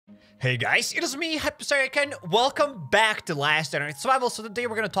Hey guys, it is me, HappyCairek, and welcome back to Last Internet Survival. So today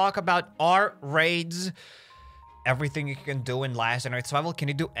we're going to talk about our raids. Everything you can do in Last Internet Survival. Can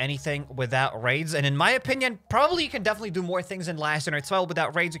you do anything without raids? And in my opinion, probably you can definitely do more things in Last Internet Survival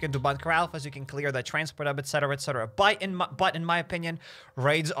without raids. You can do Bunker Alphas, you can clear the transport hub, etc, etc. But in my opinion,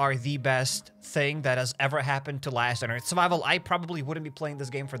 raids are the best thing that has ever happened to Last Internet Survival. I probably wouldn't be playing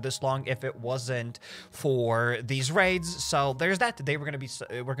this game for this long if it wasn't for these raids. So there's that. Today we're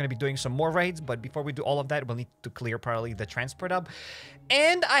gonna be doing some more raids, but before we do all of that, we'll need to clear probably the transport hub.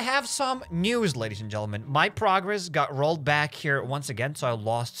 And I have some news, ladies and gentlemen. My progress got rolled back here once again, so I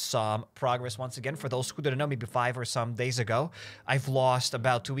lost some progress once again. For those who didn't know, maybe 5 or some days ago, I've lost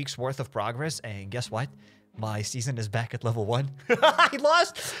about 2 weeks worth of progress, and guess what? My season is back at level 1. I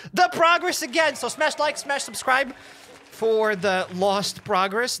lost the progress again, so smash like, smash subscribe for the lost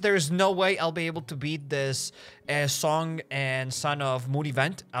progress. There's no way I'll be able to beat this Song and Son of Moon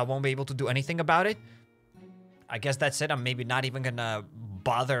event. I won't be able to do anything about it. I guess that's it. I'm maybe not even gonna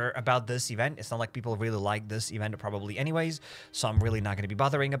bother about this event. It's not like people really like this event probably anyways, so I'm really not going to be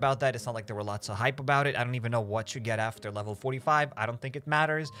bothering about that. It's not like there were lots of hype about it. I don't even know what you get after level 45. I don't think it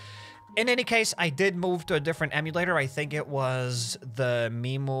matters. In any case, I did move to a different emulator. I think it was the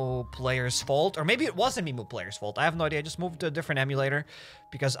Mimu player's fault, or maybe it wasn't Mimu player's fault. I have no idea. I just moved to a different emulator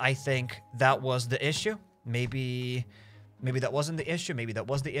because I think that was the issue. Maybe that wasn't the issue. Maybe that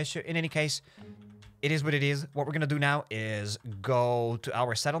was the issue. In any case, it is what it is. What we're going to do now is go to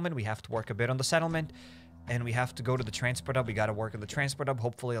our settlement. We have to work a bit on the settlement. And we have to go to the transport hub. We got to work on the transport hub.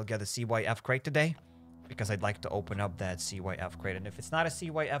 Hopefully, I'll get a CYF crate today, because I'd like to open up that CYF crate. And if it's not a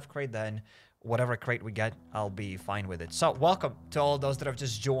CYF crate, then whatever crate we get, I'll be fine with it. So, welcome to all those that have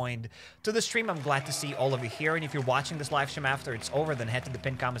just joined to the stream. I'm glad to see all of you here. And if you're watching this live stream after it's over, then head to the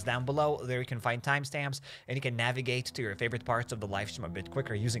pinned comments down below. There you can find timestamps, and you can navigate to your favorite parts of the live stream a bit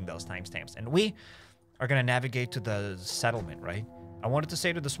quicker using those timestamps. And we are going to navigate to the settlement, right? I wanted to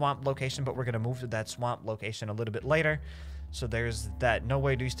say to the swamp location, but we're going to move to that swamp location a little bit later. So there's that. No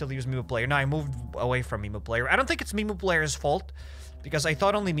way, do you still use Mimu Player? No, I moved away from Mimu Player. I don't think it's Mimu Player's fault, because I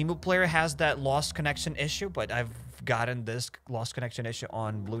thought only Mimu Player has that lost connection issue, but I've gotten this lost connection issue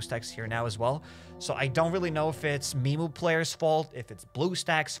on BlueStacks here now as well. So I don't really know if it's Mimu Player's fault, if it's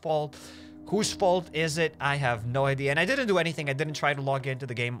BlueStacks' fault. Whose fault is it? I have no idea. And I didn't do anything. I didn't try to log into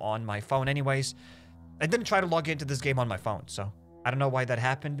the game on my phone anyways. I didn't try to log into this game on my phone, so I don't know why that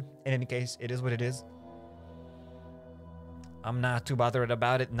happened. In any case, it is what it is. I'm not too bothered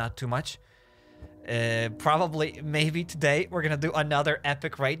about it, not too much. Probably, maybe today, we're gonna do another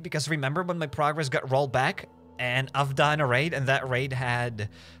epic raid, because remember when my progress got rolled back, and I've done a raid, and that raid had,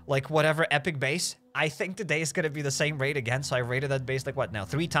 like, whatever epic base? I think today is gonna be the same raid again, so I raided that base, like, what now?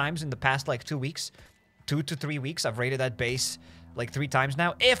 3 times in the past, like, 2 weeks? 2 to 3 weeks, I've raided that base like 3 times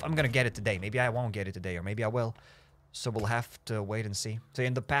now, if I'm gonna get it today. Maybe I won't get it today, or maybe I will. So we'll have to wait and see. So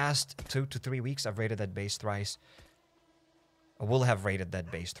in the past 2 to 3 weeks, I've raided that base thrice. I will have raided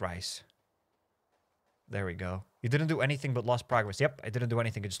that base thrice. There we go. You didn't do anything but lost progress. Yep, I didn't do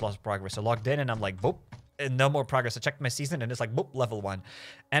anything, I just lost progress. I logged in and I'm like, boop, and no more progress. I checked my season and it's like, boop, level 1.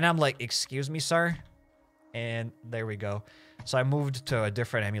 And I'm like, excuse me, sir? And there we go. So I moved to a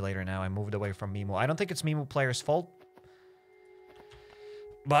different emulator now. I moved away from Mimu. I don't think it's Mimu Player's fault,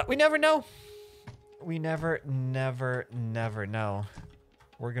 but we never know. We never know.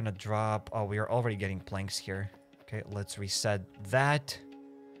 We're gonna drop... Oh, we are already getting planks here. Okay, let's reset that.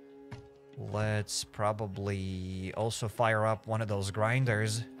 Let's probably also fire up one of those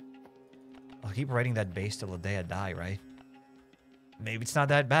grinders. I'll keep raiding that base till the day I die, right? Maybe it's not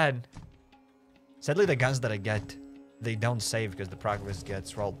that bad. Sadly, the guns that I get, they don't save because the progress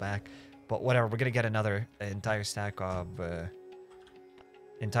gets rolled back. But whatever, we're gonna get another entire stack of...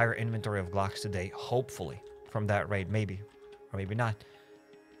 entire inventory of Glocks today, hopefully, from that raid. Maybe, or maybe not,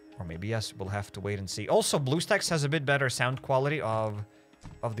 or maybe yes. We'll have to wait and see. Also, BlueStacks has a bit better sound quality of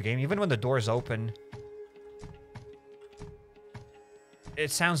the game. Even when the doors open, it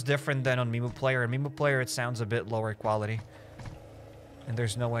sounds different than on Mimu Player. On Mimu Player, it sounds a bit lower quality, and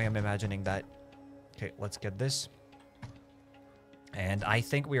there's no way I'm imagining that. Okay, let's get this, and I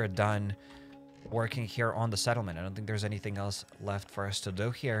think we are done working here on the settlement. I don't think there's anything else left for us to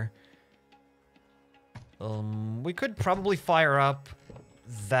do here. We could probably fire up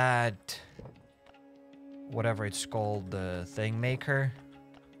that, whatever it's called, the thing maker.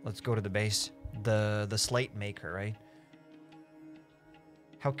 Let's go to the base. The slate maker, right?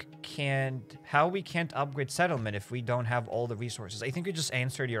 How we can't upgrade settlement if we don't have all the resources? I think you just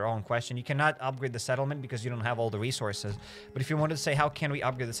answered your own question. You cannot upgrade the settlement because you don't have all the resources. But if you wanted to say, how can we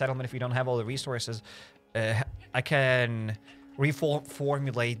upgrade the settlement if we don't have all the resources? We're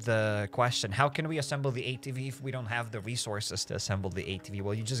reformulate the question. How can we assemble the ATV if we don't have the resources to assemble the ATV?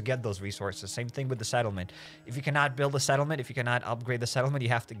 Well, you just get those resources. Same thing with the settlement. If you cannot build a settlement, if you cannot upgrade the settlement, you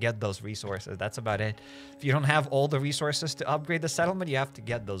have to get those resources. That's about it. If you don't have all the resources to upgrade the settlement, you have to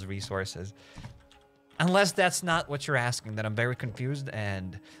get those resources. Unless that's not what you're asking, then I'm very confused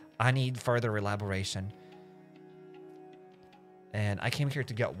and I need further elaboration. And I came here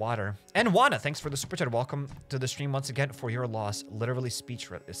to get water. And Wana, thanks for the super chat. Welcome to the stream once again for your loss. Literally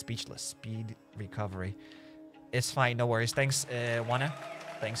speechless. Speed recovery. It's fine, no worries. Thanks, Wana.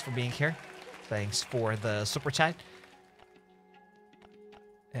 Thanks for being here. Thanks for the super chat.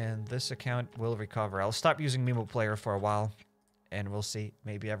 And this account will recover. I'll stop using Mimo Player for a while. And we'll see.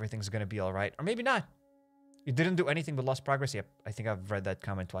 Maybe everything's going to be all right. Or maybe not. You didn't do anything but lost progress? Yep. I think I've read that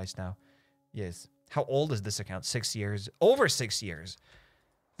comment twice now. Yes. How old is this account? 6 years. Over 6 years.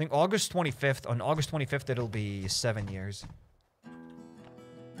 I think August 25th. On August 25th, it'll be 7 years.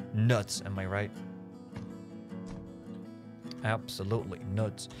 Nuts, am I right? Absolutely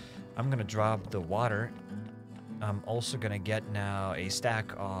nuts. I'm going to drop the water. I'm also going to get now a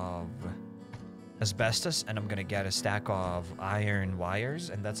stack of asbestos. And I'm going to get a stack of iron wires.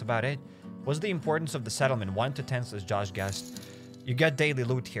 And that's about it. What's the importance of the settlement? 1 to 10, says Josh Guest. You get daily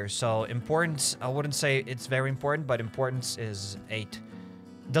loot here, so importance, I wouldn't say it's very important, but importance is 8.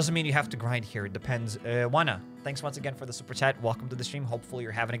 Doesn't mean you have to grind here, it depends. Wana, thanks once again for the super chat. Welcome to the stream. Hopefully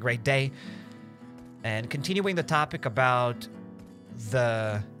you're having a great day. And continuing the topic about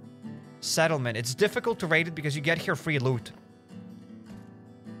the settlement, it's difficult to rate it because you get here free loot.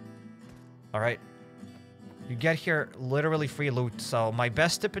 Alright? You get here literally free loot, so my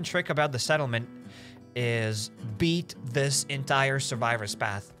best tip and trick about the settlement is beat this entire survivor's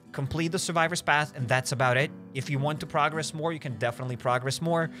path. Complete the survivor's path, and that's about it. If you want to progress more, you can definitely progress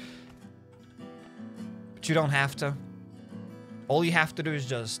more. But you don't have to. All you have to do is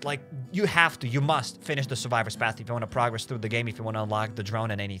just, like, you must finish the survivor's path if you want to progress through the game, if you want to unlock the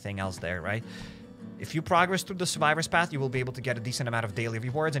drone and anything else there, right? If you progress through the survivor's path, you will be able to get a decent amount of daily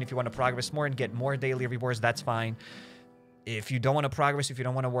rewards, and if you want to progress more and get more daily rewards, that's fine. If you don't want to progress, if you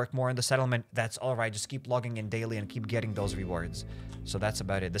don't want to work more in the settlement, that's all right. Just keep logging in daily and keep getting those rewards. So that's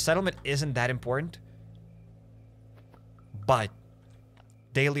about it. The settlement isn't that important, but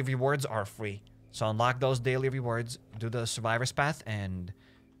daily rewards are free. So unlock those daily rewards, do the survivor's path, and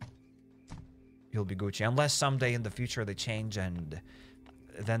you'll be Gucci. Unless someday in the future they change and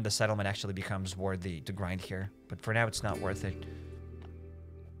then the settlement actually becomes worthy to grind here. But for now, it's not worth it.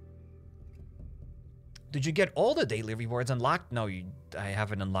 Did you get all the daily rewards unlocked? No, I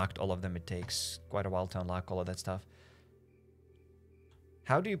haven't unlocked all of them. It takes quite a while to unlock all of that stuff.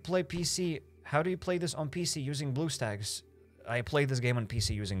 How do you play PC? How do you play this on PC using BlueStacks? I play this game on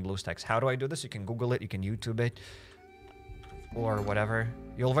PC using BlueStacks. How do I do this? You can Google it. You can YouTube it. Or whatever.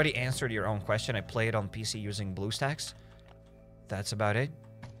 You already answered your own question. I play it on PC using BlueStacks. That's about it.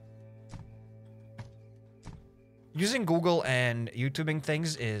 Using Google and YouTubing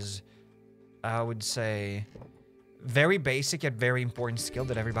things is, I would say, very basic yet very important skill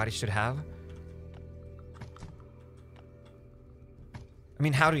that everybody should have. I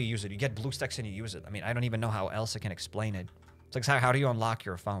mean, how do you use it? You get BlueStacks and you use it. I mean, I don't even know how else I can explain it. It's like, how do you unlock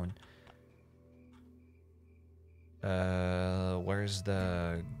your phone? Where's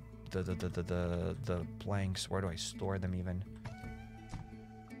the blanks? Where do I store them even?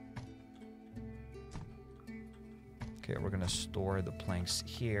 Okay, we're gonna store the planks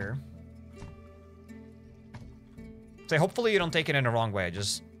here. So hopefully you don't take it in the wrong way. I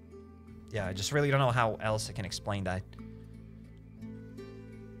just really don't know how else I can explain that.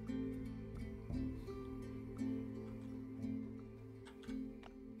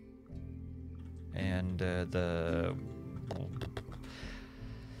 And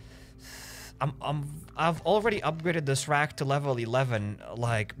I've already upgraded this rack to level 11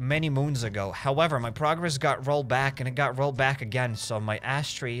 like many moons ago. However, my progress got rolled back and it got rolled back again. So my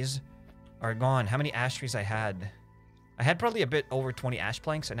ash trees are gone. How many ash trees I had? I had probably a bit over 20 ash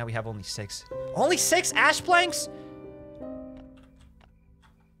planks, and now we have only 6. Only 6 ash planks?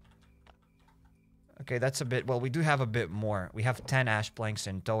 Okay, that's a bit... Well, we do have a bit more. We have 10 ash planks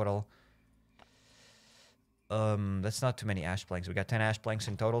in total. That's not too many ash planks. We got 10 ash planks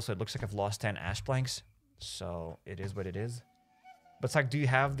in total, so it looks like I've lost 10 ash planks. So, it is what it is. But it's like, do you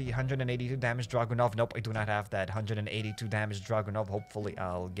have the 182 damage Dragunov? Nope, I do not have that 182 damage Dragunov. Hopefully,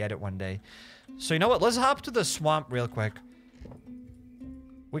 I'll get it one day. So, you know what? Let's hop to the swamp real quick.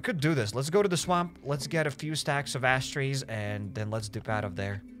 We could do this. Let's go to the swamp. Let's get a few stacks of ash trees, and then let's dip out of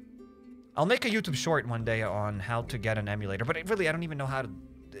there. I'll make a YouTube short one day on how to get an emulator. But I don't even know how to...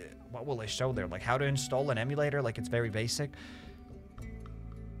 what will I show there? Like, how to install an emulator? Like, it's very basic.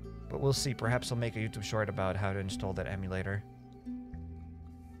 But we'll see. Perhaps I'll make a YouTube short about how to install that emulator.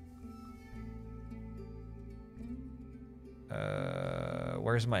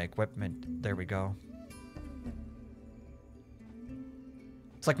 Where's my equipment? There we go.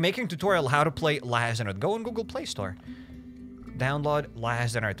 It's like making a tutorial how to play Last on Earth. Go on Google Play Store. Download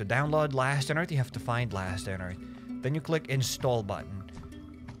Last on Earth. To download Last on Earth, you have to find Last on Earth. Then you click Install button.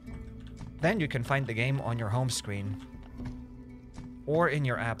 Then you can find the game on your home screen. Or in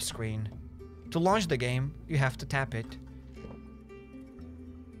your app screen. To launch the game, you have to tap it.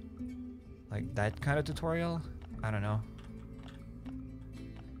 Like that kind of tutorial? I don't know.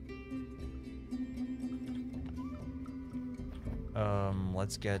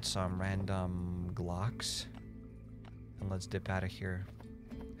 Let's get some random Glocks. And let's dip out of here.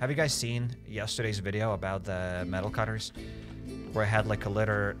 Have you guys seen yesterday's video about the metal cutters? Where I had like a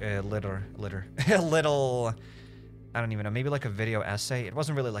little, I don't even know, maybe like a video essay. It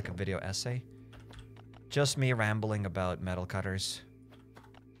wasn't really like a video essay. Just me rambling about metal cutters.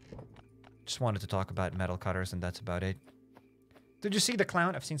 Just wanted to talk about metal cutters and that's about it. Did you see the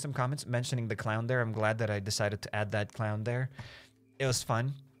clown? I've seen some comments mentioning the clown there. I'm glad that I decided to add that clown there. It was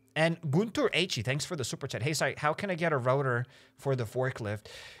fun. And Guntur H, thanks for the super chat. Hey, sorry, how can I get a rotor for the forklift?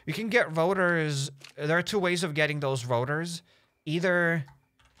 You can get rotors. There are two ways of getting those rotors. Either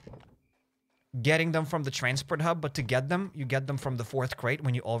getting them from the transport hub, but to get them, you get them from the 4th crate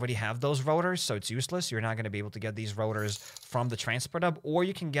when you already have those rotors, so it's useless. You're not going to be able to get these rotors from the transport hub, or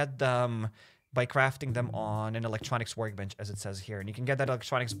you can get them by crafting them on an electronics workbench, as it says here. And you can get that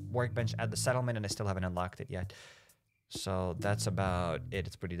electronics workbench at the settlement, and I still haven't unlocked it yet. So that's about it.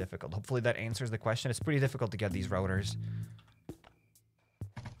 It's pretty difficult. Hopefully that answers the question. It's pretty difficult to get these rotors.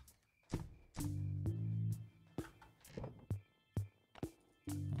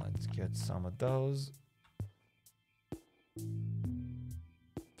 Let's get some of those.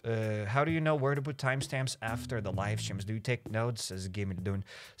 How do you know where to put timestamps after the live streams? Do you take notes, says Gaming Dune?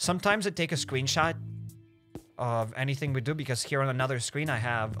 Sometimes I take a screenshot of anything we do, because here on another screen I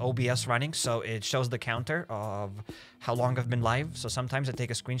have OBS running, so it shows the counter of how long I've been live. So sometimes I take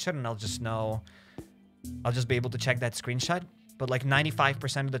a screenshot and I'll just know, I'll just be able to check that screenshot. But like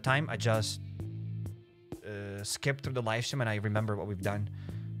 95% of the time, I just skip through the live stream and I remember what we've done.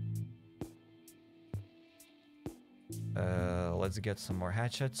 Let's get some more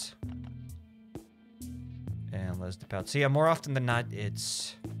hatchets. And let's dip out. So yeah, more often than not,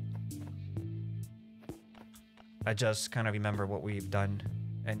 it's... I just kind of remember what we've done,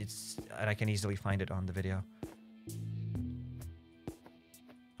 and I can easily find it on the video.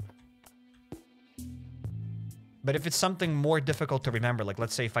 But if it's something more difficult to remember, like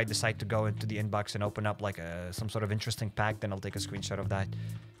let's say if I decide to go into the inbox and open up like some sort of interesting pack, then I'll take a screenshot of that.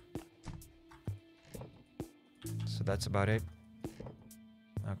 So that's about it.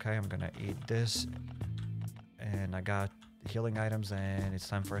 Okay, I'm gonna eat this. And I got healing items, and it's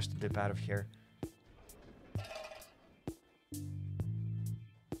time for us to dip out of here.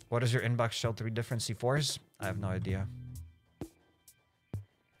 What does your inbox show? 3 different C4s? I have no idea.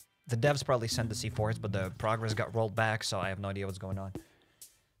 The devs probably sent the C4s, but the progress got rolled back, so I have no idea what's going on.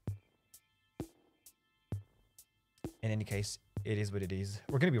 In any case, it is what it is.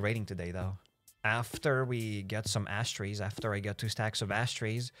 We're going to be raiding today, though. After we get some ash trees, after I get 2 stacks of ash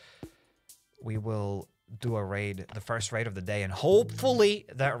trees, we will do a raid, the first raid of the day, and hopefully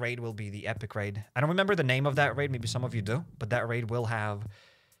that raid will be the epic raid. I don't remember the name of that raid, maybe some of you do, but that raid will have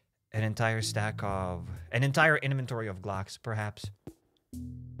an entire stack of... an entire inventory of Glocks, perhaps.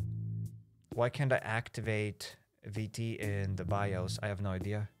 Why can't I activate VT in the BIOS? I have no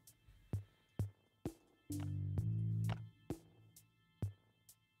idea.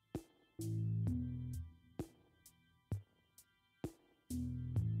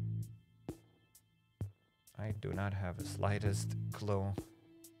 I do not have the slightest clue.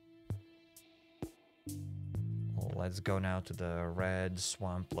 Let's go now to the red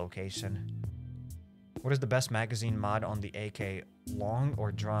swamp location. What is the best magazine mod on the AK? Long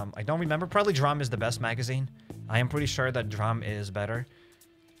or drum? I don't remember. Probably drum is the best magazine. I am pretty sure that drum is better.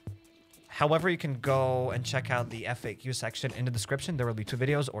 However, you can go and check out the FAQ section in the description. There will be 2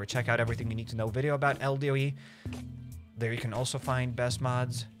 videos, or check out everything you need to know video about LDoE. There you can also find best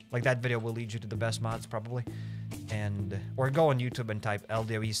mods. Like that video will lead you to the best mods probably. And or go on YouTube and type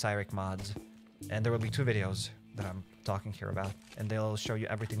LDoE HappyCairek mods. And there will be 2 videos that I'm talking here about, and they'll show you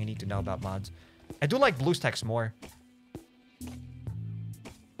everything you need to know about mods. I do like BlueStacks more.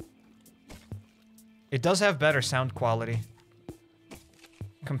 It does have better sound quality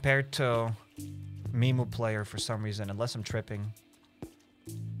compared to Mimu Player for some reason, unless I'm tripping.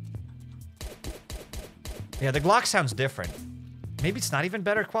 Yeah, the Glock sounds different. Maybe it's not even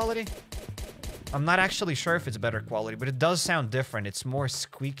better quality? I'm not actually sure if it's better quality, but it does sound different. It's more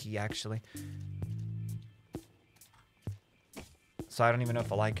squeaky, actually. So I don't even know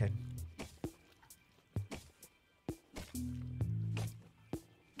if I like it.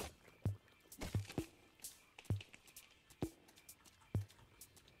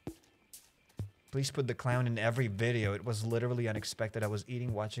 Please put the clown in every video. It was literally unexpected. I was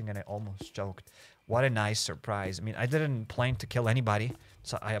eating, watching, and I almost choked. What a nice surprise. I mean, I didn't plan to kill anybody,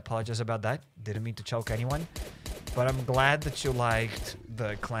 so I apologize about that. Didn't mean to choke anyone. But I'm glad that you liked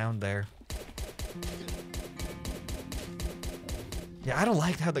the clown there. Yeah, I don't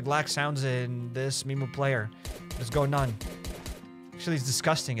like how the Glock sounds in this Mimu player. What's going on? Actually, it's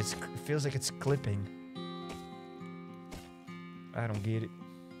disgusting. It feels like it's clipping. I don't get it.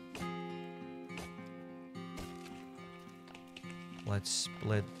 Let's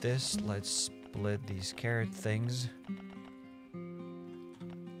split this. Let's split these carrot things.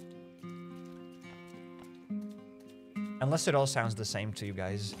 Unless it all sounds the same to you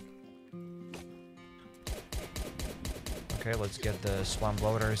guys. Okay, let's get the swamp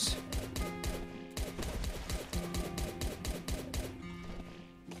bloaters.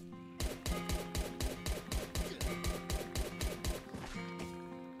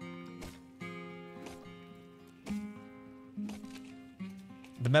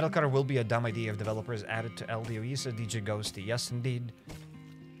 The metal cutter will be a dumb idea if developers add it to LDoE, said DJ Ghosty. Yes, indeed.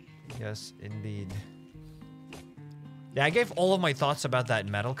 Yes, indeed. Yeah, I gave all of my thoughts about that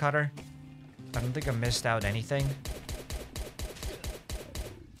metal cutter. I don't think I missed out anything.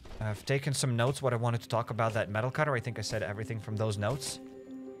 I've taken some notes what I wanted to talk about that metal cutter. I think I said everything from those notes.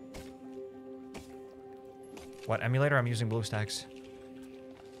 What emulator? I'm using BlueStacks.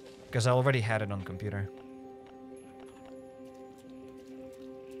 Because I already had it on computer.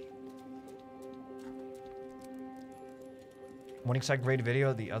 Morning Side, great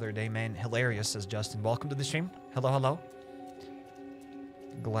video the other day, man. Hilarious, says Justin. Welcome to the stream. Hello, hello.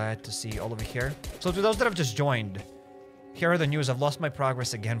 Glad to see all of you here. So to those that have just joined, here are the news. I've lost my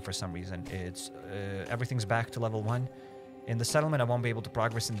progress again for some reason. It's everything's back to level 1. In the settlement, I won't be able to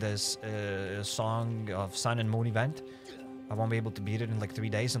progress in this Song of Sun and Moon event. I won't be able to beat it in like 3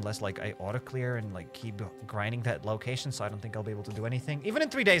 days unless like I auto-clear and like keep grinding that location, so I don't think I'll be able to do anything. Even in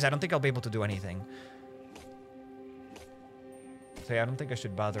 3 days, I don't think I'll be able to do anything. So yeah, I don't think I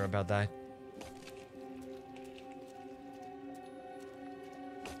should bother about that.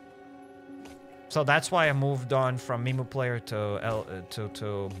 So that's why I moved on from Mimu player to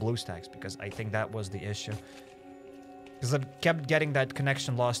BlueStacks, because I think that was the issue. Because I kept getting that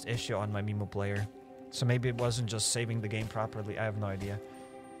connection lost issue on my Mimu player. So maybe it wasn't just saving the game properly. I have no idea.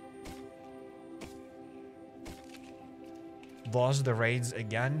 Lost the raids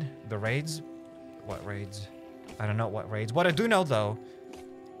again? The raids? What raids? I don't know what raids. What I do know, though,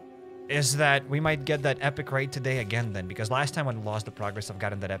 is that we might get that epic raid today again then. Because last time when I lost the progress, I've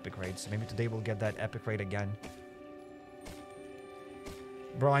gotten that epic raid. So maybe today we'll get that epic raid again.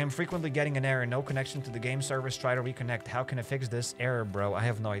 Bro, I am frequently getting an error. No connection to the game servers. Try to reconnect. How can I fix this error, bro? I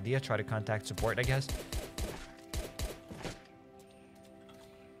have no idea. Try to contact support, I guess.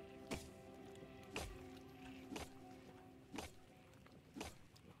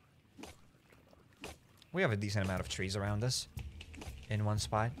 We have a decent amount of trees around us. In one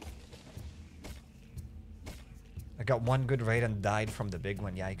spot. I got one good raid and died from the big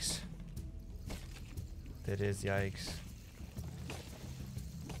one. Yikes. That is yikes.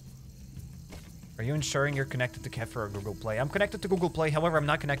 Are you ensuring you're connected to Kefir or Google Play? I'm connected to Google Play. However, I'm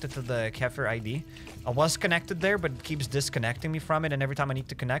not connected to the Kefir ID. I was connected there, but it keeps disconnecting me from it. And every time I need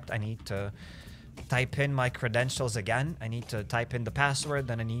to connect, I need to type in my credentials again. I need to type in the password.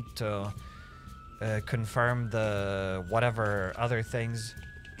 Then I need to confirm the whatever other things.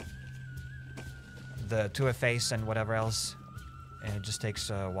 The 2FAce and whatever else. And it just takes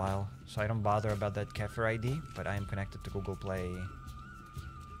a while. So I don't bother about that Kefir ID. But I am connected to Google Play.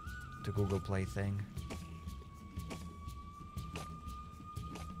 To Google Play thing.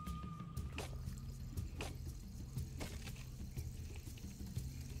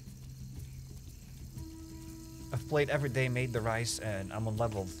 I've played every day, made the rice, and I'm on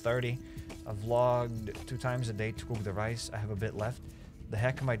level 30. I've logged 2 times a day to cook the rice. I have a bit left. The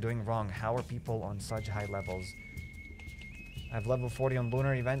heck am I doing wrong? How are people on such high levels? I have level 40 on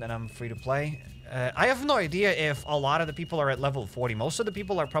Lunar event and I'm free to play. I have no idea if a lot of the people are at level 40. Most of the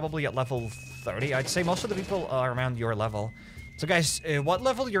people are probably at level 30. I'd say most of the people are around your level. So guys, what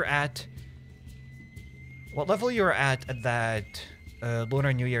level you're at? What level you're at that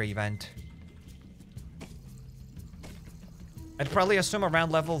Lunar New Year event? I'd probably assume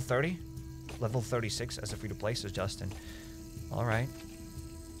around level 30. Level 36 as a free to play, says Justin. All right.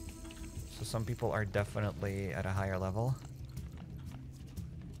 So some people are definitely at a higher level.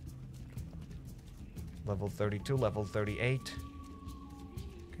 Level 32, level 38.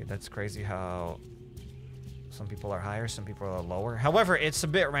 Okay, that's crazy how some people are higher, some people are lower. However, it's a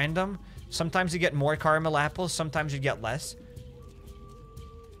bit random. Sometimes you get more caramel apples, sometimes you get less.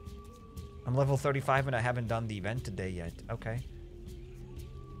 I'm level 35 and I haven't done the event today yet. Okay.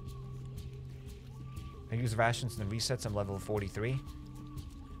 I use rations and resets. I'm level 43.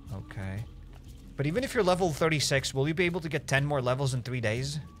 Okay. But even if you're level 36, will you be able to get 10 more levels in 3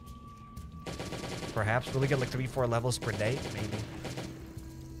 days? Perhaps. Will you get like 3-4 levels per day? Maybe.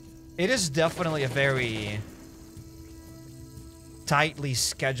 It is definitely a very tightly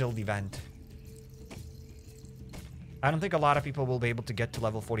scheduled event. I don't think a lot of people will be able to get to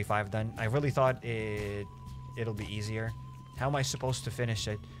level 45 then. I really thought it'll be easier. How am I supposed to finish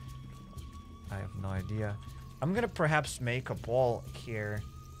it? I have no idea. I'm gonna perhaps make a poll here.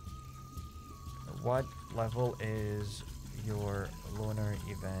 What level is your lunar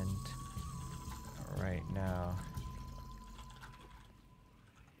event right now?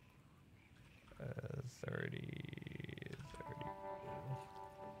 30.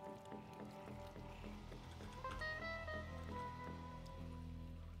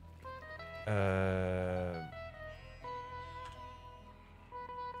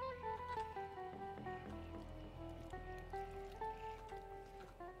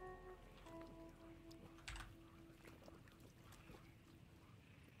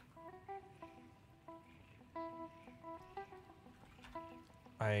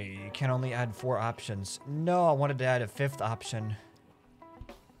 I can only add 4 options. No, I wanted to add a 5th option.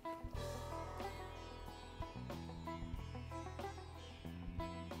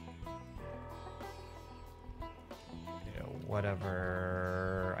 Yeah,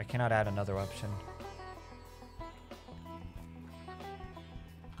 whatever. I cannot add another option.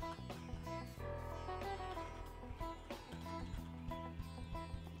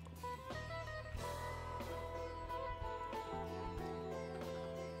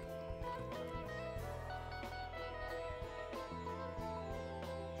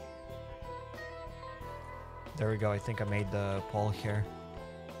 There we go. I think I made the poll here.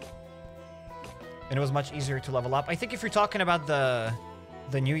 And it was much easier to level up. I think if you're talking about the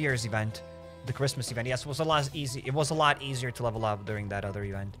New Year's event, the Christmas event, yes, it was a lot easy. It was a lot easier to level up during that other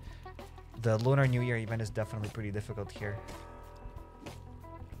event. The Lunar New Year event is definitely pretty difficult here.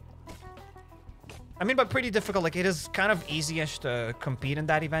 I mean, but pretty difficult. Like, it is kind of easy-ish to compete in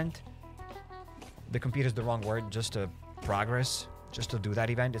that event. The compete is the wrong word. Just to progress. Just to do that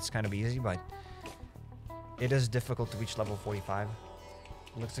event. It's kind of easy, but it is difficult to reach level 45.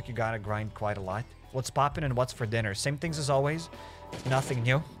 Looks like you gotta grind quite a lot. What's poppin' and what's for dinner? Same things as always. Nothing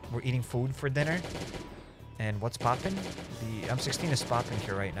new. We're eating food for dinner. And what's poppin'? The M16 is popping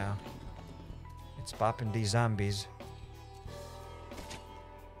here right now. It's popping these zombies.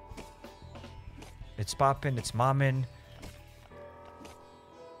 It's popping. It's momming.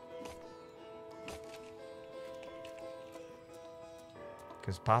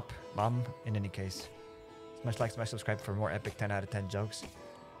 Because pop, mom, in any case. Smash like, smash subscribe for more epic 10 out of 10 jokes.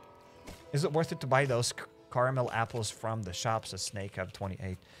 Is it worth it to buy those caramel apples from the shops? A snake of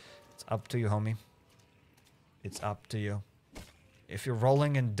 28. It's up to you, homie. It's up to you. If you're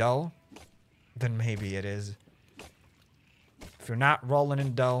rolling in dough, then maybe it is. If you're not rolling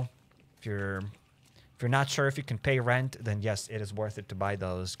in dough, if you're not sure if you can pay rent, then yes, it is worth it to buy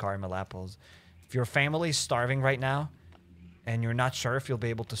those caramel apples. If your family's starving right now, and you're not sure if you'll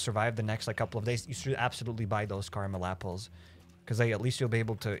be able to survive the next like couple of days, you should absolutely buy those caramel apples. Because at least you'll be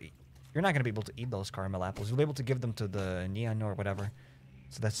able to... You're not going to be able to eat those caramel apples. You'll be able to give them to the neon or whatever.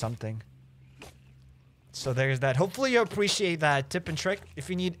 So that's something. So there's that. Hopefully you appreciate that tip and trick. If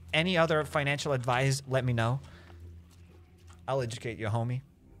you need any other financial advice, let me know. I'll educate you, homie.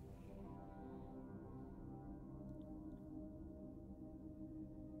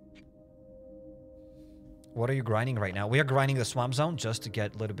 What are you grinding right now? We are grinding the swamp zone just to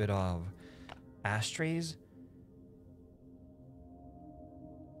get a little bit of ashtrays.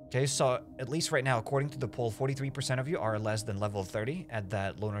 Okay, so at least right now, according to the poll, 43% of you are less than level 30 at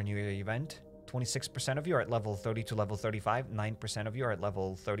that Lunar New Year event. 26% of you are at level 30 to level 35. 9% of you are at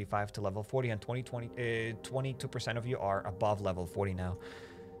level 35 to level 40. And 22% of you are above level 40 now.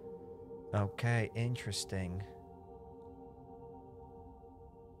 Okay, interesting.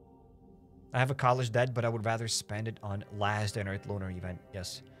 I have a college debt, but I would rather spend it on last dinner at Lunar event.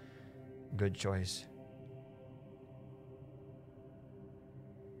 Yes. Good choice.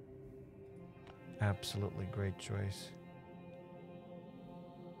 Absolutely great choice.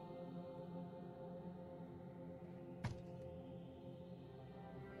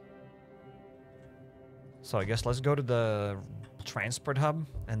 So I guess let's go to the transport hub,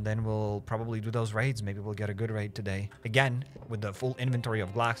 and then we'll probably do those raids. Maybe we'll get a good raid today. Again, with the full inventory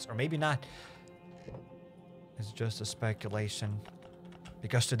of Glocks, or maybe not. It's just a speculation.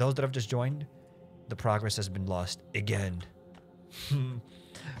 Because to those that have just joined, the progress has been lost again.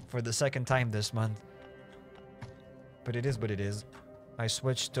 For the second time this month. But it is what it is. I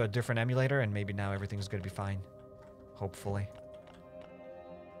switched to a different emulator, and maybe now everything's gonna be fine. Hopefully.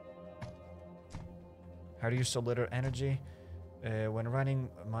 How do you so little energy? When running,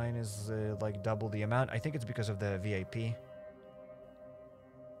 mine is like double the amount. I think it's because of the VAP.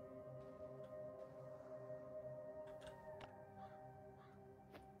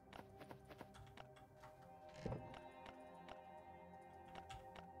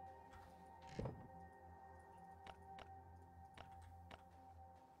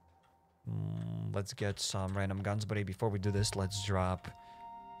 Let's get some random guns, but before we do this, let's drop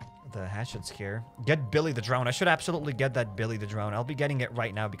the hatchets here. Get Billy the drone. I should absolutely get that Billy the drone. I'll be getting it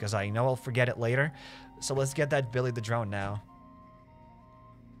right now because I know I'll forget it later. So let's get that Billy the drone now.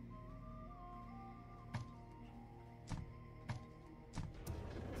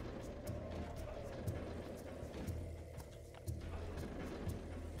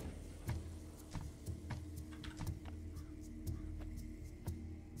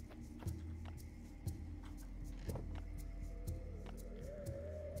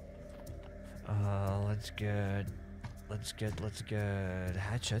 Let's get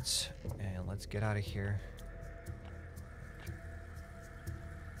hatchets, and let's get out of here.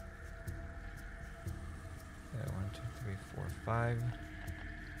 Yeah, 1, 2, 3, 4, 5.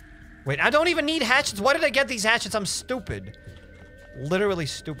 Wait, I don't even need hatchets. Why did I get these hatchets? I'm stupid. Literally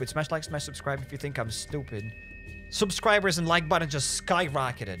stupid. Smash like, smash subscribe if you think I'm stupid. Subscribers and like button just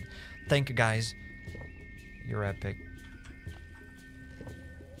skyrocketed. Thank you, guys. You're epic.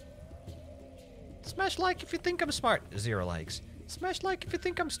 Smash like if you think I'm smart. 0 likes. Smash like if you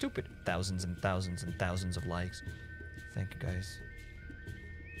think I'm stupid. Thousands and thousands and thousands of likes. Thank you, guys.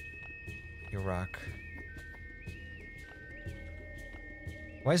 You rock.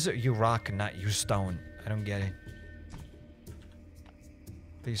 Why is it you rock and not you stone? I don't get it.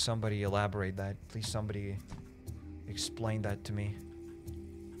 Please somebody elaborate that. Please somebody explain that to me.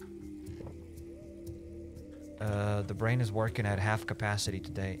 The brain is working at half capacity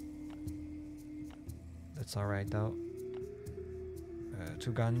today. That's alright though.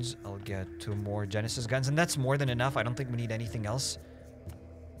 2 guns. I'll get 2 more Genesis guns, and that's more than enough. I don't think we need anything else.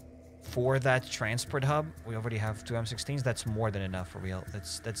 For that transport hub, we already have 2 M16s. That's more than enough for real.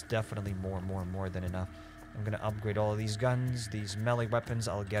 That's definitely more than enough. I'm gonna upgrade all of these guns, these melee weapons.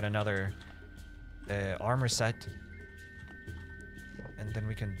 I'll get another armor set. And then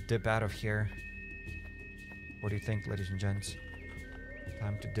we can dip out of here. What do you think, ladies and gents?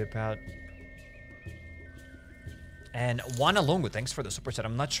 Time to dip out. And Wanalungu, thanks for the super chat.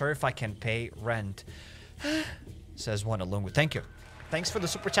 I'm not sure if I can pay rent. Says Wanalungu. Thank you. Thanks for the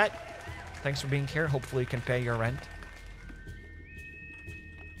super chat. Thanks for being here. Hopefully you can pay your rent.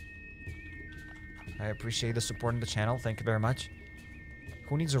 I appreciate the support on the channel. Thank you very much.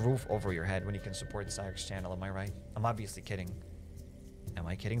 Who needs a roof over your head when you can support Cyric's channel? Am I right? I'm obviously kidding. Am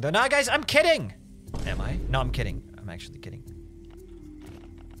I kidding? No, guys, I'm kidding! Am I? No, I'm kidding. I'm actually kidding.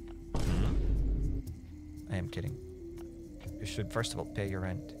 I am kidding. You should, first of all, pay your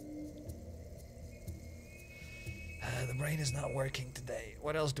rent. The brain is not working today.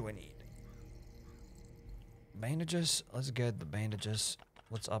 What else do I need? Bandages? Let's get the bandages.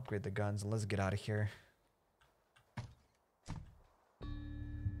 Let's upgrade the guns and let's get out of here.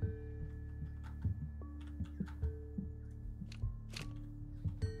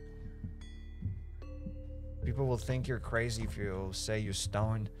 People will think you're crazy if you say you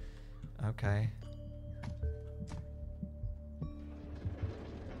stoned. Okay.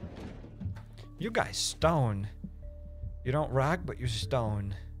 You guys stone. You don't rock, but you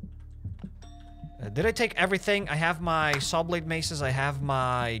stone. Did I take everything? I have my saw blade maces, I have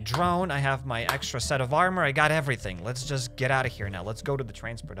my drone, I have my extra set of armor, I got everything. Let's just get out of here now. Let's go to the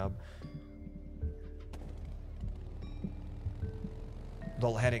transport hub.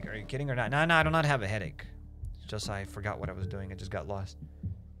 Dull headache, are you kidding or not? No, I do not have a headache. It's just I forgot what I was doing, I just got lost.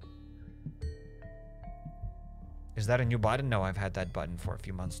 Is that a new button? No, I've had that button for a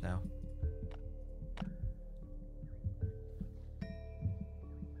few months now.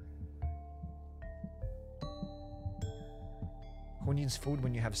 Who needs food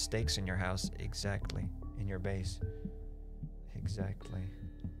when you have steaks in your house? Exactly. In your base. Exactly.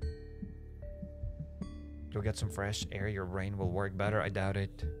 You'll get some fresh air. Your brain will work better. I doubt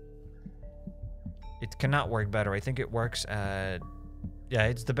it. It cannot work better. I think it works at... Yeah,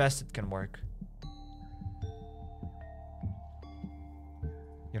 it's the best it can work.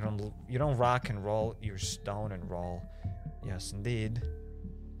 You don't rock and roll, you stone and roll. Yes, indeed.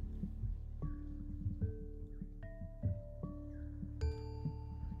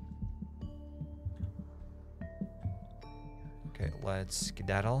 Okay, let's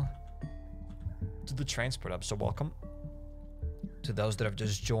skedaddle to the transport hub. So welcome to those that have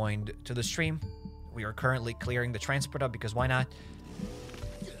just joined to the stream. We are currently clearing the transport hub because why not?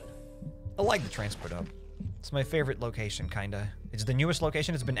 I like the transport hub. It's my favorite location, kinda. It's the newest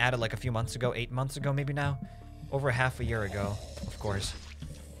location. It's been added like a few months ago, 8 months ago maybe now. Over half a year ago, of course.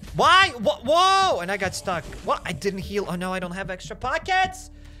 Why? Whoa! And I got stuck. What? I didn't heal. Oh no, I don't have extra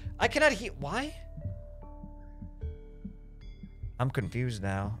pockets! I cannot heal. Why? I'm confused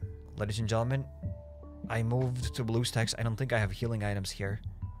now. Ladies and gentlemen, I moved to BlueStacks. I don't think I have healing items here.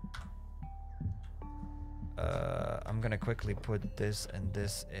 I'm gonna quickly put this and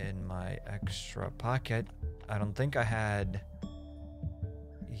this in my extra pocket. I don't think I had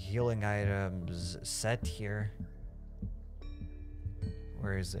healing items set here.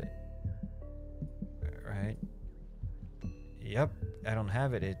 Where is it? Right. Yep, I don't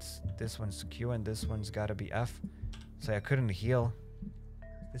have it. It's this one's Q and this one's gotta be F. So I couldn't heal.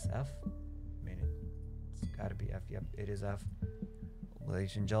 Is this F? I mean, it's gotta be F. Yep, it is F.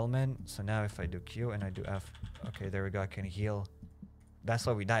 Ladies and gentlemen, so now if I do Q and I do F, okay, there we go, I can heal. That's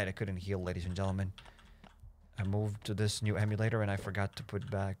why we died, I couldn't heal, ladies and gentlemen. I moved to this new emulator and I forgot to put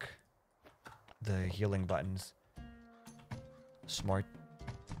back the healing buttons. Smart.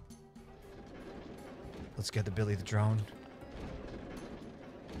 Let's get the Billy the drone.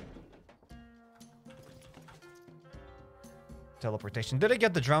 Teleportation. Did I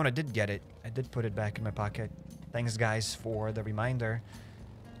get the drone? I did get it. I did put it back in my pocket. Thanks, guys, for the reminder.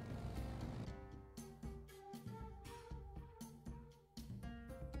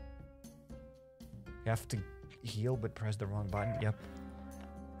 You have to heal, but press the wrong button. Yep.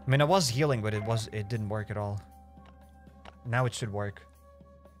 I mean, I was healing, but it didn't work at all. Now it should work.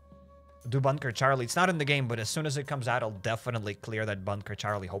 Do Bunker Charlie. It's not in the game, but as soon as it comes out, I'll definitely clear that Bunker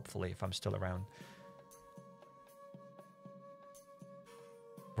Charlie, hopefully, if I'm still around.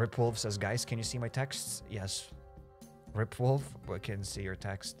 Rip Wolf says, guys, can you see my texts? Yes. Rip Wolf, we can see your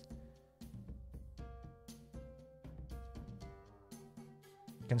text.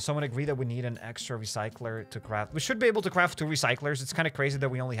 Can someone agree that we need an extra recycler to craft? We should be able to craft 2 recyclers. It's kind of crazy that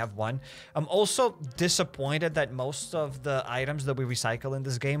we only have 1. I'm also disappointed that most of the items that we recycle in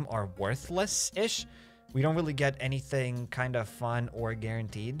this game are worthless-ish. We don't really get anything kind of fun or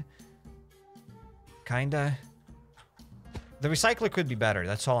guaranteed. Kinda. The recycler could be better.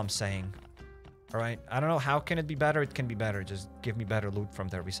 That's all I'm saying. Alright? I don't know how can it be better. It can be better. Just give me better loot from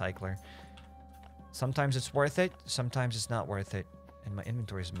the recycler. Sometimes it's worth it. Sometimes it's not worth it. And my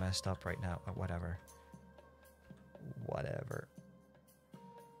inventory is messed up right now. Whatever. Whatever.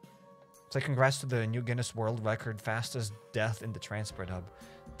 So congrats to the new Guinness World Record fastest death in the transport hub.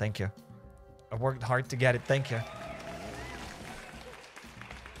 Thank you. I worked hard to get it. Thank you.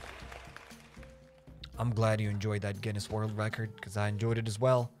 I'm glad you enjoyed that Guinness World Record, because I enjoyed it as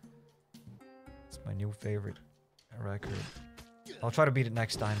well. It's my new favorite record. I'll try to beat it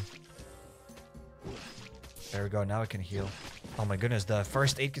next time. There we go, now I can heal. Oh my goodness, the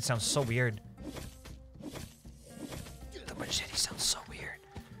first aid kit sounds so weird. The machete sounds so weird.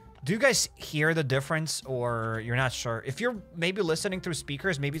 Do you guys hear the difference, or you're not sure? If you're maybe listening through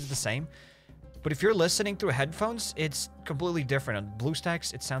speakers, maybe it's the same. But if you're listening through headphones, it's completely different. On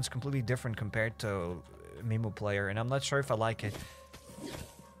BlueStacks, it sounds completely different compared to Mimu Player, and I'm not sure if I like it.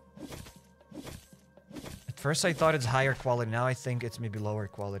 At first I thought it's higher quality, now I think it's maybe lower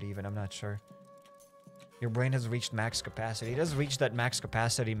quality even, I'm not sure. Your brain has reached max capacity. It has reached that max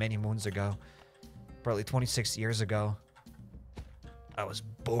capacity many moons ago. Probably 26 years ago. I was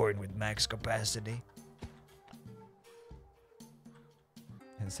born with max capacity.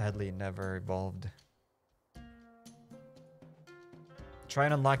 And sadly, it never evolved. Try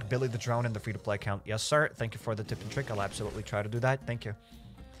and unlock Billy the Drone in the free-to-play account. Yes, sir. Thank you for the tip and trick. I'll absolutely try to do that. Thank you.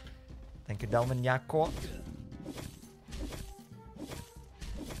 Thank you, Delvin Yako.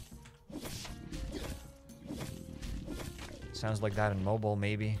 Sounds like that in mobile,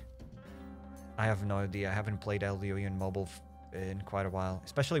 maybe. I have no idea. I haven't played LDoE in mobile in quite a while.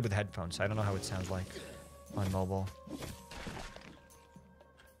 Especially with headphones. I don't know how it sounds like on mobile.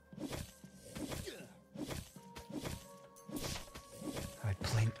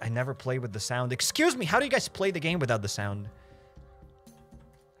 I never play with the sound. Excuse me, how do you guys play the game without the sound?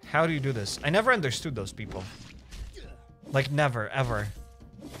 How do you do this? I never understood those people. Like, never, ever.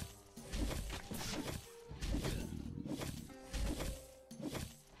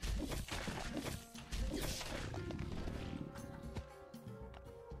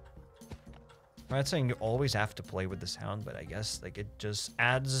 I'm not saying you always have to play with the sound, but I guess like it just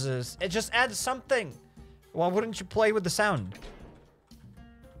adds something. Why wouldn't you play with the sound?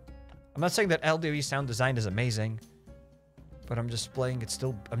 I'm not saying that LDoE sound design is amazing, but I'm just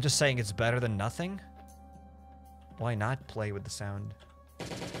saying it's better than nothing. Why not play with the sound?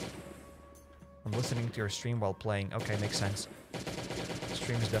 I'm listening to your stream while playing. Okay, makes sense.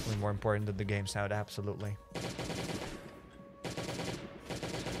 Stream is definitely more important than the game sound, absolutely.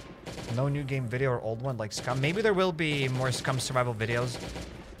 No new game video or old one like Scum. Maybe there will be more Scum survival videos.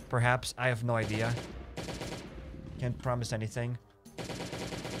 Perhaps. I have no idea. Can't promise anything.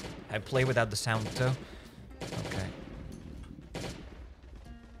 I play without the sound too. Okay.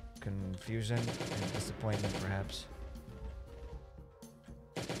 Confusion and disappointment, perhaps.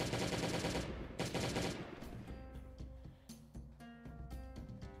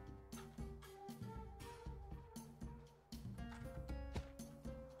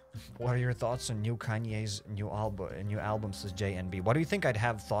 What are your thoughts on Kanye's new album, says JNB? What do you think I'd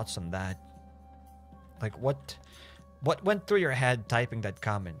have thoughts on that? Like, what went through your head typing that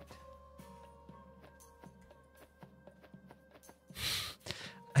comment?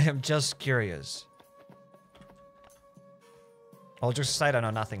 I am just curious. All jokes aside, I know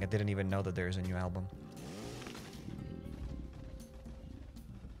nothing. I didn't even know that there's a new album.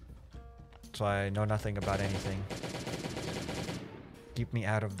 So I know nothing about anything. Keep me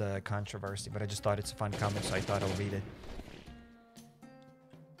out of the controversy, but I just thought it's a fun comment, so I thought I'll read it.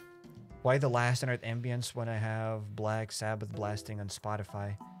 Why the last night ambience when I have Black Sabbath blasting on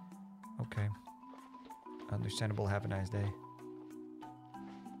Spotify? Okay. Understandable. Have a nice day.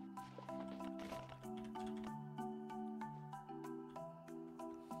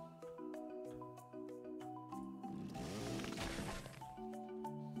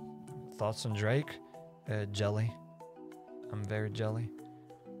 Thoughts on Drake? Jelly. I'm very jelly.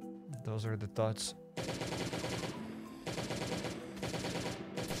 Those are the thoughts.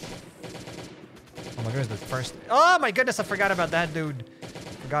 Oh my goodness, the first... Oh my goodness, I forgot about that, dude.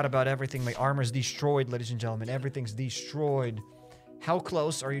 Forgot about everything. My armor's destroyed, ladies and gentlemen. Everything's destroyed. How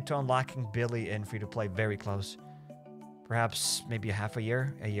close are you to unlocking Billy in free to play? Very close. Perhaps maybe half a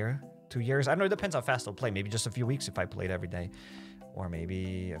year? A year? 2 years? I don't know, it depends how fast I'll play. Maybe just a few weeks if I played every day. Or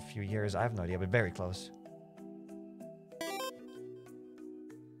maybe a few years. I have no idea, but very close.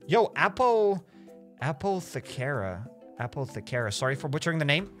 Yo, HappyCairek. Sorry for butchering the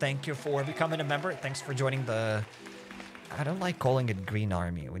name. Thank you for becoming a member. Thanks for joining the... I don't like calling it Green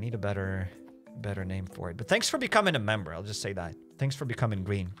Army. We need a better name for it. But thanks for becoming a member. I'll just say that. Thanks for becoming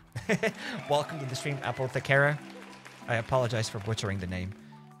green. Welcome to the stream, HappyCairek. I apologize for butchering the name.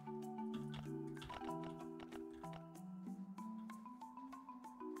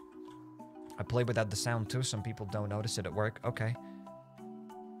 I play without the sound too. Some people don't notice it at work. Okay.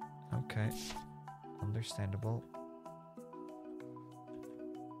 Okay. Understandable.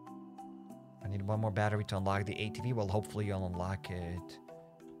 I need one more battery to unlock the ATV. Well, hopefully you'll unlock it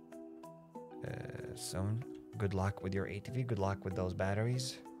soon. Good luck with your ATV. Good luck with those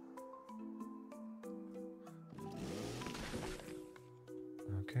batteries.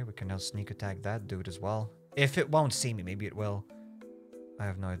 Okay, we can now sneak attack that dude as well. If it won't see me, maybe it will. I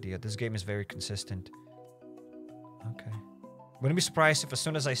have no idea. This game is very consistent. Okay. Wouldn't be surprised if as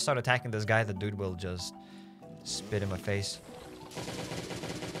soon as I start attacking this guy, the dude will just spit in my face.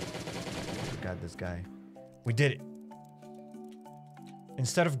 Got this guy. We did it.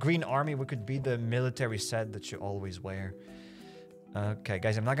 Instead of Green Army, we could be the military set that you always wear. Okay,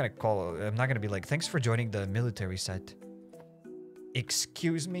 guys, I'm not gonna be like, thanks for joining the military set.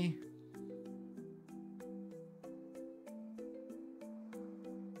 Excuse me?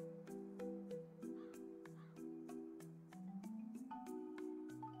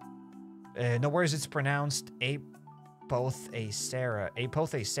 No worries, it's pronounced HappyCairek.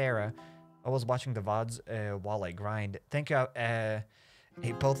 HappyCairek. I was watching the VODs while I grind. Thank you,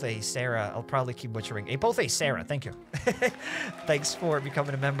 HappyCairek. I'll probably keep butchering. HappyCairek, thank you. Thanks for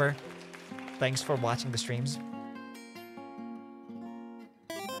becoming a member. Thanks for watching the streams.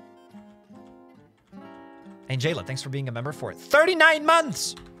 And Jayla, thanks for being a member for 39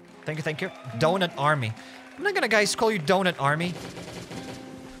 months! Thank you, thank you. Donut Army. I'm not gonna, guys, call you Donut Army.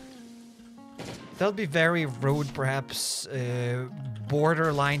 That'll be very rude, perhaps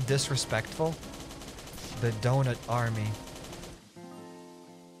borderline disrespectful. The Donut Army.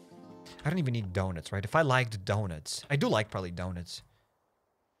 I don't even need donuts, right? If I liked donuts, I do like probably donuts.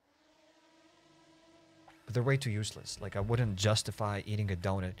 But they're way too useless. Like, I wouldn't justify eating a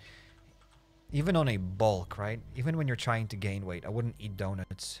donut. Even on a bulk, right? Even when you're trying to gain weight, I wouldn't eat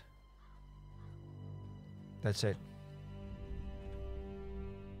donuts. That's it.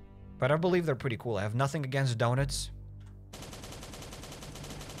 But I believe they're pretty cool. I have nothing against donuts.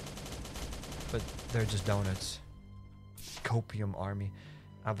 But they're just donuts. Copium army.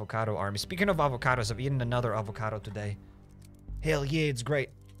 Avocado army. Speaking of avocados, I've eaten another avocado today. Hell yeah, it's great.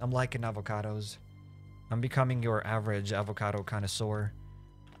 I'm liking avocados. I'm becoming your average avocado connoisseur.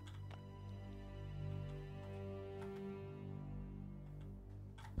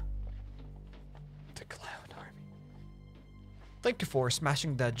 The clown army. Thank you for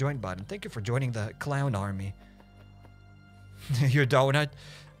smashing that join button. Thank you for joining the clown army. Your donut?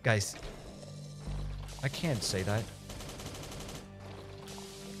 Guys, I can't say that.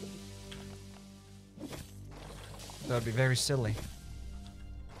 That would be very silly.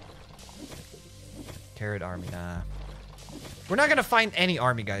 Carrot army, nah. We're not gonna find any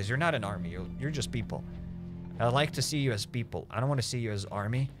army, guys. You're not an army. You're just people. I like to see you as people. I don't want to see you as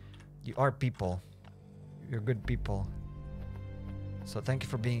army. You are people. You're good people. So thank you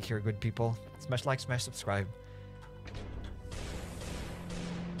for being here, good people. Smash like, smash subscribe.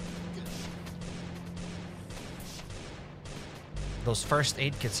 Those first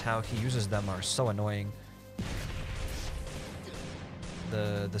aid kits, how he uses them are so annoying.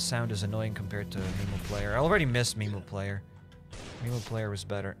 The sound is annoying compared to Mimo Player. I already missed Mimo Player. Mimo Player was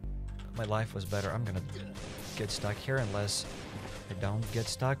better. My life was better. I'm gonna get stuck here unless I don't get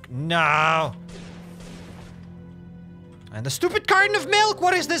stuck. No! And the stupid carton of milk!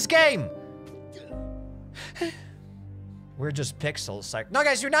 What is this game? We're just pixels. No,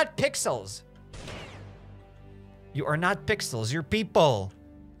 guys, you're not pixels. You are not pixels. You're people.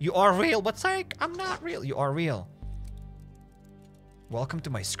 You are real. What's like? I'm not real. You are real. Welcome to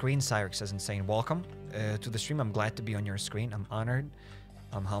my screen, Cyrix says insane. Welcome to the stream. I'm glad to be on your screen. I'm honored.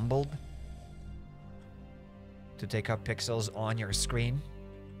 I'm humbled to take up pixels on your screen.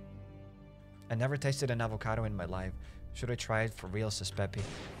 I never tasted an avocado in my life. Should I try it for real, says Peppy.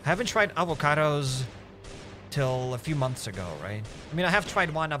 I haven't tried avocados till a few months ago, right? I mean, I have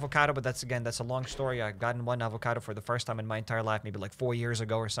tried one avocado, but that's a long story. I've gotten one avocado for the first time in my entire life, maybe like 4 years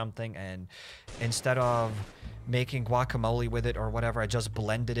ago or something. And instead of making guacamole with it or whatever, I just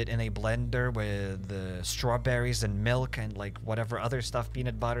blended it in a blender with the strawberries and milk and like whatever other stuff,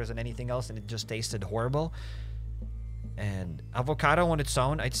 peanut butters and anything else, and it just tasted horrible. And avocado on its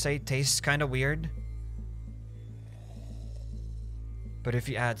own, I'd say tastes kind of weird. But if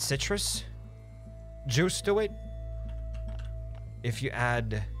you add citrus juice to it, if you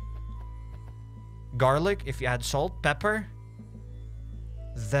add garlic, if you add salt, pepper,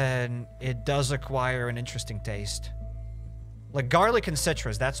 then it does acquire an interesting taste. Like garlic and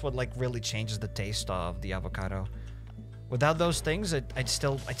citrus, that's what like really changes the taste of the avocado. Without those things, I'd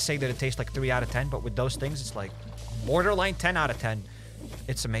say that it tastes like 3 out of 10, but with those things, it's like borderline 10 out of 10.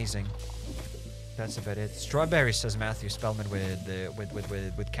 It's amazing. That's about it. Strawberries, says Matthew Spellman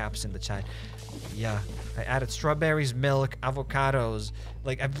with caps in the chat. Yeah, I added strawberries, milk, avocados.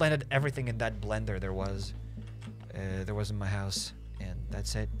 Like I blended everything in that blender there was in my house, and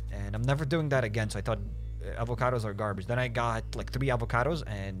that's it. And I'm never doing that again. So I thought avocados are garbage. Then I got like 3 avocados,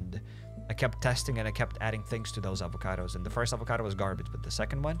 and I kept testing and I kept adding things to those avocados. And the first avocado was garbage, but the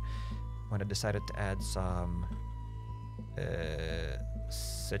second one, when I decided to add some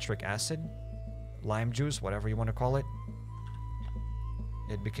citric acid, lime juice, whatever you want to call it,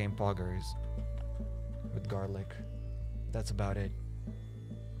 it became poggers with garlic. That's about it.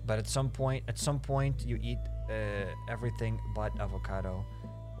 But at some point you eat everything but avocado.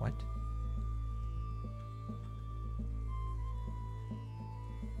 What?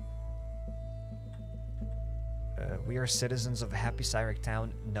 We are citizens of HappyCairek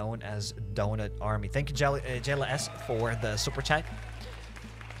town, known as Donut Army. Thank you, Jayla S, for the super chat.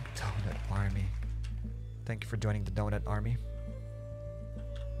 Donut Army. Thank you for joining the Donut Army.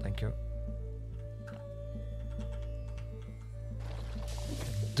 Thank you.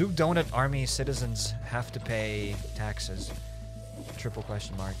 Do Donut Army citizens have to pay taxes? Triple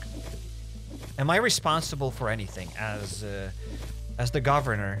question mark. Am I responsible for anything as the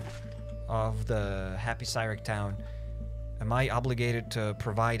governor of the HappyCairek town? Am I obligated to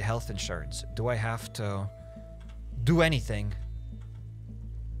provide health insurance? Do I have to do anything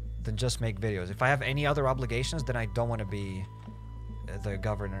than just make videos? If I have any other obligations, then I don't want to be the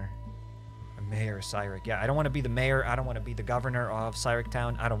governor. Mayor of Cairek. Yeah, I don't want to be the mayor. I don't want to be the governor of Cairek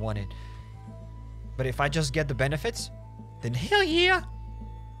town. I don't want it. But if I just get the benefits, then hell yeah.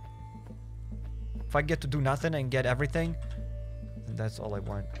 If I get to do nothing and get everything, then that's all I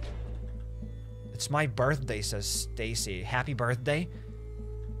want. It's my birthday, says Stacy. Happy birthday.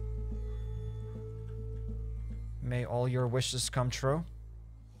 May all your wishes come true.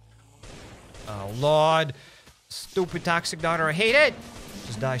 Oh, Lord. Stupid toxic daughter. I hate it.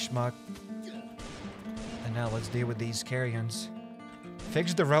 Just die, schmuck. And now let's deal with these carrions.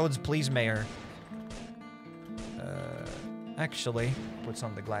 Fix the roads, please, Mayor. Actually, puts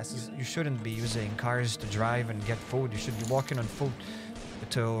on the glasses. You shouldn't be using cars to drive and get food. You should be walking on foot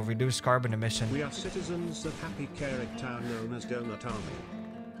to reduce carbon emission. We are citizens of HappyCairek town known as Donut Army.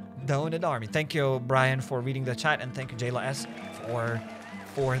 Donut Army. Thank you, Brian, for reading the chat, and thank you, Jayla S,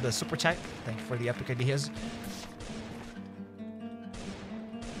 for the super chat. Thank you for the epic ideas.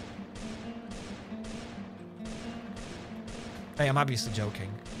 Hey, I'm obviously joking.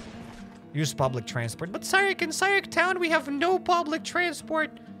 Use public transport. But Cyrek, in Cyrek town, we have no public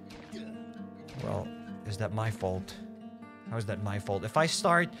transport. Well, is that my fault? How is that my fault? If I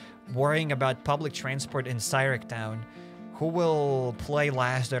start worrying about public transport in Cyrek town, who will play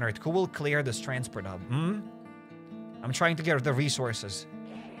Last on Earth? Who will clear this transport hub? I'm trying to get the resources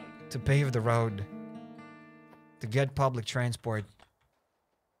to pave the road, to get public transport.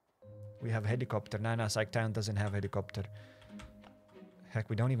 We have a helicopter. No, Cyrek town doesn't have a helicopter. Heck,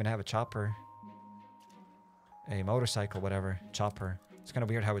 we don't even have a chopper. A motorcycle, whatever. Chopper. It's kind of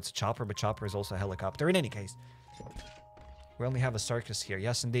weird how it's a chopper, but chopper is also a helicopter. In any case. We only have a circus here.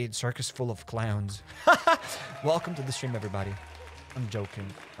 Yes, indeed. Circus full of clowns. Welcome to the stream, everybody. I'm joking.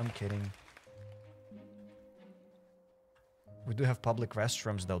 I'm kidding. We do have public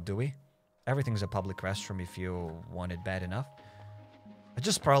restrooms, though, do we? Everything's a public restroom if you want it bad enough. I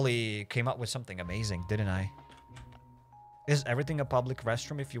just probably came up with something amazing, didn't I? Is everything a public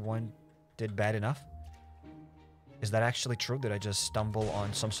restroom if you did bad enough? Is that actually true? Did I just stumble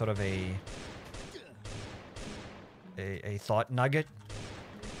on some sort of a thought nugget?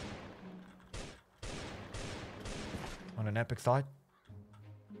 On an epic thought?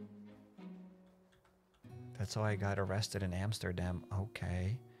 That's how I got arrested in Amsterdam.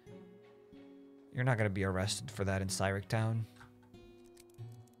 Okay. You're not gonna be arrested for that in Cyrek town.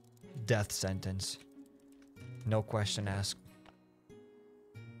 Death sentence. No question asked.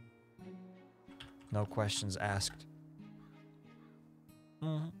 No questions asked.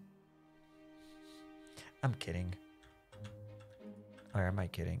 I'm kidding. Or am I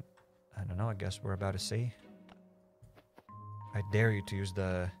kidding? I don't know. I guess we're about to see. I dare you to use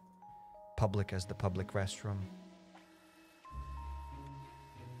the public as the public restroom.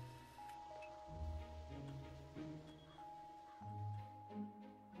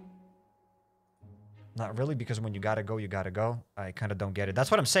 Not really, because when you gotta go, you gotta go. I kind of don't get it. That's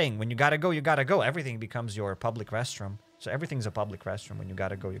what I'm saying. When you gotta go, you gotta go. Everything becomes your public restroom. So everything's a public restroom. When you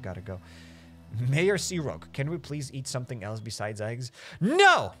gotta go, you gotta go. Mayor Searock, can we please eat something else besides eggs?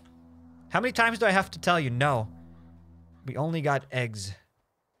 No! How many times do I have to tell you no? We only got eggs.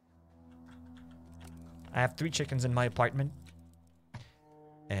 I have 3 chickens in my apartment.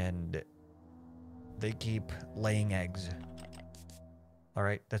 And they keep laying eggs.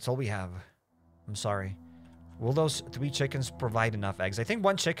 Alright, that's all we have. I'm sorry. Will those 3 chickens provide enough eggs? I think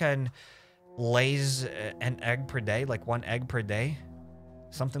 1 chicken lays an egg per day. Like 1 egg per day.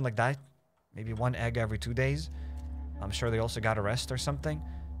 Something like that. Maybe 1 egg every 2 days. I'm sure they also got a rest or something.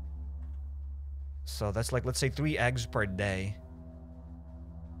 So that's like, let's say 3 eggs per day.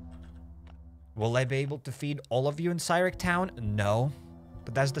 Will I be able to feed all of you in Cyrek town? No.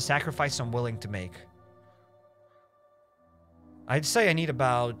 But that's the sacrifice I'm willing to make. I'd say I need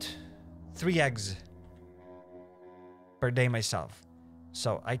about 3 eggs per day myself.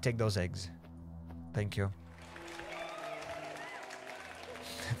 So I take those eggs. Thank you.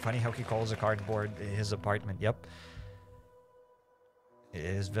 Funny how he calls a cardboard his apartment. Yep. It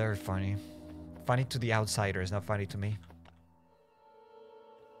is very funny. Funny to the outsiders, not funny to me.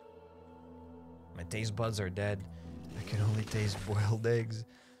 My taste buds are dead. I can only taste boiled eggs.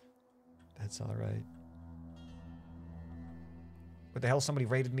 That's alright. What the hell? Somebody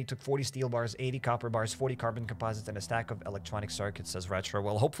raided me, took 40 steel bars, 80 copper bars, 40 carbon composites, and a stack of electronic circuits, says Retro.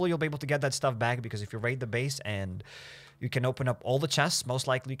 Well, hopefully you'll be able to get that stuff back, because if you raid the base and you can open up all the chests, most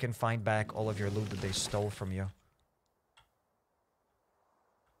likely you can find back all of your loot that they stole from you.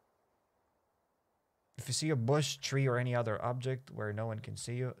 If you see a bush, tree, or any other object where no one can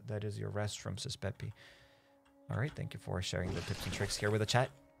see you, that is your restroom, says Peppy. Alright, thank you for sharing the tips and tricks here with the chat.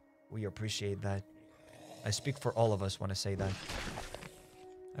 We appreciate that. I speak for all of us when I say that.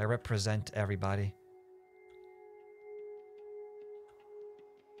 I represent everybody.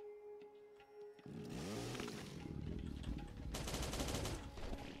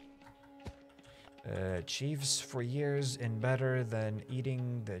 Chiefs for years and better than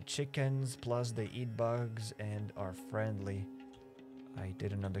eating the chickens, plus they eat bugs and are friendly. I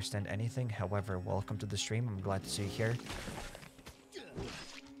didn't understand anything. However, welcome to the stream. I'm glad to see you here.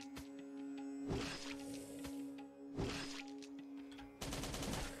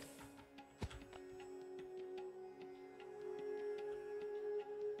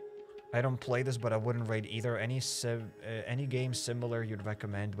 I don't play this, but I wouldn't raid either. Any game similar you'd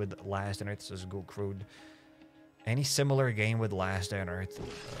recommend with Last on Earth, says Go Crude. Any similar game with Last on Earth?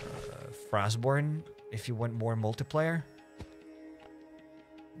 Frostborn, if you want more multiplayer.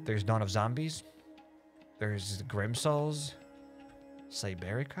 There's Dawn of Zombies. There's Grim Souls.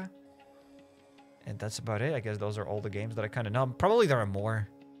 Cyberica. And that's about it. I guess those are all the games that I kind of know. Probably there are more.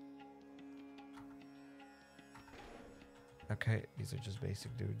 Okay, these are just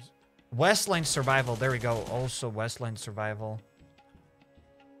basic dudes. Westland Survival, there we go. Also Westland Survival.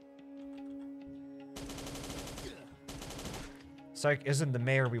 Sark isn't the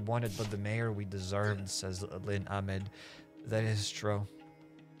mayor we wanted, but the mayor we deserved, says Lynn Ahmed. That is true.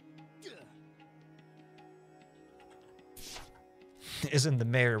 Isn't the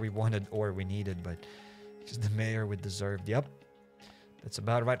mayor we wanted or we needed, but he's the mayor we deserved. Yep. That's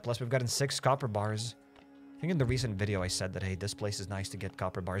about right. Plus, we've gotten 6 copper bars. I think in the recent video I said that, hey, this place is nice to get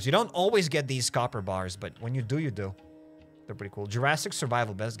copper bars. You don't always get these copper bars, but when you do, you do. They're pretty cool. Jurassic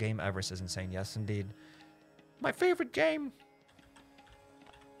Survival, best game ever, says Insane. Yes, indeed. My favorite game.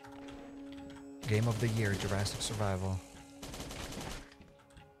 Game of the year, Jurassic Survival.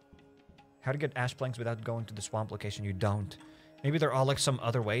 How to get ash planks without going to the swamp location? You don't. Maybe there are like some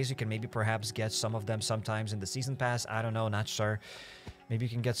other ways. You can maybe perhaps get some of them sometimes in the season pass. I don't know, not sure. Maybe you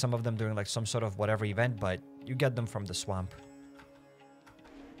can get some of them during like some sort of whatever event, but you get them from the swamp.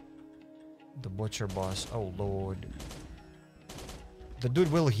 The butcher boss. Oh, Lord. The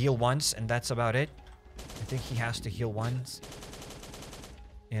dude will heal once, and that's about it. I think he has to heal once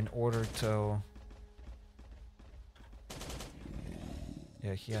in order to...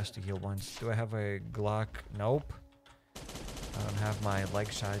 Yeah, he has to heal once. Do I have a Glock? Nope. I don't have my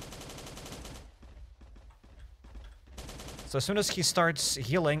leg shot. So as soon as he starts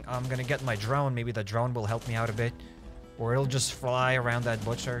healing, I'm gonna get my drone. Maybe the drone will help me out a bit. Or it'll just fly around that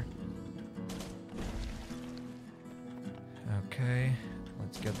butcher. Okay,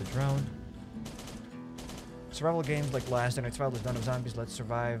 let's get the drone. Survival games like Last Night Survival, Dawn of Zombies, Let's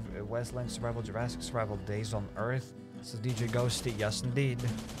Survive, Westland Survival, Jurassic Survival, Days on Earth. This is DJ Ghosty. Yes, indeed.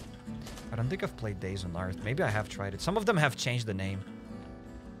 I don't think I've played Days on Earth. Maybe I have tried it. Some of them have changed the name.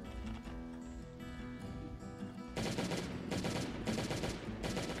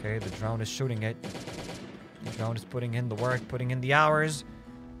 Okay, the drone is shooting it. The drone is putting in the work, putting in the hours.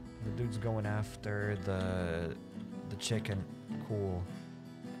 The dude's going after the chicken. Cool.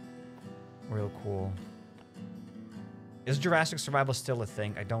 Real cool. Is Jurassic Survival still a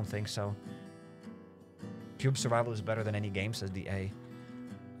thing? I don't think so. Cube Survival is better than any game, says DA.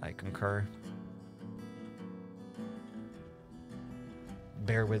 I concur.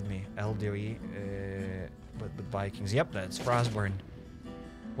 Bear with me. LDoE with the Vikings. Yep, that's Frostburn.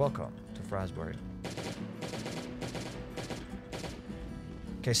 Welcome to Frostburn.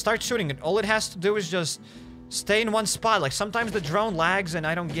 Okay, start shooting it. All it has to do is just stay in one spot. Like, sometimes the drone lags and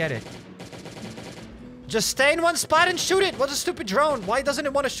I don't get it. Just stay in one spot and shoot it! What's a stupid drone? Why doesn't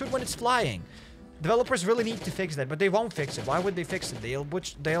it want to shoot when it's flying? Developers really need to fix that, but they won't fix it. Why would they fix it? They'll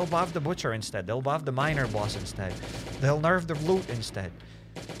buff the butcher instead. They'll buff the miner boss instead. They'll nerf the loot instead.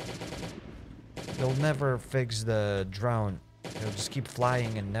 They'll never fix the drone. They'll just keep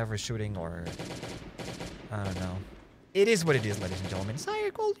flying and never shooting, or... I don't know. It is what it is, ladies and gentlemen.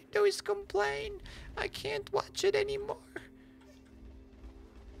 Sayek, all you do is complain. I can't watch it anymore.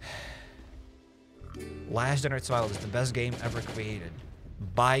 Last Night Survival is the best game ever created.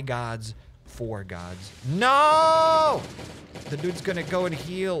 By gods, for gods. No! The dude's gonna go and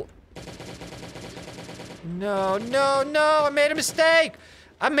heal. No, no, no! I made a mistake!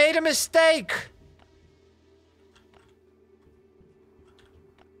 I made a mistake!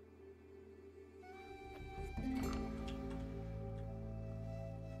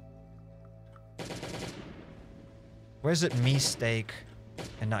 Where's it me steak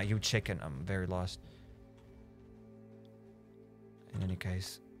and not you chicken? I'm very lost. In any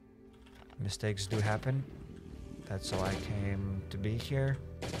case, mistakes do happen. That's how I came to be here.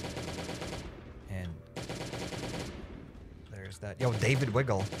 And there's that. Yo, David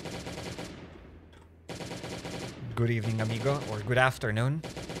Wiggle. Good evening, amigo. Or good afternoon.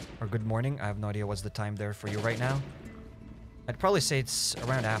 Or good morning. I have no idea what's the time there for you right now. I'd probably say it's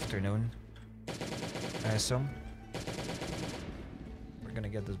around afternoon. I assume. We're gonna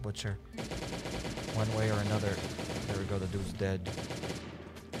get this butcher. One way or another. There we go, the dude's dead.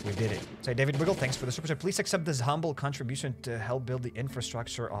 We did it. Say, David Wiggle, thanks for the super chat. Please accept this humble contribution to help build the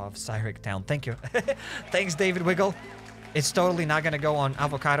infrastructure of HappyCairek Town. Thank you. Thanks, David Wiggle. It's totally not gonna go on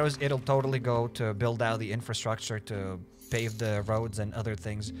avocados. It'll totally go to build out the infrastructure, to pave the roads and other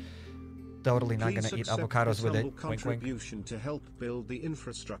things. Totally not Please gonna eat accept avocados this with it. humble Wink, wink. contribution to help build the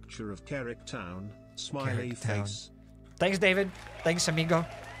infrastructure of Cairek Town. Smiley Cairek Town. face. Thanks, David. Thanks, amigo.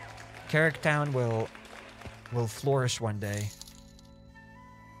 Cairek Town will flourish one day.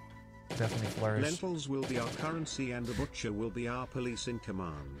 Definitely flourish. Lentils will be our currency and the butcher will be our police in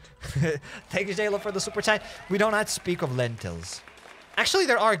command. Thank you, Jayla, for the super chat. We do not speak of lentils. Actually,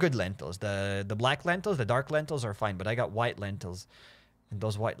 there are good lentils. The black lentils, the dark lentils are fine, but I got white lentils. And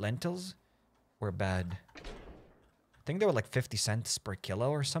those white lentils were bad. I think they were like 50 cents per kilo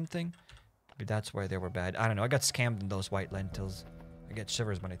or something. Maybe that's why they were bad. I don't know. I got scammed in those white lentils. I get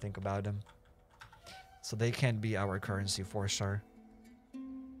shivers when I think about them. So they can't be our currency for sure.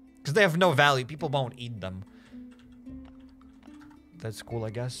 Because they have no value. People won't eat them. That's cool, I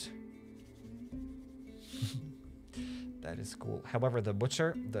guess. That is cool. However, the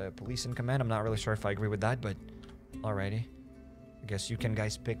butcher, the police in command, I'm not really sure if I agree with that, but alrighty. I guess you can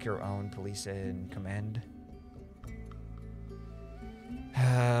guys pick your own police in command.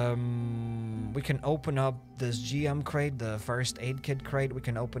 We can open up this GM crate, the first aid kit crate. We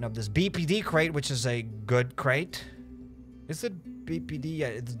can open up this BPD crate, which is a good crate. Is it BPD? Yeah,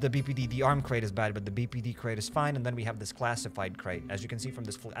 it's the BPD. The arm crate is bad, but the BPD crate is fine. And then we have this classified crate. As you can see from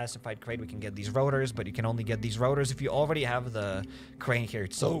this classified crate, we can get these rotors, but you can only get these rotors if you already have the crane here.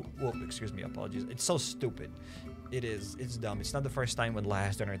 It's so... Whoa, excuse me, apologies. It's so stupid. It is. It's dumb. It's not the first time when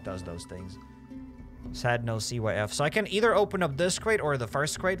Last Dinner does those things. Sad no CYF. So I can either open up this crate or the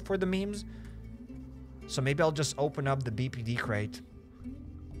first crate for the memes. So maybe I'll just open up the BPD crate.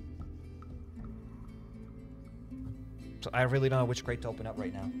 So I really don't know which crate to open up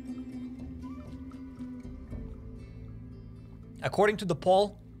right now. According to the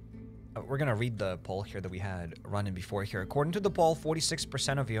poll, we're going to read the poll here that we had running before here. According to the poll,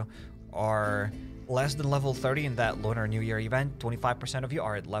 46% of you are less than level 30 in that Lunar New Year event. 25% of you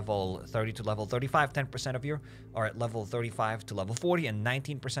are at level 30 to level 35. 10% of you are at level 35 to level 40. And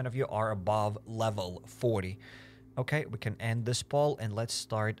 19% of you are above level 40. Okay, we can end this poll and let's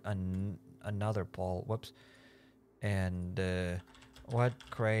start another poll. Whoops. And what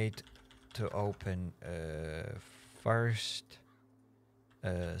crate to open first,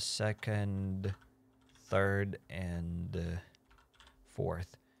 second, third, and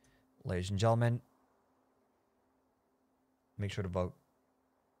fourth? Ladies and gentlemen, make sure to vote.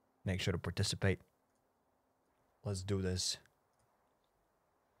 Make sure to participate. Let's do this.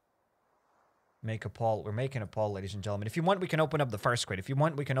 Make a poll. We're making a poll, ladies and gentlemen. If you want, we can open up the first crate. If you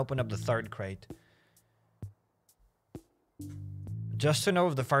want, we can open up the third crate. Just to know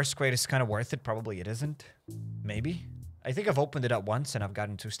if the first crate is kind of worth it. Probably it isn't. Maybe. I think I've opened it up once and I've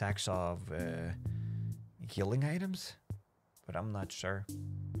gotten 2 stacks of healing items. But I'm not sure.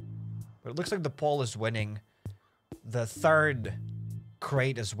 But it looks like the poll is winning. The third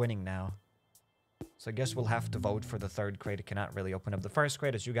crate is winning now. So I guess we'll have to vote for the third crate. I cannot really open up the first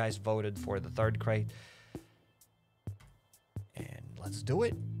crate as you guys voted for the third crate. And let's do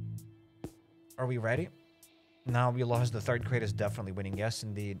it. Are we ready? Now we lost. The third crate is definitely winning. Yes,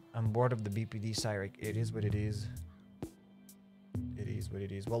 indeed. I'm bored of the BPD Cyrek. It is what it is. It is what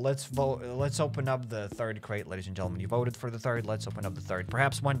it is. Well, let's vote. Let's open up the third crate, ladies and gentlemen. You voted for the third. Let's open up the third.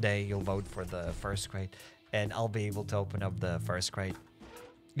 Perhaps one day you'll vote for the first crate, and I'll be able to open up the first crate.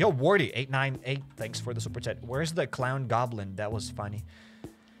 Yo, Wardy898. Thanks for the super chat. Where's the clown goblin? That was funny.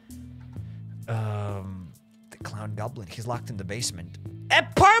 The clown goblin. He's locked in the basement. A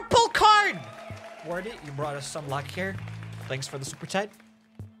purple card. Wardy, you brought us some luck here. Thanks for the super chat.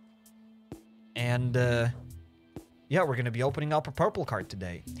 And yeah, we're gonna be opening up a purple card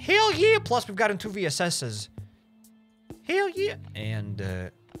today. Hell yeah! Plus we've gotten 2 VSSs. Hell yeah! And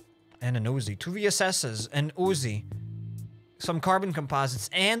an Uzi. 2 VSSs, an Uzi, some carbon composites,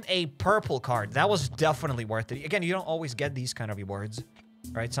 and a purple card. That was definitely worth it. Again, you don't always get these kind of rewards,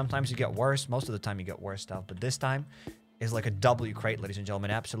 right? Sometimes you get worse. Most of the time you get worse stuff. But this time is like a W crate, ladies and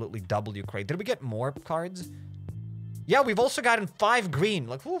gentlemen. Absolutely W crate. Did we get more cards? Yeah, we've also gotten 5 green.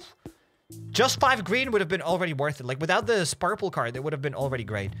 Like, woof. Just 5 green would have been already worth it. Like, without this purple card, it would have been already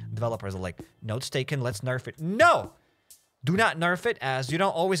great. Developers are like, notes taken, let's nerf it. No! Do not nerf it, as you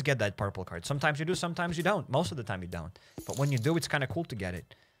don't always get that purple card. Sometimes you do, sometimes you don't. Most of the time you don't. But when you do, it's kind of cool to get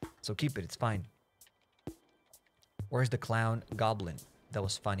it. So keep it, it's fine. Where's the clown goblin? That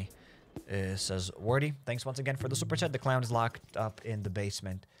was funny. Says Wordy. Thanks once again for the super chat. The clown is locked up in the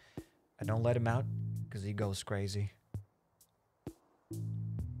basement. I don't let him out, because he goes crazy.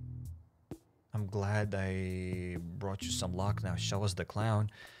 I'm glad I brought you some luck. Now show us the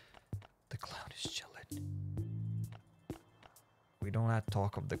clown. The clown is chilling. We do not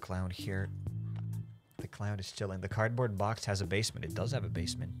talk of the clown here. The clown is chilling. The cardboard box has a basement. It does have a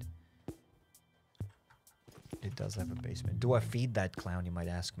basement. It does have a basement. Do I feed that clown, you might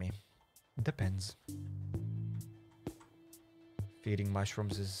ask me? It depends. Feeding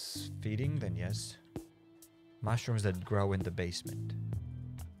mushrooms is feeding, then yes. Mushrooms that grow in the basement.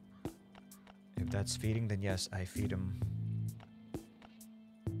 If that's feeding, then yes, I feed them.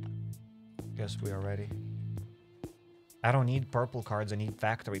 Guess we are ready. I don't need purple cards, I need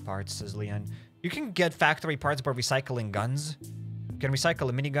factory parts, says Leon. You can get factory parts by recycling guns. You can recycle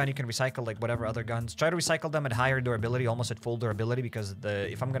a minigun, you can recycle like whatever other guns. Try to recycle them at higher durability, almost at full durability, because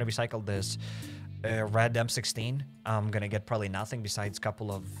if I'm gonna recycle this red M16, I'm gonna get probably nothing besides a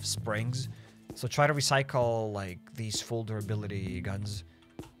couple of springs. So try to recycle like these full durability guns.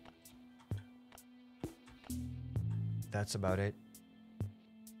 That's about it.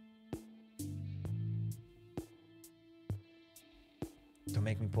 Don't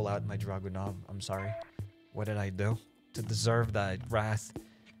make me pull out my Dragunov. I'm sorry. What did I do to deserve that wrath?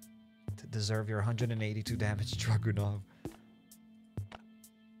 To deserve your 182 damage Dragunov.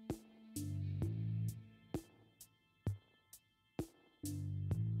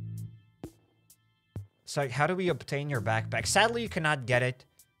 So how do we obtain your backpack? Sadly, you cannot get it.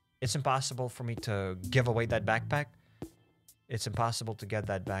 It's impossible for me to give away that backpack. It's impossible to get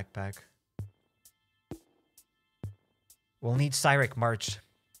that backpack. We'll need Cyrek merch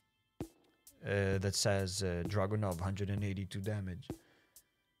that says Dragunov 182 damage.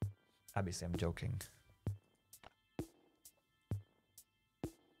 Obviously, I'm joking.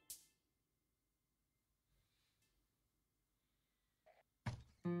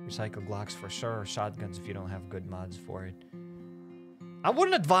 Recycle Glocks for sure, shotguns if you don't have good mods for it. I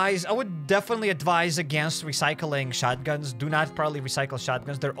would definitely advise against recycling shotguns. Do not probably recycle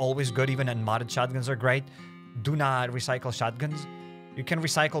shotguns. They're always good, even unmodded shotguns are great. Do not recycle shotguns. You can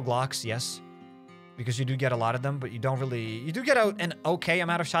recycle Glocks, yes. Because you do get a lot of them, but you don't really... You do get an okay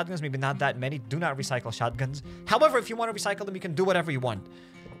amount of shotguns, maybe not that many. Do not recycle shotguns. However, if you want to recycle them, you can do whatever you want.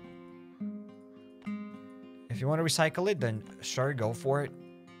 If you want to recycle it, then sure, go for it.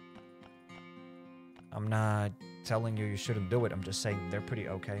 I'm not telling you shouldn't do it. I'm just saying they're pretty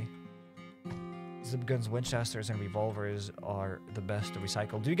okay. Zip guns, Winchesters, and revolvers are the best to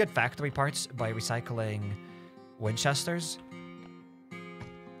recycle. Do you get factory parts by recycling Winchesters?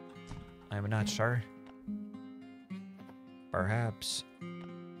 I'm not sure. Perhaps.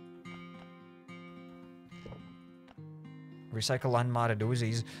 Recycle unmodded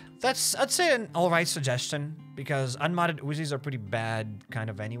Uzis. That's, I'd say, an alright suggestion, because unmodded Uzis are pretty bad kind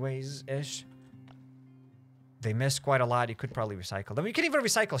of anyways-ish. They miss quite a lot. You could probably recycle them. You can even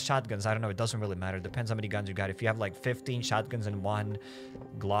recycle shotguns. I don't know. It doesn't really matter. Depends how many guns you got. If you have like 15 shotguns and 1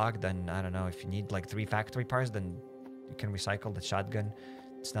 Glock, then I don't know. If you need like 3 factory parts, then you can recycle the shotgun.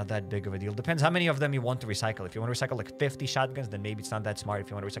 It's not that big of a deal. Depends how many of them you want to recycle. If you want to recycle like 50 shotguns, then maybe it's not that smart. If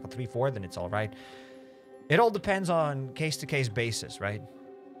you want to recycle 3, 4, then it's all right. It all depends on case-to-case basis, right?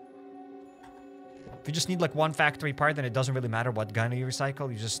 If you just need like 1 factory part, then it doesn't really matter what gun you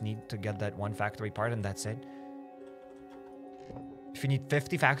recycle. You just need to get that 1 factory part, and that's it. If you need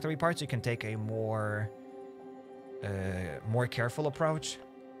 50 factory parts, you can take a more careful approach.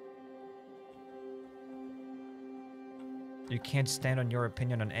 You can't stand on your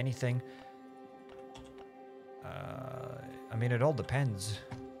opinion on anything. I mean, it all depends.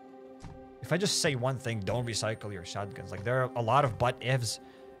 If I just say one thing, don't recycle your shotguns. Like, there are a lot of but-ifs.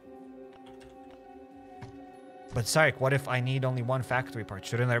 But, Sarek, what if I need only 1 factory part?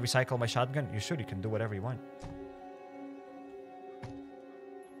 Shouldn't I recycle my shotgun? You should. You can do whatever you want.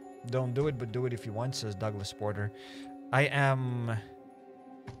 Don't do it, but do it if you want, says Douglas Porter. I am...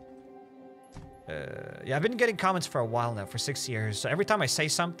 yeah, I've been getting comments for a while now, for 6 years. So every time I say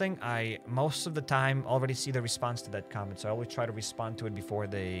something, I, most of the time, already see the response to that comment. So I always try to respond to it before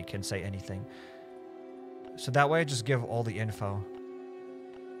they can say anything. So that way, I just give all the info.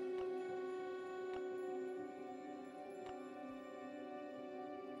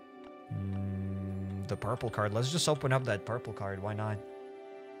 The purple card. Let's just open up that purple card. Why not?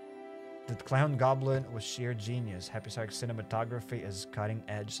 The Clown Goblin was sheer genius. HappyCairek cinematography is cutting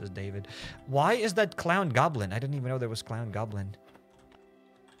edge, says David. Why is that Clown Goblin? I didn't even know there was Clown Goblin.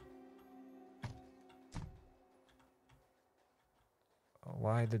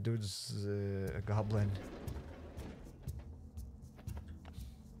 Why the dude's a goblin?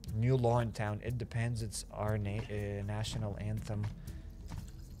 New law in town. It depends. It's our national anthem.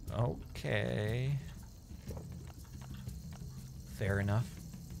 Okay. Fair enough.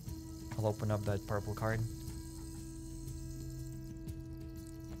 I'll open up that purple card.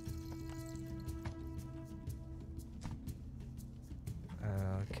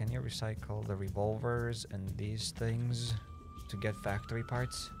 Can you recycle the revolvers and these things to get factory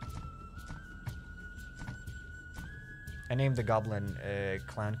parts? I named the goblin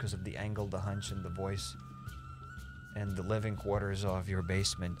clown because of the angle, the hunch, and the voice. And the living quarters of your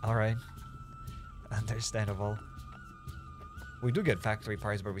basement. Alright. Understandable. We do get factory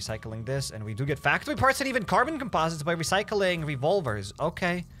parts by recycling this, and we do get factory parts and even carbon composites by recycling revolvers.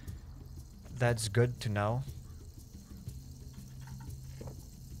 Okay. That's good to know.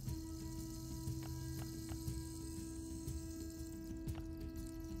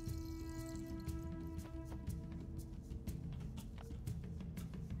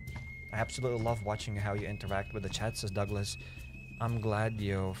 I absolutely love watching how you interact with the chat, says Douglas. I'm glad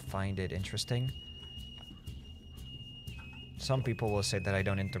you find it interesting. Some people will say that I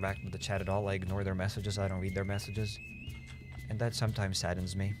don't interact with the chat at all. I ignore their messages. I don't read their messages. And that sometimes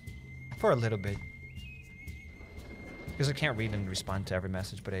saddens me. For a little bit. Because I can't read and respond to every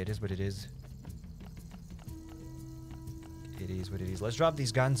message, but it is what it is. It is what it is. Let's drop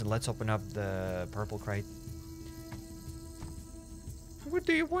these guns and let's open up the purple crate. What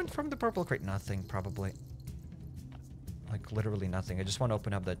do you want from the purple crate? Nothing, probably. Like, literally nothing. I just want to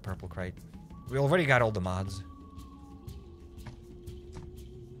open up that purple crate. We already got all the mods.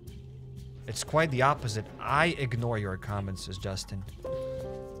 It's quite the opposite. I ignore your comments, says Justin.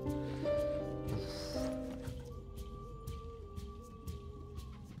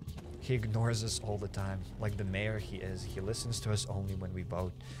 He ignores us all the time. Like the mayor he is. He listens to us only when we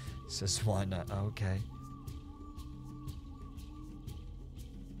vote, says Swana. Okay.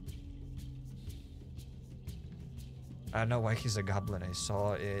 I don't know why he's a goblin. I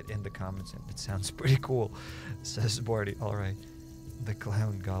saw it in the comments and it sounds pretty cool, says Bordy. Alright. The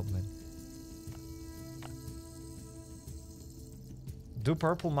clown goblin. Do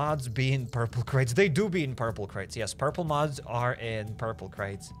purple mods be in purple crates? They do be in purple crates. Yes, purple mods are in purple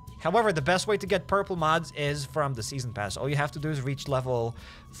crates. However, the best way to get purple mods is from the season pass. All you have to do is reach level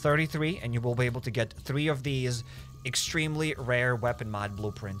 33 and you will be able to get 3 of these extremely rare weapon mod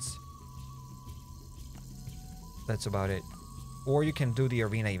blueprints. That's about it. Or you can do the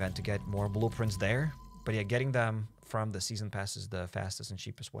arena event to get more blueprints there. But yeah, getting them from the season pass is the fastest and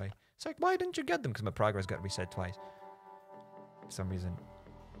cheapest way. It's like, why didn't you get them? Because my progress got reset twice. For some reason.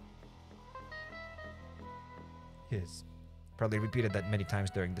 Yes. Probably repeated that many times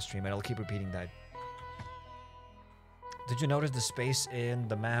during the stream, and I'll keep repeating that. Did you notice the space in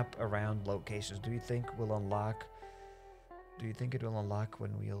the map around locations? Do you think we'll unlock... Do you think it will unlock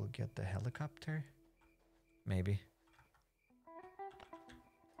when we'll get the helicopter? Maybe.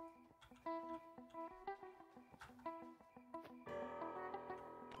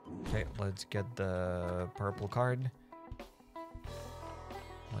 Okay, let's get the purple card.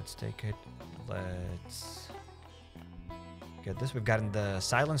 Let's take it. Let's get this. We've gotten the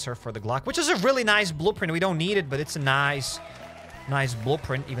silencer for the Glock, which is a really nice blueprint. We don't need it, but it's a nice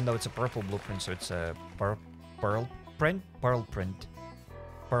blueprint, even though it's a purple blueprint, so it's a pearl print? Pearl print.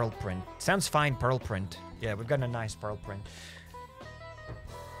 Pearl print. Sounds fine, pearl print. Yeah, we've got a nice pearl print.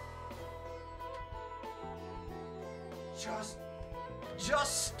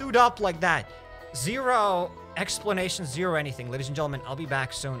 Just stood up like that. Zero explanation, zero anything. Ladies and gentlemen, I'll be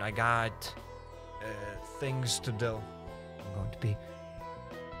back soon. I got things to do. I'm going to be...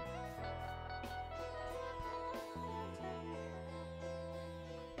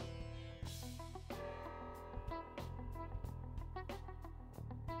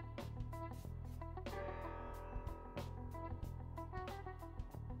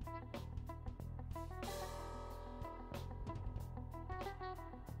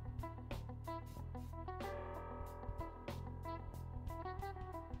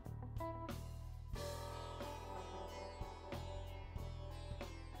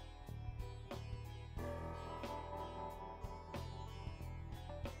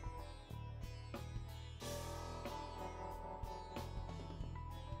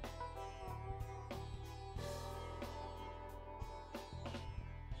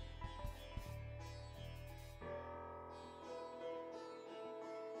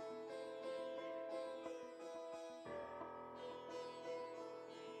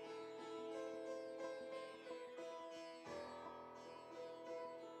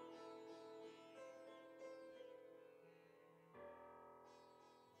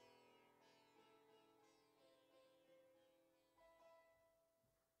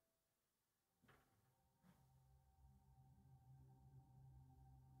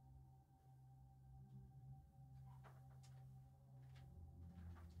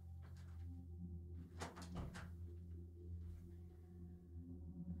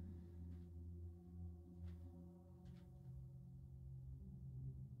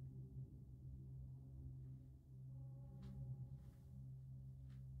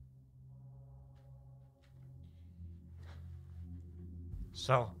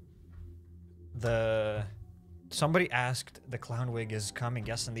 So, somebody asked the clown wig is coming.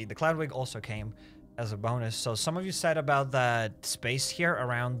 Yes, indeed. The clown wig also came as a bonus. So some of you said about that space here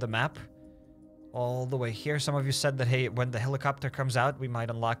around the map, all the way here. Some of you said that, hey, when the helicopter comes out, we might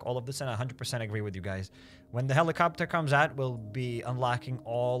unlock all of this, and I 100% agree with you guys. When the helicopter comes out, we'll be unlocking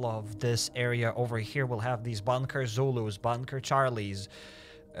all of this area over here. We'll have these Bunker Zulus, Bunker Charlies,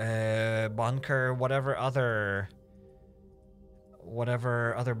 Bunker whatever other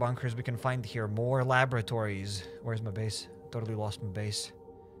bunkers we can find here. More laboratories. Where's my base? Totally lost my base.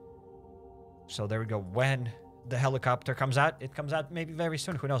 So there we go. When the helicopter comes out, it comes out maybe very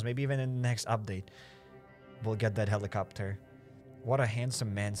soon. Who knows? Maybe even in the next update, we'll get that helicopter. What a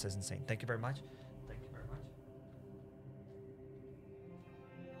handsome man, says Insane. Thank you very much. Thank you very much.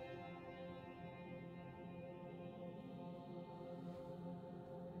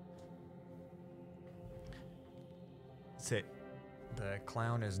 That's it. The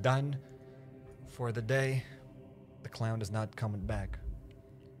clown is done for the day. The clown is not coming back.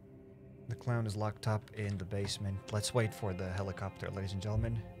 The clown is locked up in the basement. Let's wait for the helicopter, ladies and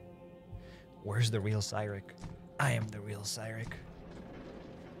gentlemen. Where's the real Cairek? I am the real Cairek.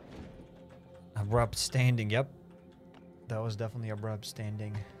 Abrupt standing, yep. That was definitely abrupt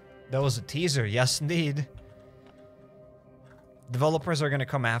standing. That was a teaser, yes indeed. Developers are gonna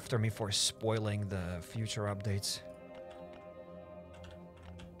come after me for spoiling the future updates.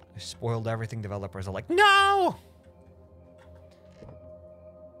 I spoiled everything. Developers are like, no!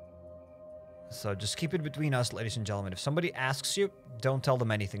 So just keep it between us, ladies and gentlemen. If somebody asks you, don't tell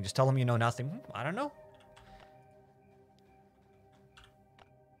them anything. Just tell them you know nothing. I don't know.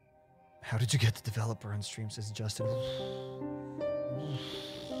 How did you get the developer on stream, says Justin.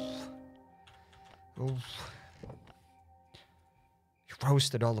 You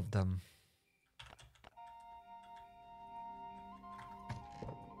roasted all of them.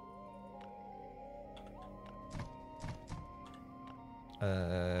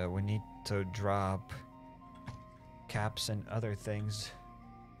 We need to drop caps and other things.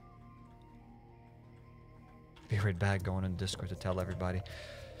 Be right back, going on Discord to tell everybody.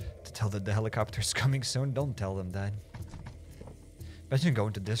 To tell that the helicopter's coming soon. Don't tell them that. Imagine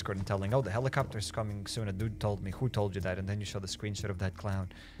going to Discord and telling, oh, the helicopter's coming soon. A dude told me. Who told you that? And then you show the screenshot of that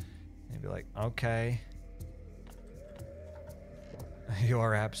clown. And you'd be like, okay. You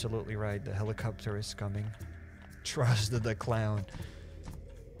are absolutely right. The helicopter is coming. Trust the clown.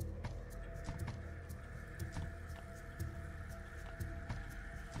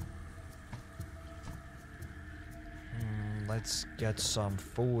 Let's get some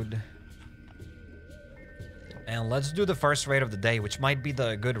food. And let's do the first raid of the day, which might be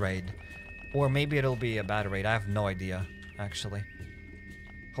the good raid. Or maybe it'll be a bad raid. I have no idea, actually.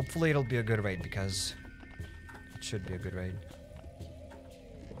 Hopefully it'll be a good raid, because it should be a good raid.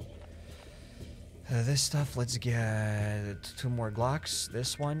 This stuff, let's get 2 more Glocks.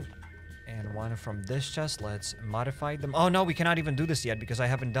 This one. And one from this chest. Let's modify them. Oh no, we cannot even do this yet, because I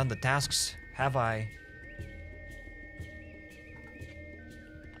haven't done the tasks. Have I?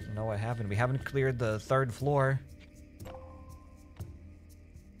 No, I haven't. We haven't cleared the 3rd floor.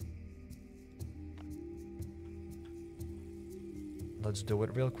 Let's do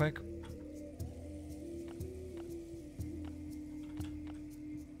it real quick.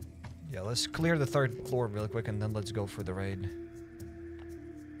 Yeah, let's clear the 3rd floor real quick, and then let's go for the raid.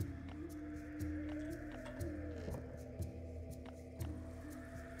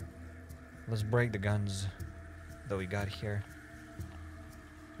 Let's break the guns that we got here.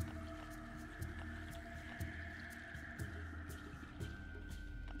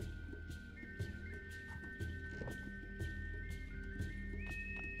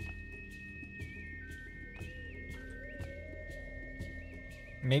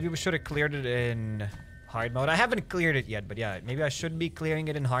 Maybe we should have cleared it in hard mode. I haven't cleared it yet, but yeah, maybe I should be clearing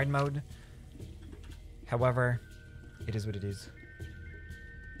it in hard mode. However, it is what it is.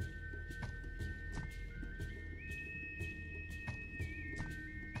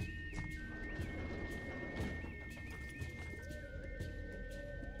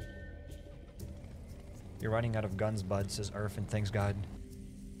 You're running out of guns, bud, says Earth, and thanks God.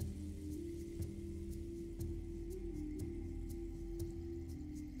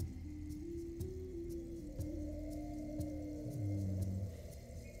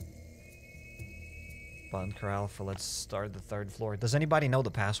 Bunker Alfa, let's start the 3rd floor. Does anybody know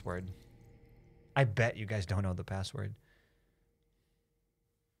the password? I bet you guys don't know the password.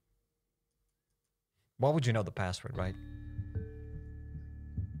 Why would you know the password, right?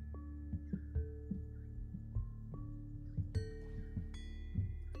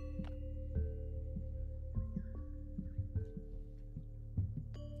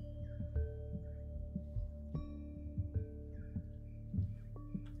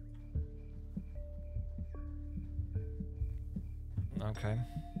 Okay.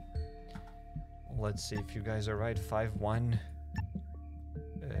 Let's see if you guys are right. 5-1.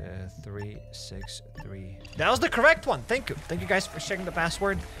 363. That was the correct one. Thank you. Thank you guys for sharing the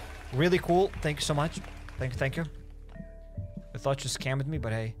password. Really cool. Thank you so much. Thank you. I thought you scammed me,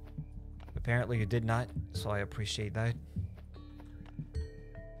 but hey, apparently you did not, so I appreciate that.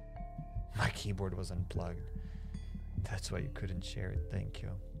 My keyboard was unplugged. That's why you couldn't share it. Thank you.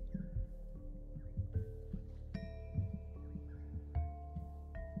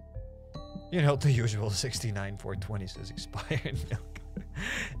 You know, the usual 69,420 says expired milk.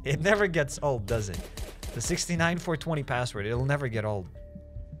 It never gets old, does it? The 69,420 password, it'll never get old.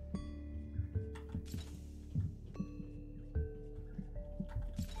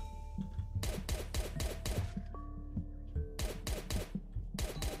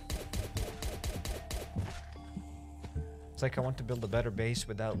 It's like I want to build a better base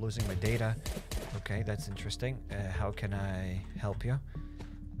without losing my data. Okay, that's interesting. How can I help you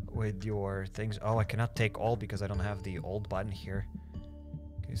with your things? Oh, I cannot take all because I don't have the old button here.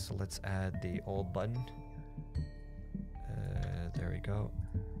 Okay, so let's add the old button. There we go.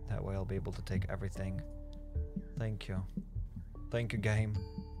 That way I'll be able to take everything. Thank you. Thank you, game.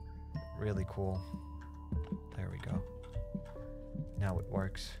 Really cool. There we go. Now it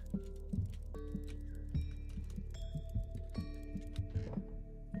works.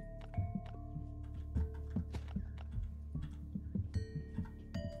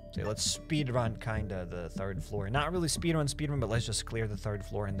 So let's speed run kinda the third floor. Not really speed run, but let's just clear the third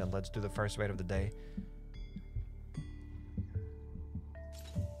floor and then let's do the first raid of the day.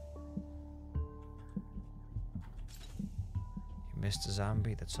 You missed a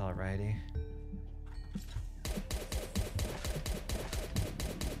zombie, that's alrighty.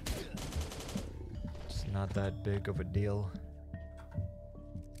 It's not that big of a deal.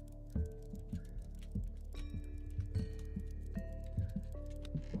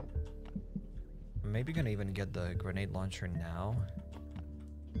 Maybe gonna even get the grenade launcher now.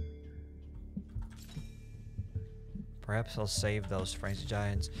 Perhaps I'll save those frenzy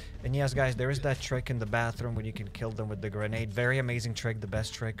giants. And yes, guys, there is that trick in the bathroom when you can kill them with the grenade. Very amazing trick, the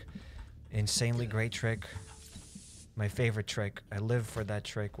best trick. Insanely great trick. My favorite trick. I live for that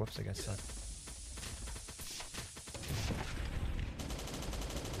trick. Whoops, I got stuck.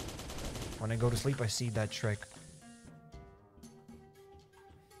 When I go to sleep, I see that trick.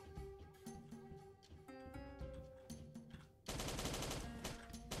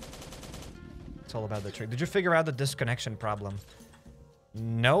 It's all about the trick. Did you figure out the disconnection problem?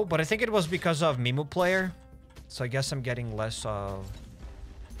 No, but I think it was because of Mimu player. So I guess I'm getting less of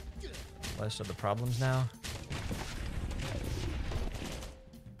the problems now.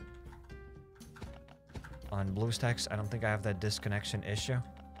 On BlueStacks, I don't think I have that disconnection issue.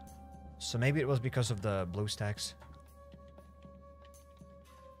 So maybe it was because of the BlueStacks.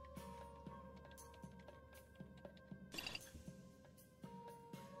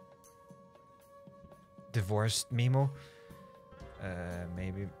 Divorced Mimo.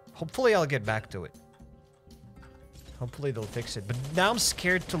 Maybe. Hopefully I'll get back to it. Hopefully they'll fix it. But now I'm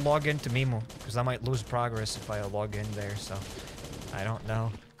scared to log into Mimo because I might lose progress if I log in there, so I don't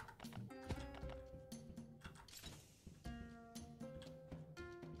know.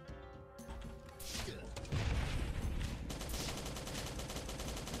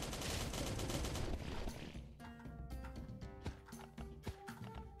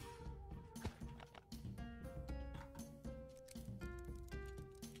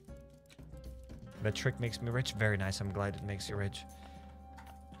 That trick makes me rich. Very nice. I'm glad it makes you rich.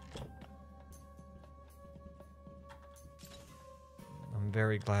 I'm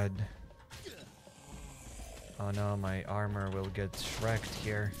very glad. Oh no, my armor will get shreked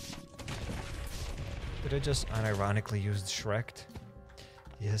here. Did I just unironically use shreked?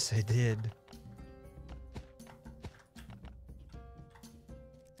 Yes, I did.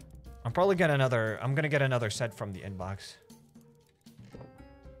 I'm probably gonna I'm gonna get another set from the inbox.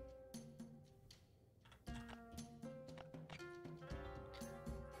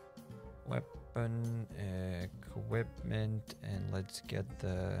 Weapon, equipment, and let's get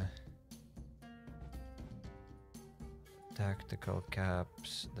the tactical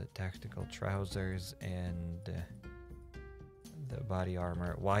caps, the tactical trousers, and the body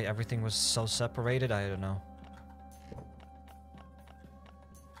armor. Why everything was so separated, I don't know.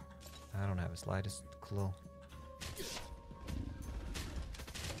 I don't have the slightest clue.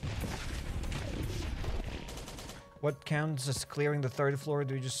 What counts as clearing the third floor?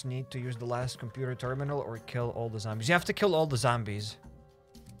 Do you just need to use the last computer terminal or kill all the zombies? You have to kill all the zombies.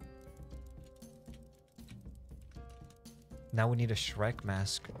 Now we need a Shrek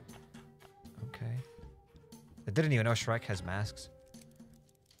mask. Okay. I didn't even know Shrek has masks.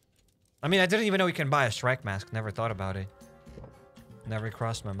 I mean, I didn't even know you can buy a Shrek mask. Never thought about it. Never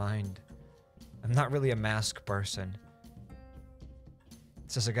crossed my mind. I'm not really a mask person.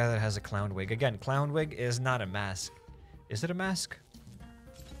 It's just a guy that has a clown wig. Again, clown wig is not a mask. Is it a mask?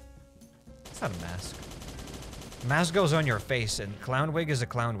 It's not a mask. Mask goes on your face, and clown wig is a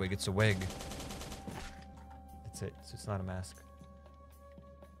clown wig. It's a wig. That's it. So it's not a mask.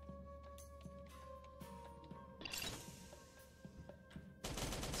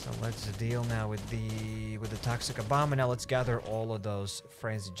 So let's deal now with the toxic bomb, and now let's gather all of those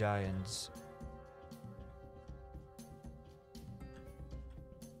frenzy giants.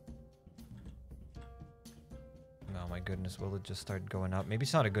 Oh my goodness, will it just start going up? Maybe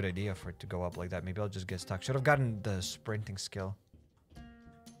it's not a good idea for it to go up like that. Maybe I'll just get stuck. Should have gotten the sprinting skill.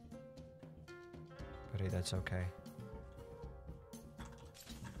 But hey, that's okay.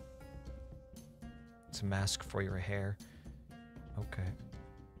 It's a mask for your hair. Okay.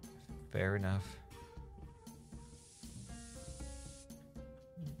 Fair enough.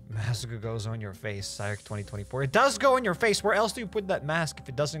 Mask goes on your face. HappyCairek 2024. It does go on your face. Where else do you put that mask if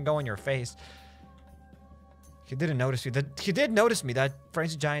it doesn't go on your face? He didn't notice you. He did notice me. That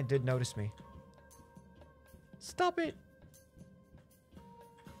frenzy giant did notice me. Stop it.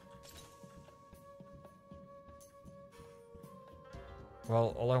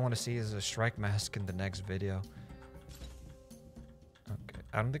 Well, all I want to see is a Shrek mask in the next video. Okay.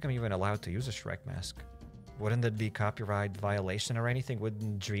 I don't think I'm even allowed to use a Shrek mask. Wouldn't it be copyright violation or anything?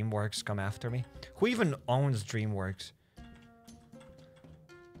 Wouldn't DreamWorks come after me? Who even owns DreamWorks?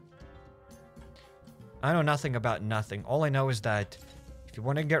 I know nothing about nothing. All I know is that if you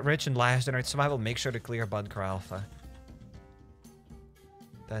want to get rich in Last Night Survival, make sure to clear Bunker Alfa.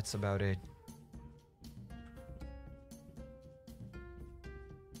 That's about it.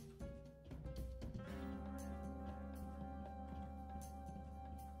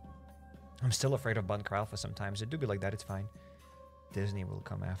 I'm still afraid of Bunker Alfa sometimes. It do be like that, it's fine. Disney will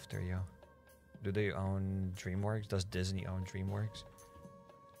come after you. Do they own DreamWorks? Does Disney own DreamWorks?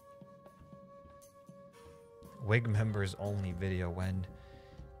 Wig members only video when?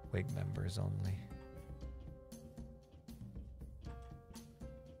 Wig members only.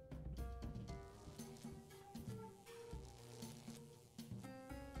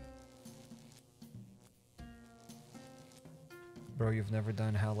 Bro, you've never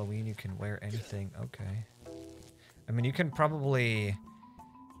done Halloween, you can wear anything. Okay. I mean, you can probably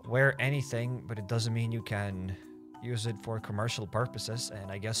wear anything, but it doesn't mean you can use it for commercial purposes,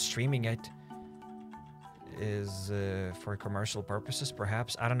 and I guess streaming it is for commercial purposes,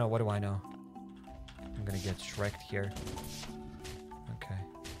 perhaps. I don't know. What do I know? I'm gonna get Shrek'd here. Okay.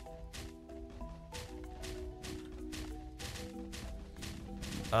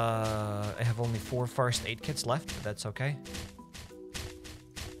 I have only 4 first aid kits left, but that's okay.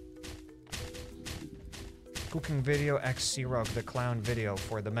 Cooking video X Xerog, the clown video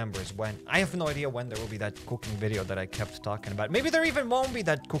for the members. When? I have no idea when there will be that cooking video that I kept talking about. Maybe there even won't be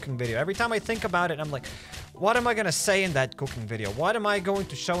that cooking video. Every time I think about it, I'm like, what am I gonna say in that cooking video? What am I going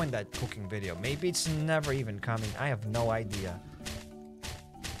to show in that cooking video? Maybe it's never even coming. I have no idea.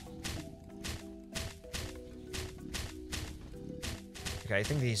 Okay, I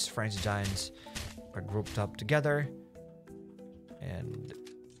think these frenzy giants are grouped up together. And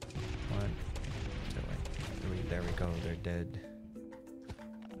 1, 2, 3, there we go, they're dead.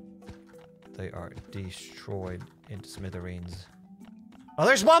 They are destroyed into smithereens. Oh,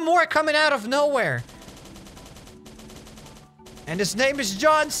 there's one more coming out of nowhere! And his name is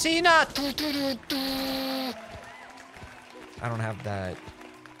John Cena! I don't have that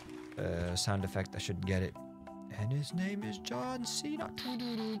sound effect, I should get it. And his name is John Cena.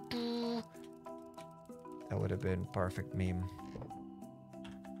 That would have been perfect meme.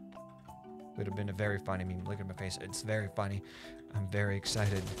 Would have been a very funny meme. Look at my face. It's very funny. I'm very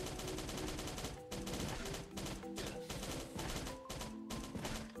excited.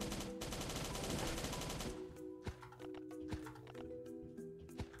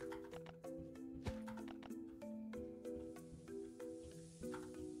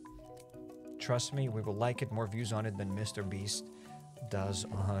 Trust me, we will like it. More views on it than Mr. Beast does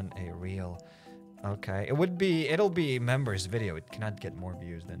on a reel. Okay, it'll be members video. It cannot get more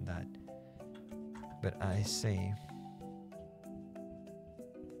views than that. But I see. I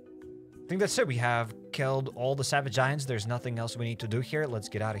think that's it. We have killed all the savage giants. There's nothing else we need to do here. Let's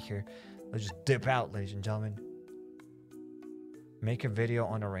get out of here. Let's just dip out, ladies and gentlemen. Make a video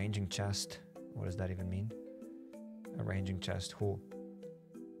on arranging chest. What does that even mean? Arranging chest. Who?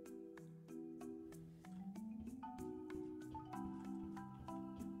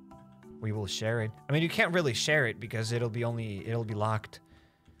 We will share it. I mean, you can't really share it because it'll be locked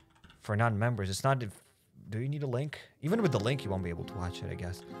for non-members. It's not if... Do you need a link? Even with the link, you won't be able to watch it, I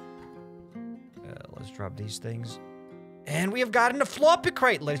guess. Let's drop these things. And we have gotten a floppy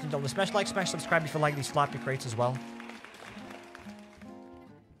crate, ladies and gentlemen. Smash like, smash subscribe if you like these floppy crates as well.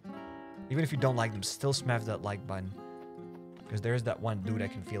 Even if you don't like them, still smash that like button. Because there's that one dude, I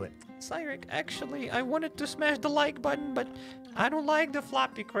can feel it. HappyCairek, actually, I wanted to smash the like button, but I don't like the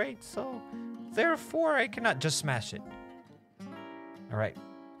floppy crate, so therefore I cannot just smash it. Alright.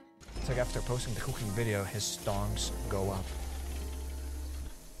 It's like after posting the cooking video, his stonks go up.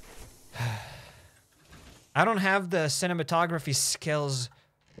 I don't have the cinematography skills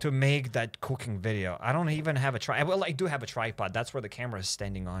to make that cooking video. I don't even have a tripod. Well, I do have a tripod. That's where the camera is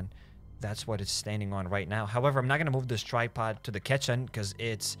standing on. That's what it's standing on right now. However, I'm not going to move this tripod to the kitchen because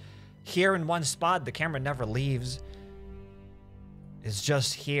it's here in one spot. The camera never leaves. It's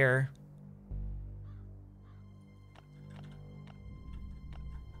just here.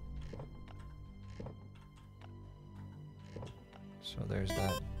 So there's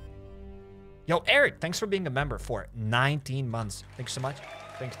that. Yo, Eric, thanks for being a member for 19 months. Thanks so much.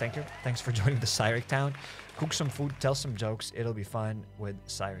 Thank you. Thanks for joining the HappyCairek town. Cook some food, tell some jokes. It'll be fun with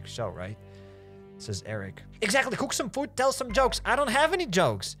HappyCairek show, right? Says Eric. Exactly. Cook some food, tell some jokes. I don't have any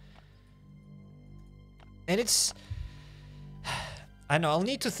jokes. And it's... I know, I'll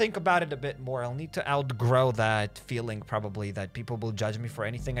need to think about it a bit more. I'll need to outgrow that feeling, probably, that people will judge me for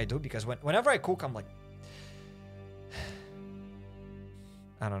anything I do. Because whenever I cook, I'm like...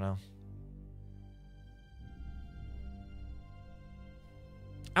 I don't know.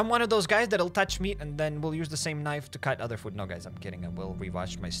 I'm one of those guys that'll touch meat and then will use the same knife to cut other food. No, guys, I'm kidding. I will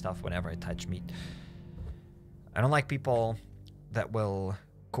rewash my stuff whenever I touch meat. I don't like people that will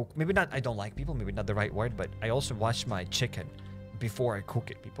cook. Maybe not, I don't like people, maybe not the right word, but I also wash my chicken before I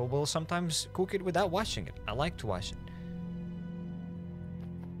cook it. People will sometimes cook it without washing it. I like to wash it.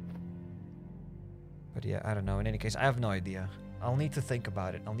 But yeah, I don't know. In any case, I have no idea. I'll need to think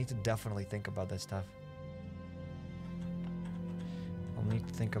about it. I'll need to definitely think about that stuff. I'll need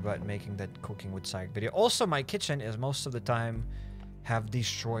to think about making that cooking with HappyCairek video. Also, my kitchen is most of the time have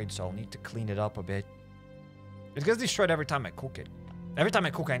destroyed, so I'll need to clean it up a bit. It gets destroyed every time I cook it. Every time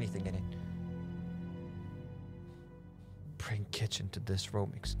I cook anything in it. Bring kitchen to this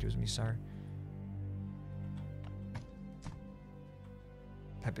room. Excuse me, sir.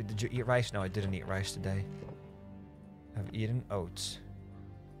 Happy, did you eat rice? No, I didn't eat rice today. I've eaten oats.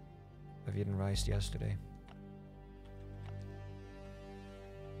 I've eaten rice yesterday.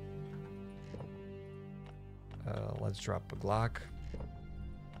 Let's drop a Glock.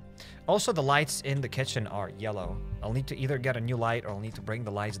 Also, the lights in the kitchen are yellow. I'll need to either get a new light or I'll need to bring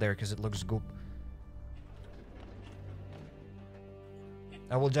the lights there because it looks goop.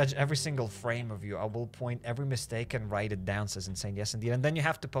 I will judge every single frame of you. I will point every mistake and write it down, says Insane. Yes, indeed. And then you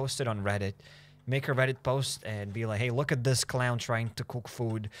have to post it on Reddit. Make a Reddit post and be like, hey, look at this clown trying to cook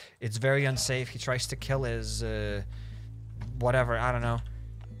food. It's very unsafe. He tries to kill his... whatever. I don't know.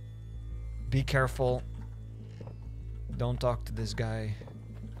 Be careful. Don't talk to this guy.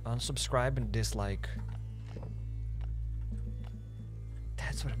 Unsubscribe and dislike.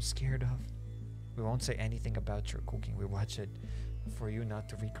 That's what I'm scared of. We won't say anything about your cooking. We watch it for you not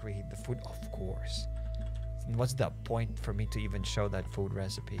to recreate the food, of course. And what's the point for me to even show that food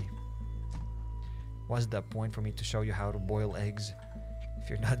recipe? What's the point for me to show you how to boil eggs if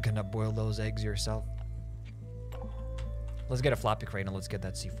you're not gonna boil those eggs yourself? Let's get a floppy crate and let's get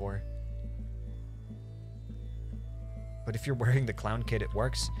that C4. But if you're wearing the clown kit, it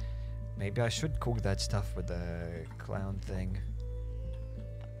works. Maybe I should cook that stuff with the clown thing.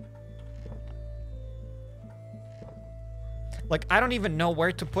 Like, I don't even know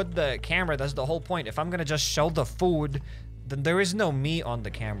where to put the camera. That's the whole point. If I'm gonna just show the food, then there is no me on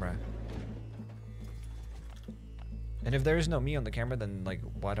the camera. And if there is no me on the camera, then, like,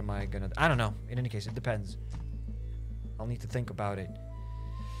 what am I gonna... I don't know. In any case, it depends. I'll need to think about it.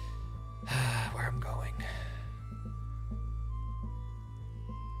 Where I'm going.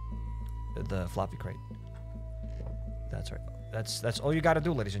 The floppy crate. That's right. That's all you gotta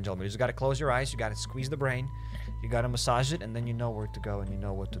do, ladies and gentlemen. You just gotta close your eyes. You gotta squeeze the brain. You gotta massage it, and then you know where to go and you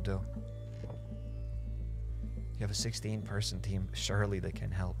know what to do. You have a 16-person team. Surely they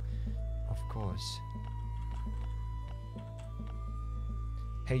can help. Of course.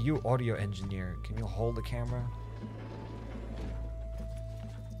 Hey, you audio engineer. Can you hold the camera?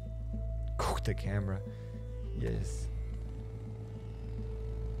 Cook the camera. Yes.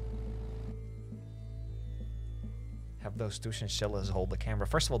 Have those two chinchillas hold the camera.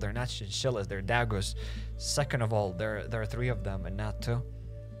 First of all, they're not chinchillas, they're daggers. Second of all, there are 3 of them and not 2.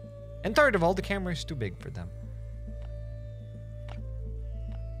 And third of all, the camera is too big for them.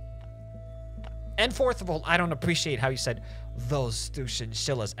 And fourth of all, I don't appreciate how you said those two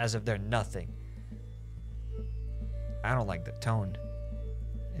chinchillas as if they're nothing. I don't like the tone.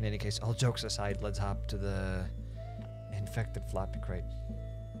 In any case, all jokes aside, let's hop to the infected floppy crate.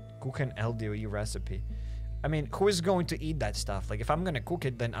 Cook an LDoE recipe. I mean, who is going to eat that stuff? Like, if I'm gonna cook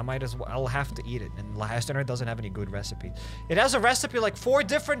it, then I might as well, I'll have to eat it. And Last Dinner doesn't have any good recipes. It has a recipe like 4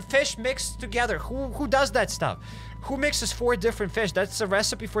 different fish mixed together. Who does that stuff? Who mixes 4 different fish? That's a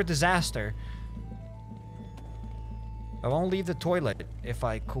recipe for disaster. I won't leave the toilet if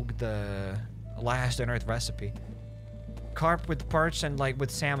I cook the Last Dinner recipe. Carp with perch and like with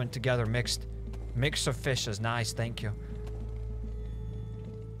salmon together mixed. Mix of fishes. Nice, thank you.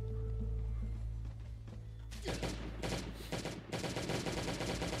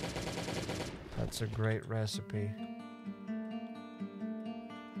 That's a great recipe.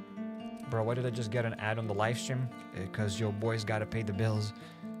 Bro, why did I just get an ad on the live stream? Because your boys gotta pay the bills.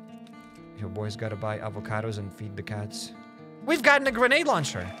 Your boys gotta buy avocados and feed the cats. We've gotten a grenade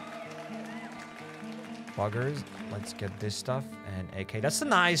launcher. Buggers, let's get this stuff. And AK, that's a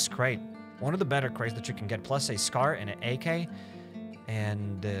nice crate. One of the better crates that you can get. Plus a SCAR and an AK.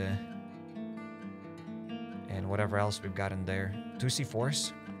 And whatever else we've got in there. 2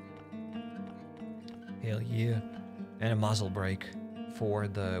 C4s. Hell yeah. And a muzzle brake for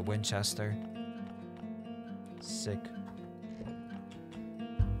the Winchester. Sick.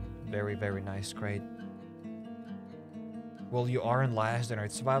 Very, very nice crate. Well, you are in Last Dinner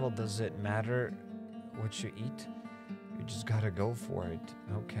Survival. Does it matter what you eat? You just gotta go for it.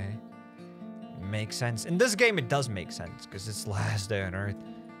 Okay. Makes sense. In this game, it does make sense, because it's Last Day on Earth.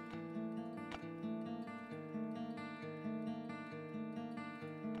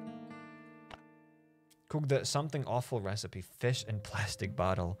 Cook the something awful recipe. Fish in plastic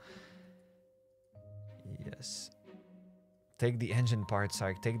bottle. Yes. Take the engine parts.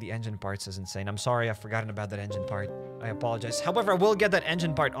 Sorry, take the engine parts is insane. I'm sorry, I've forgotten about that engine part. I apologize. However, I will get that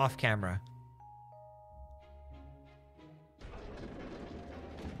engine part off camera.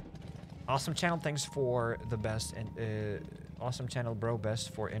 Awesome channel, thanks for the best. And awesome channel, bro.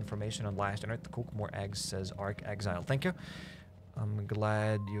 Best for information on Last Dinner. To cook more eggs, says Arc Exile. Thank you. I'm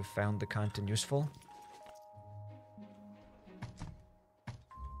glad you found the content useful.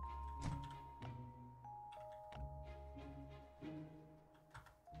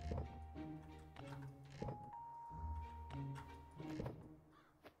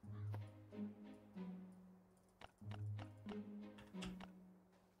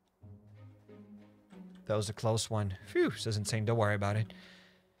 That was a close one. Phew, says insane. Don't worry about it.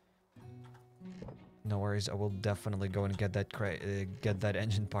 No worries. I will definitely go and get that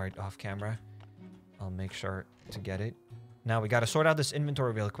engine part off camera. I'll make sure to get it. Now we gotta sort out this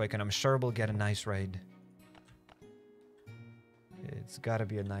inventory real quick, and I'm sure we'll get a nice raid. It's gotta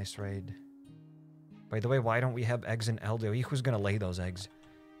be a nice raid. By the way, why don't we have eggs in LDoE? Who's gonna lay those eggs?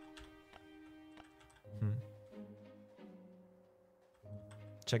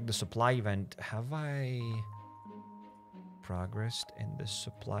 Check the supply event. Have I progressed in the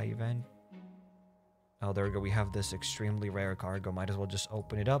supply event? Oh, there we go. We have this extremely rare cargo. Might as well just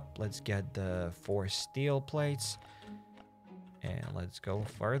open it up. Let's get the 4 steel plates. And let's go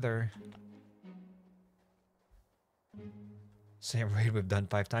further. Same raid we've done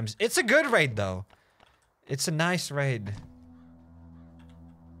 5 times. It's a good raid, though. It's a nice raid.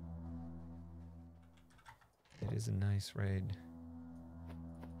 It is a nice raid.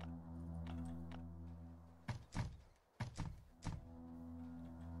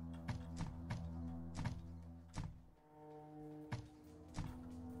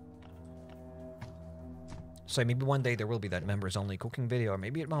 So maybe one day there will be that members only cooking video, or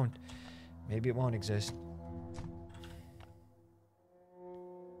maybe it won't. Maybe it won't exist.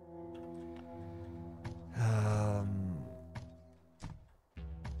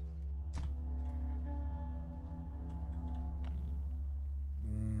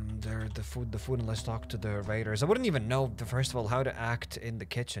 The food, and let's talk to the raiders. I wouldn't even know, first of all, how to act in the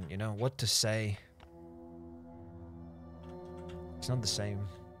kitchen, you know, what to say. It's not the same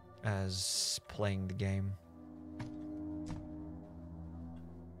as playing the game.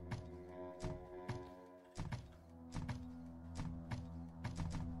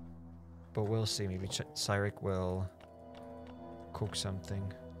 But we'll see. Maybe HappyCairek will cook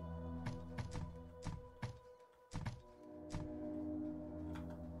something.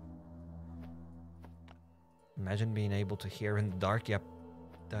 Imagine being able to hear in the dark. Yep.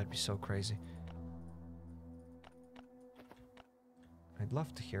 That'd be so crazy. I'd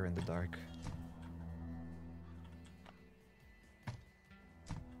love to hear in the dark.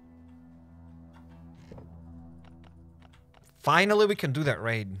 Finally, we can do that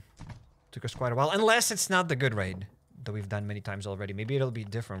raid. Took us quite a while. Unless it's not the good raid that we've done many times already. Maybe it'll be a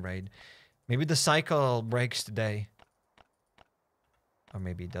different raid. Maybe the cycle breaks today. Or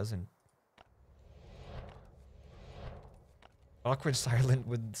maybe it doesn't. Awkward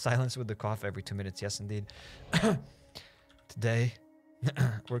silence with the cough every 2 minutes. Yes, indeed. Today,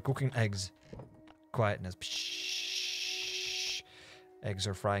 we're cooking eggs. Quietness. Psh. Eggs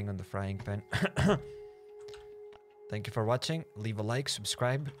are frying on the frying pan. Thank you for watching. Leave a like,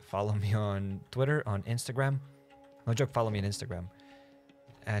 subscribe, follow me on Twitter, on Instagram. No joke, follow me on Instagram.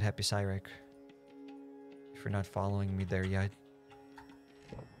 At HappyCairek. If you're not following me there yet.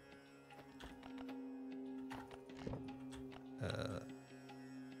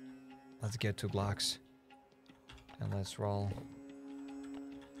 Let's get 2 blocks. And let's roll.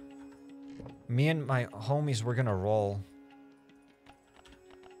 Me and my homies, we're gonna roll.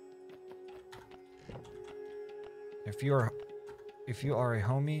 If you are a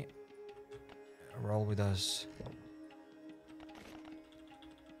homie, roll with us.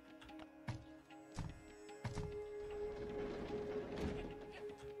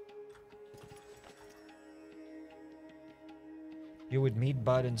 You would meet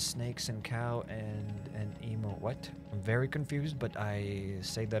buttons, snakes, and cow, and an emo. What? I'm very confused, but I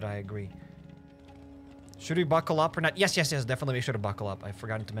say that I agree. Should we buckle up or not? Yes, yes, yes. Definitely make sure to buckle up. I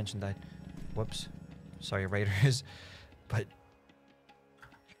forgot to mention that. Whoops. Sorry, Raiders. But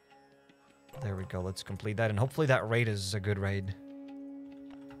there we go. Let's complete that. And hopefully that raid is a good raid.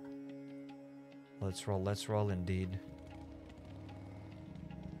 Let's roll indeed.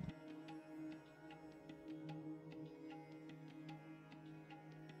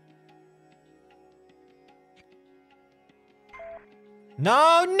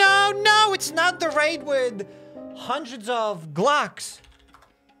 No, no, no! It's not the raid with hundreds of Glocks.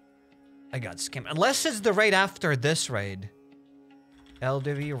 I got scammed. Unless it's the raid after this raid.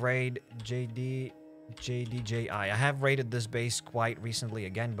 LDoE Raid JDJI. I have raided this base quite recently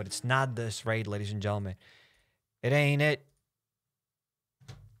again, but it's not this raid, ladies and gentlemen. It ain't it.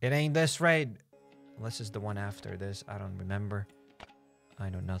 It ain't this raid. Unless it's the one after this. I don't remember. I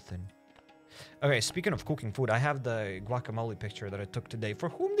know nothing. Okay, speaking of cooking food, I have the guacamole picture that I took today. For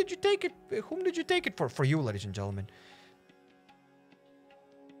whom did you take it? Whom did you take it for? For you, ladies and gentlemen.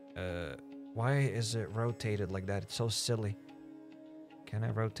 Why is it rotated like that? It's so silly. Can I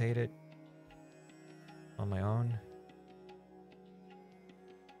rotate it on my own?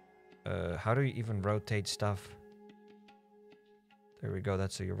 How do you even rotate stuff? There we go.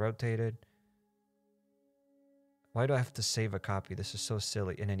 That's how you rotate it. Why do I have to save a copy? This is so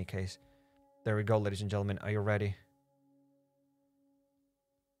silly. In any case. There we go, ladies and gentlemen. Are you ready?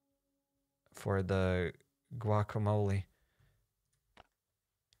 For the guacamole.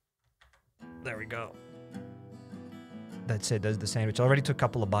 There we go. That's it. That's the sandwich. I already took a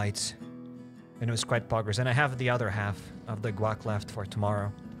couple of bites. And it was quite progress. And I have the other half of the guac left for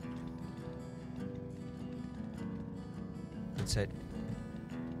tomorrow. That's it.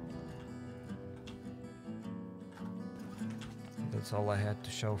 That's all I had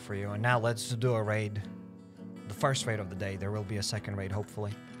to show for you. And now let's do a raid. The first raid of the day. There will be a second raid,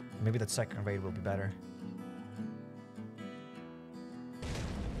 hopefully. Maybe that second raid will be better.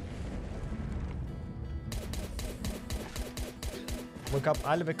 Look up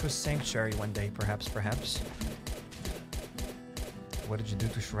Alvicus Sanctuary one day, perhaps. What did you do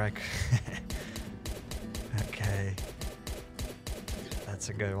to Shrek? Okay. That's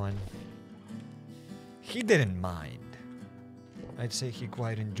a good one. He didn't mind. I'd say he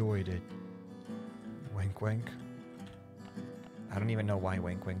quite enjoyed it. Wink, wink. I don't even know why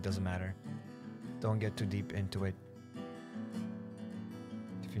wink, wink. Doesn't matter. Don't get too deep into it.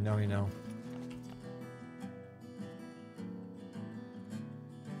 If you know, you know.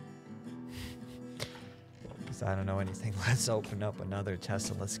 Because I don't know anything. Let's open up another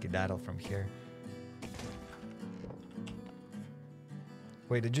chest and let's skedaddle from here.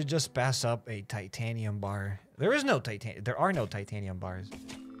 Wait, did you just pass up a titanium bar? There is no titanium. There are no titanium bars.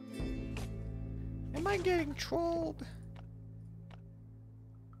 Am I getting trolled?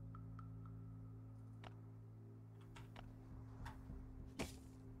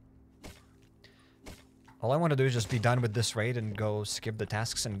 All I want to do is just be done with this raid and go skip the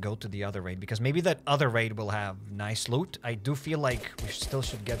tasks and go to the other raid. Because maybe that other raid will have nice loot. I do feel like we still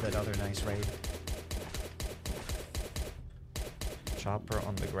should get that other nice raid. Chopper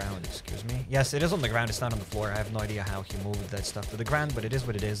on the ground, excuse me. Yes, it is on the ground. It's not on the floor. I have no idea how he moved that stuff to the ground, but it is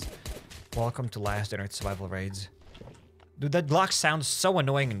what it is. Welcome to Last Internet Survival Raids. Dude, that Glock sounds so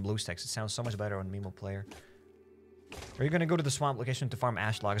annoying in BlueStacks. It sounds so much better on Mimo Player. Are you gonna go to the swamp location to farm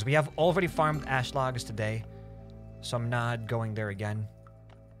ash logs? We have already farmed ash logs today, so I'm not going there again.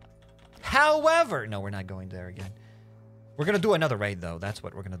 However, no, we're not going there again. We're gonna do another raid though. That's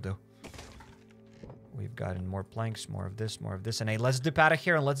what we're gonna do. We've gotten more planks, more of this, more of this. And hey, let's dip out of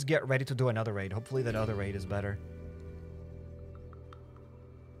here and let's get ready to do another raid. Hopefully that other raid is better.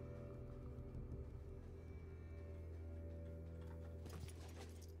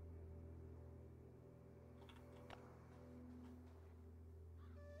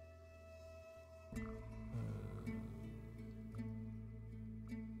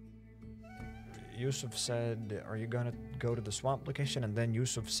 Yusuf said, are you gonna go to the swamp location? And then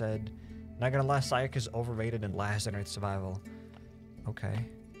Yusuf said, not gonna lie, Sayek is overrated in last Earth survival. Okay.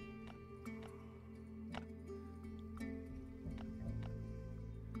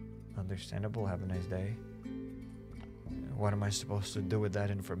 Understandable. Have a nice day. What am I supposed to do with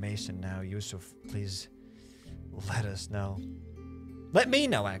that information now? Yusuf, please let us know. Let me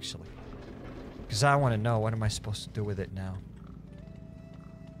know, actually. Because I want to know, what am I supposed to do with it now?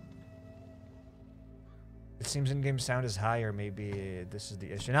 It seems in-game sound is higher. Maybe this is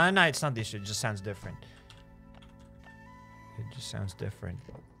the issue. No, no, it's not the issue. It just sounds different. It just sounds different.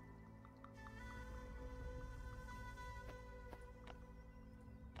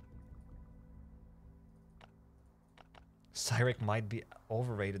 Cyrek might be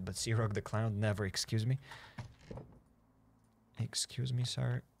overrated, but Searog the Clown never. Excuse me? Excuse me,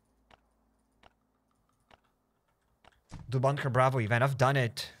 sir? Do Bunker Bravo event. I've done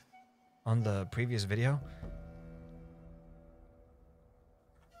it on the previous video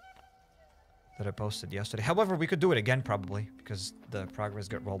that I posted yesterday. However, we could do it again probably because the progress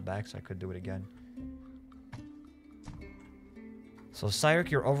got rolled back, so I could do it again. So Cyrek,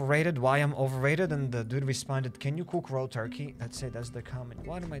 you're overrated. Why I'm overrated? And the dude responded, can you cook raw turkey? That's it. That's the comment.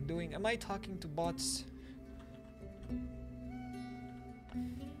 What am I doing? Am I talking to bots?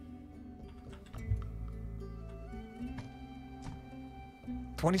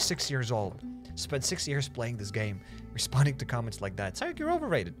 "26 years old. Spent 6 years playing this game. Responding to comments like that. Cyrek, you're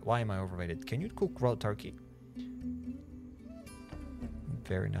overrated. Why am I overrated? Can you cook raw turkey?"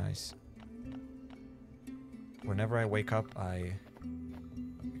 Very nice. Whenever I wake up, I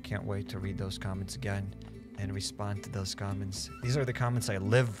can't wait to read those comments again and respond to those comments. These are the comments I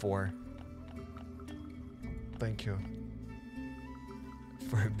live for. Thank you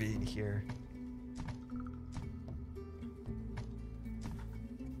for being here.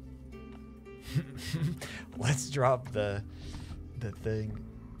 Let's drop the thing.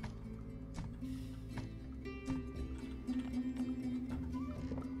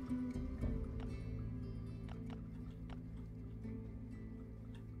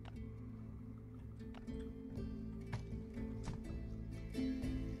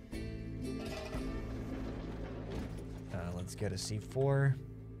 Let's get a C4.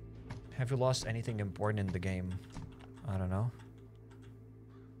 Have you lost anything important in the game? I don't know.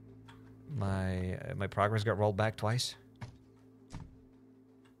 My progress got rolled back twice.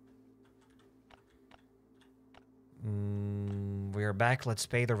 We are back. Let's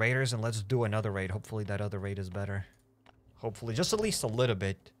pay the raiders and let's do another raid. Hopefully that other raid is better. Hopefully, just at least a little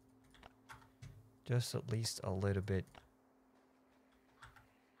bit. Just at least a little bit.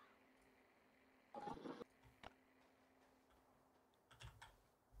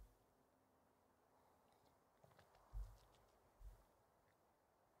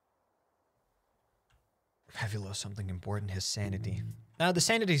 Have you lost something important? His sanity. Now the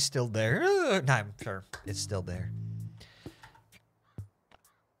sanity is still there. No, I'm sure it's still there.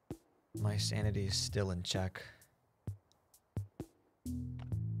 My sanity is still in check.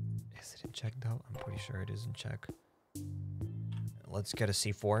 Is it in check though? I'm pretty sure it is in check. Let's get a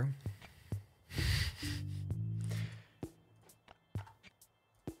C4.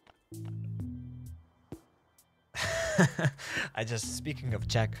 Speaking of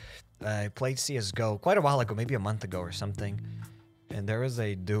check, I played CSGO quite a while ago, maybe a month ago or something. And there was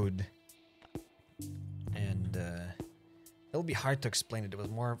a dude. And it'll be hard to explain it. It was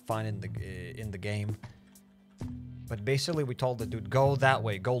more fun in the game. But basically we told the dude, go that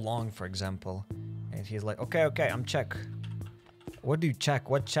way, go long, for example. And he's like, okay, okay, I'm check. What do you check?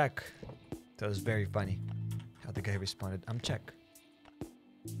 What check? That was very funny how the guy responded, I'm check.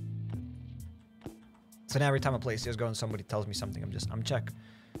 So now every time I play CSGO and somebody tells me something, I'm check.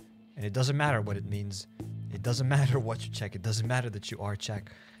 And it doesn't matter what it means. It doesn't matter what you check. It doesn't matter that you are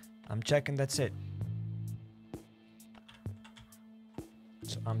check. I'm check and that's it.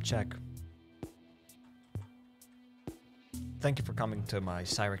 So I'm check. Thank you for coming to my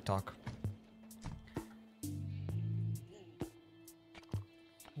Cyrek talk.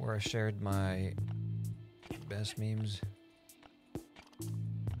 Where I shared my best memes.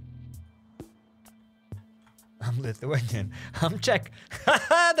 I'm Lithuanian. I'm Czech.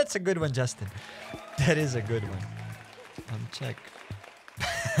 That's a good one, Justin. That is a good one. I'm Czech.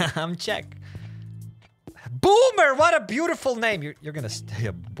 I'm Czech. Boomer! What a beautiful name. You're gonna stay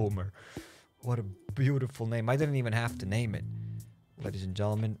a boomer. What a beautiful name. I didn't even have to name it. Ladies and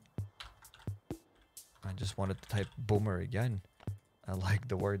gentlemen, I just wanted to type boomer again. I like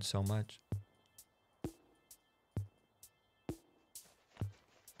the word so much.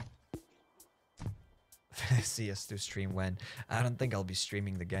 See us to stream when? I don't think I'll be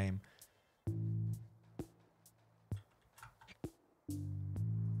streaming the game.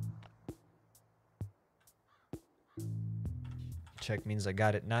 Check means I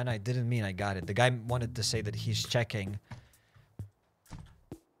got it. No, I didn't mean I got it. The guy wanted to say that he's checking.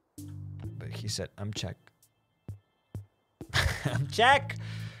 But he said, I'm Czech. I'm Czech!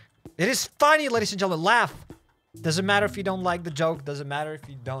 It is funny, ladies and gentlemen. Laugh. Doesn't matter if you don't like the joke. Doesn't matter if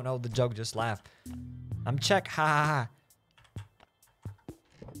you don't know the joke. Just laugh. I'm Czech. Ha ha ha.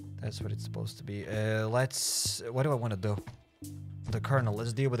 That's what it's supposed to be. Let's... What do I want to do? The colonel.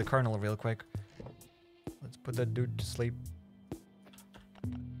 Let's deal with the colonel real quick. Let's put that dude to sleep.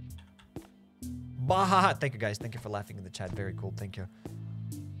 Bahaha. Thank you, guys. Thank you for laughing in the chat. Very cool. Thank you.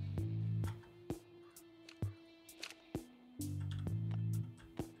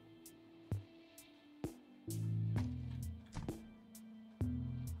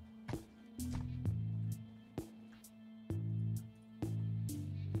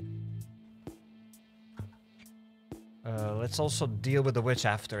 Let's also deal with the witch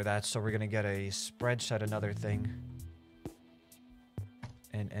after that, so we're gonna get a spreadsheet, another thing.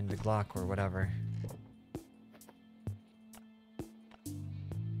 And the Glock or whatever.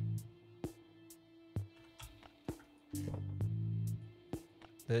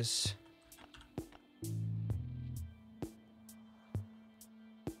 This.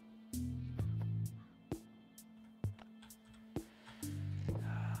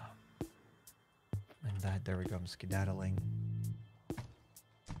 There we go, I'm skedaddling.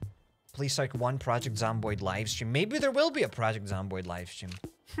 Please like one Project Zomboid livestream. Maybe there will be a Project Zomboid livestream.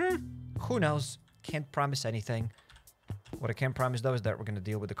 Who knows? Can't promise anything. What I can promise though is that we're gonna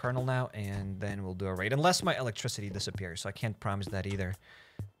deal with the Colonel now, and then we'll do a raid. Unless my electricity disappears, so I can't promise that either.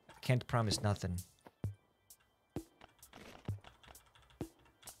 I can't promise nothing. I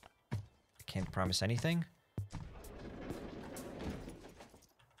can't promise anything.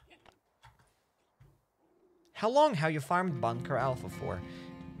 How long have you farmed Bunker Alfa for?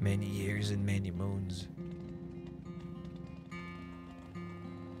 Many years and many moons.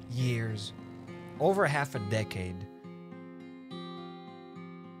 Years. Over half a decade.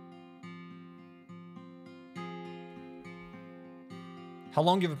 How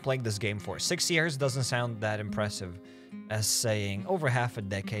long have you been playing this game for? 6 years doesn't sound that impressive as saying over half a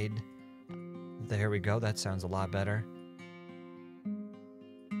decade. There we go, that sounds a lot better.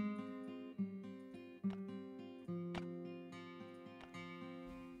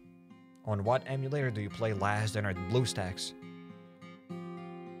 On what emulator do you play Last Dinner at BlueStacks?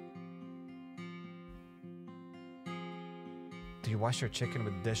 Do you wash your chicken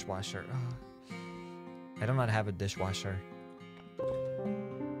with dishwasher? Oh, I do not have a dishwasher.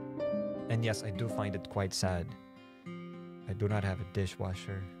 And yes, I do find it quite sad. I do not have a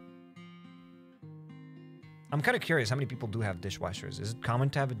dishwasher. I'm kind of curious how many people do have dishwashers. Is it common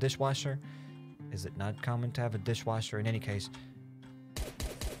to have a dishwasher? Is it not common to have a dishwasher? In any case,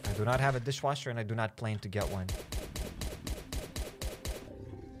 I do not have a dishwasher and I do not plan to get one.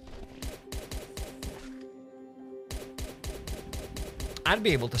 I'd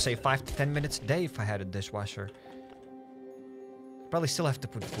be able to save 5 to 10 minutes a day if I had a dishwasher. Probably still have to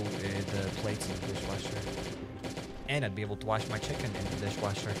put food, the plates in the dishwasher. And I'd be able to wash my chicken in the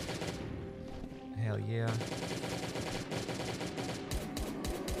dishwasher. Hell yeah.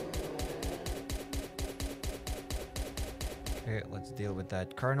 Okay, let's deal with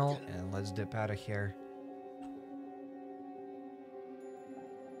that Colonel and let's dip out of here.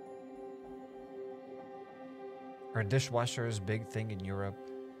 Are dishwashers a big thing in Europe?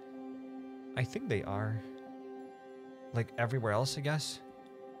 I think they are. Like everywhere else, I guess.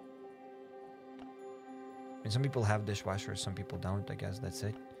 I mean, some people have dishwashers, some people don't, I guess that's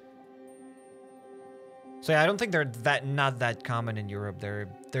it. So yeah, I don't think they're not that common in Europe. They're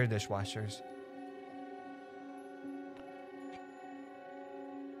dishwashers.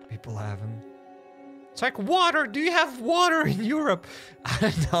 People have them. It's like water. Do you have water in Europe? I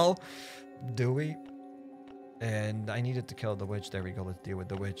don't know. Do we? And I needed to kill the witch. There we go. Let's deal with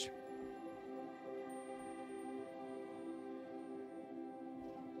the witch.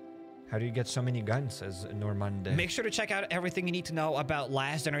 How do you get so many guns, says Normande. Make sure to check out everything you need to know about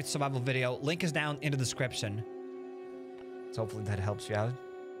Last Dinner Survival video. Link is down in the description. So hopefully that helps you out.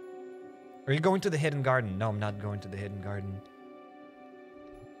 Are you going to the hidden garden? No, I'm not going to the hidden garden.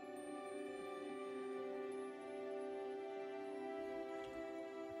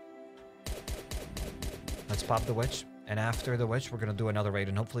 Let's pop the witch. And after the witch, we're going to do another raid.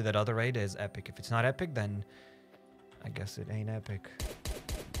 And hopefully that other raid is epic. If it's not epic, then I guess it ain't epic.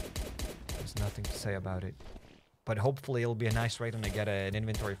 There's nothing to say about it. But hopefully it'll be a nice raid and I get an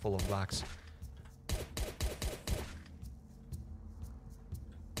inventory full of blocks.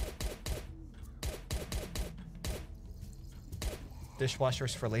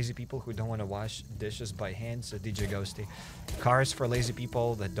 Dishwashers for lazy people who don't want to wash dishes by hand, so DJ Ghosty. Cars for lazy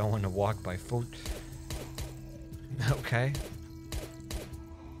people that don't want to walk by foot. Okay.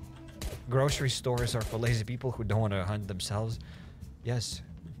 Grocery stores are for lazy people who don't want to hunt themselves. Yes,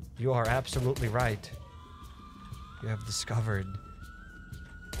 you are absolutely right. You have discovered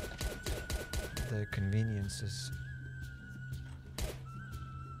the conveniences.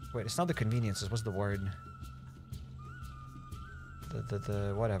 Wait, it's not the conveniences. What's the word?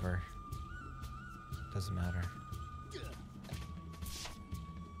 The whatever. Doesn't matter.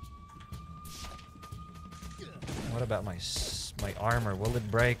 What about my armor? Will it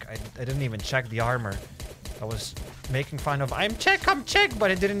break? I didn't even check the armor. I was making fun of I'm check,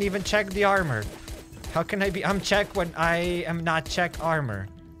 but I didn't even check the armor. How can I be I'm check when I am not check armor?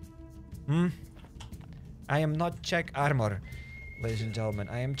 I am not check armor, ladies and gentlemen.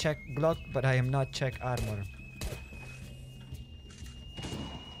 I am check Glock, but I am not check armor.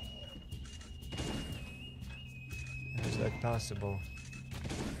 How is that possible?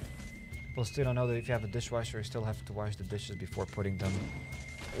 People still don't know that if you have a dishwasher, you still have to wash the dishes before putting them.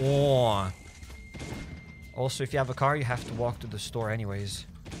 Oh. Also, if you have a car, you have to walk to the store anyways.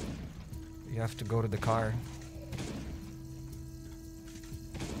 You have to go to the car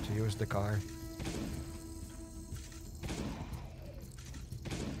to use the car.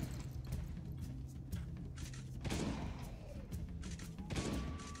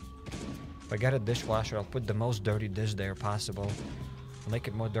 If I get a dishwasher, I'll put the most dirty dish there possible. I'll make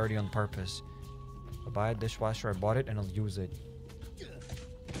it more dirty on purpose. I'll buy a dishwasher, I bought it, and I'll use it.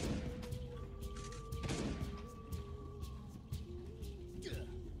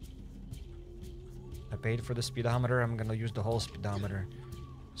 I paid for the speedometer, I'm gonna use the whole speedometer.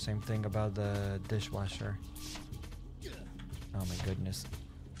 Same thing about the dishwasher. Oh my goodness.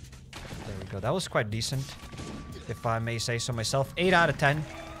 There we go. That was quite decent, if I may say so myself. 8 out of 10.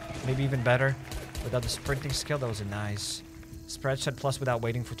 Maybe even better. Without the sprinting skill, that was a nice spreadsheet plus without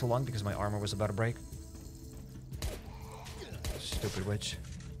waiting for too long because my armor was about to break. Stupid witch.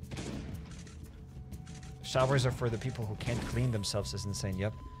 Showers are for the people who can't clean themselves is insane.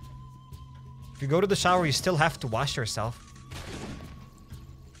 Yep. If you go to the shower, you still have to wash yourself.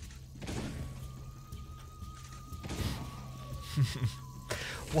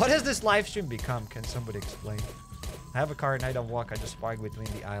 What has this live stream become? Can somebody explain? I have a car and I don't walk. I just walk between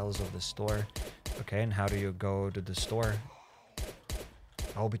the aisles of the store. Okay, and how do you go to the store?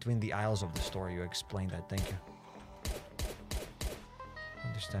 Oh, between the aisles of the store. You explained that. Thank you.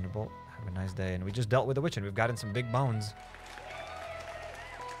 Understandable. Have a nice day. And we just dealt with the witch and we've gotten some big bones.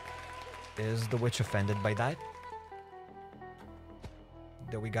 Is the witch offended by that?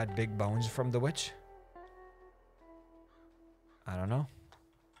 That we got big bones from the witch? I don't know.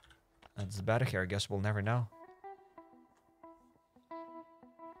 That's about it here. I guess we'll never know.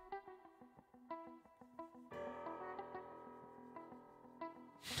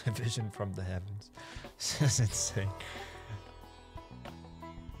 A vision from the heavens. This is insane.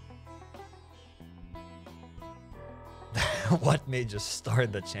 What made you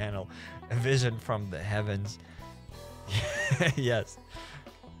start the channel? A vision from the heavens. Yes.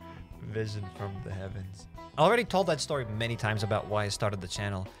 Vision from the heavens. I already told that story many times about why I started the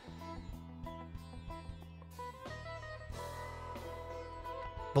channel.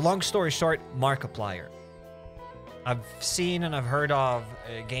 But long story short, Markiplier. I've seen and I've heard of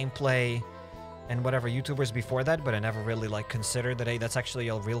gameplay and whatever YouTubers before that, but I never really like considered that, hey, that's actually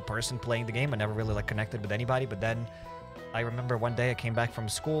a real person playing the game. I never really like connected with anybody. But then I remember one day I came back from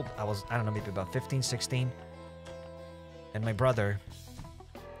school. I was, I don't know, maybe about 15, 16. And my brother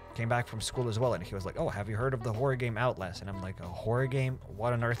came back from school as well. And he was like, oh, have you heard of the horror game Outlast? And I'm like, a horror game?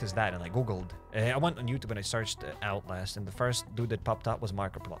 What on earth is that? And I Googled. I went on YouTube and I searched Outlast. And the first dude that popped up was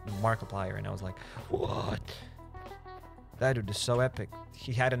Markiplier. And I was like, what? That dude is so epic.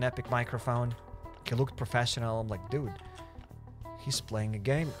 He had an epic microphone. He looked professional. I'm like, dude, he's playing a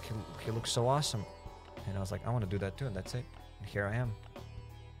game. He looks so awesome. And I was like, I want to do that too. And that's it. And here I am.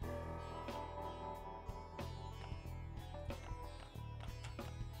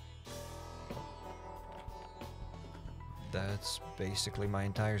 That's basically my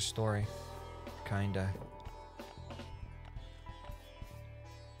entire story. Kinda.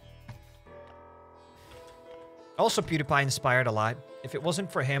 Also, PewDiePie inspired a lot. If it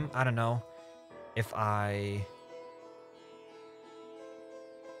wasn't for him, I don't know if I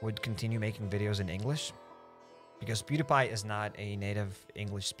would continue making videos in English. Because PewDiePie is not a native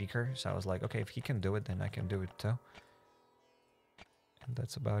English speaker. So I was like, okay, if he can do it, then I can do it too. And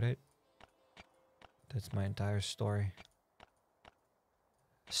that's about it. That's my entire story.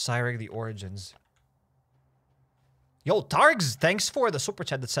 HappyCairek the Origins. Yo, Targs, thanks for the super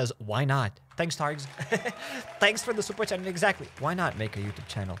chat that says, why not? Thanks, Targs. Thanks for the super chat. And exactly, why not make a YouTube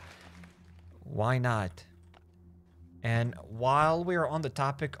channel? Why not? And while we are on the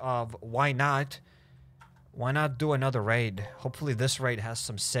topic of why not do another raid? Hopefully this raid has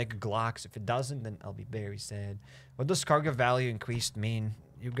some sick Glocks. If it doesn't, then I'll be very sad. What does cargo value increased mean?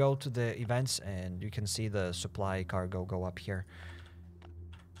 You go to the events and you can see the supply cargo go up here.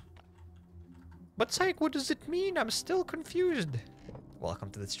 But Psych, what does it mean? I'm still confused. Welcome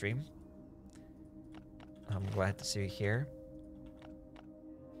to the stream. I'm glad to see you here.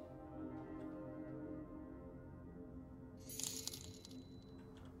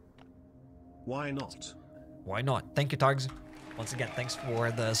 Why not? Why not? Thank you, Targs. Once again, thanks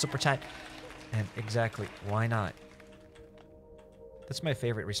for the super chat. And exactly, why not? That's my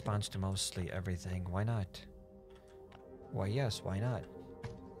favorite response to mostly everything. Why not? Why yes, why not?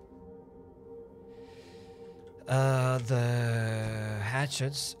 The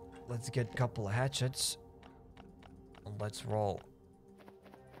hatchets. Let's get a couple of hatchets. Let's roll.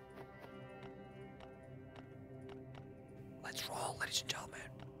 Let's roll, ladies and gentlemen.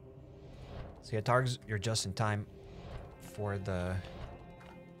 So yeah, Targs, you're just in time for the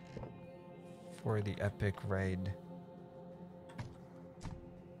epic raid.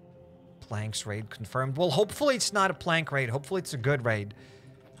 Planks raid confirmed. Well, hopefully it's not a plank raid. Hopefully it's a good raid.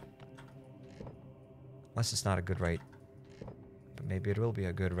 Unless it's not a good raid. But maybe it will be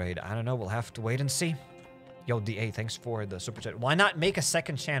a good raid. I don't know. We'll have to wait and see. Yo, DA, thanks for the super chat. Why not make a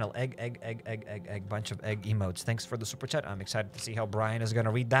second channel? Egg. Bunch of egg emotes. Thanks for the super chat. I'm excited to see how Brian is going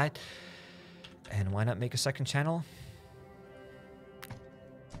to read that. And why not make a second channel?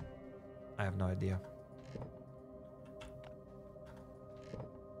 I have no idea.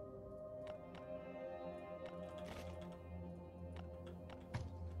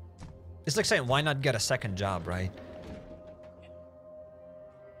 It's like saying, why not get a second job, right?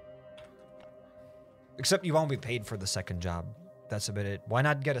 Except you won't be paid for the second job. That's about it. Why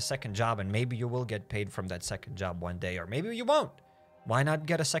not get a second job and maybe you will get paid from that second job one day, or maybe you won't. Why not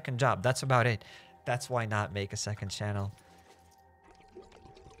get a second job? That's about it. That's why not make a second channel.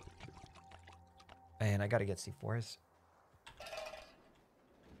 And I gotta get C4s.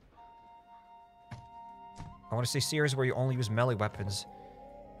 I want to see series where you only use melee weapons.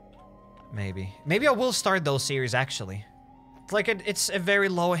 Maybe. Maybe I will start those series, actually. It's like it's a very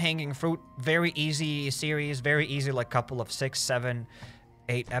low-hanging fruit. Very easy series. Very easy, like couple of 6, 7,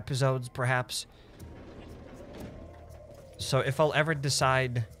 8 episodes, perhaps. So if I'll ever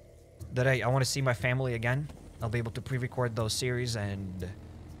decide that I want to see my family again, I'll be able to pre-record those series and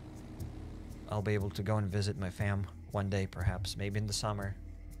I'll be able to go and visit my fam one day, perhaps. Maybe in the summer.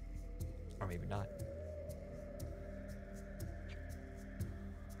 Or maybe not.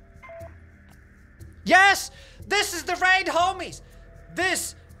 Yes! This is the raid, homies!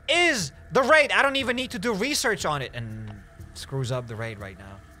 This is the raid! I don't even need to do research on it and screws up the raid right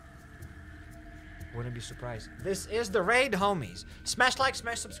now. Wouldn't be surprised. This is the raid, homies. Smash like,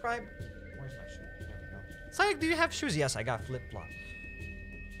 smash subscribe. Where's my shoe? There we go. Psych, do you have shoes? Yes, I got flip-flops.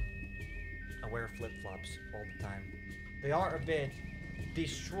 I wear flip-flops all the time. They are a bit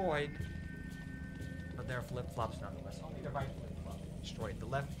destroyed, but they're flip-flops nonetheless. Only the right flip-flop is destroyed. The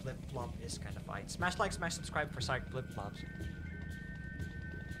left flip-flop is kind of fine. Smash like, smash subscribe for Psych flip-flops.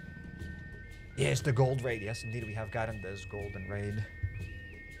 Yes, the gold raid. Yes, indeed, we have gotten this golden raid.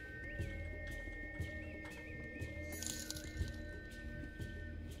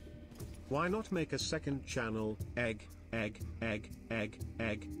 Why not make a second channel? Egg. That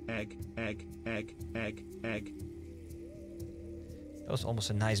was almost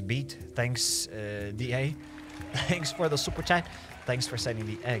a nice beat. Thanks, DA. Thanks for the super chat. Thanks for sending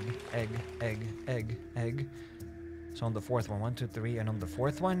the egg. So on the fourth one, 1, 2, 3, and on the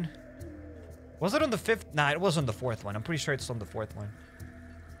fourth one, was it on the fifth? Nah, it was on the fourth one. I'm pretty sure it's on the fourth one.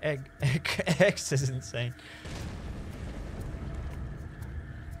 X is insane.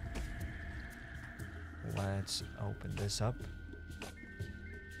 Let's open this up.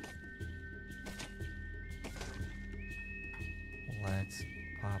 Let's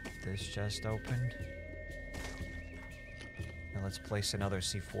pop this chest open. And let's place another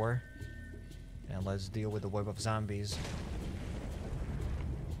C4. And let's deal with the web of zombies.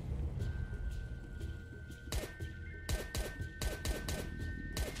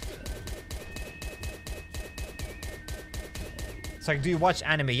 It's like, do you watch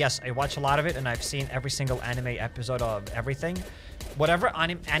anime? Yes, I watch a lot of it, and I've seen every single anime episode of everything. Whatever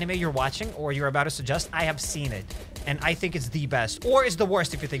anime you're watching or you're about to suggest, I have seen it. And I think it's the best. Or it's the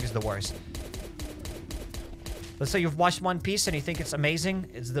worst if you think it's the worst. Let's say you've watched One Piece and you think it's amazing.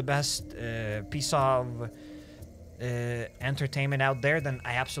 It's the best piece of entertainment out there, then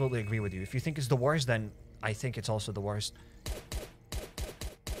I absolutely agree with you. If you think it's the worst, then I think it's also the worst.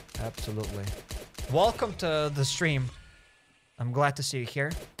 Absolutely. Welcome to the stream. I'm glad to see you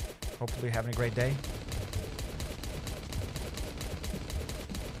here. Hopefully you're having a great day.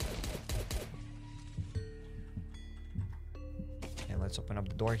 Okay, let's open up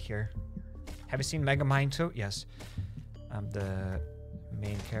the door here. Have you seen Megamind 2? Yes. I'm the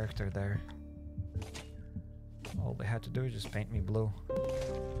main character there. All they had to do is just paint me blue.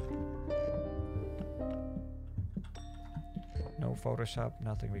 No Photoshop,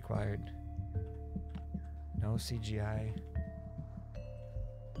 nothing required. No CGI.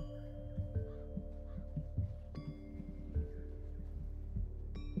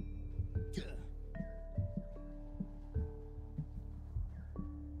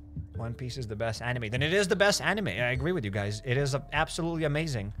 One Piece is the best anime. Then it is the best anime. I agree with you guys. It is absolutely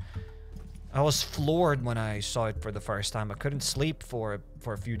amazing. I was floored when I saw it for the first time. I couldn't sleep for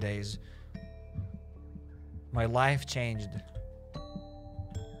a few days. My life changed.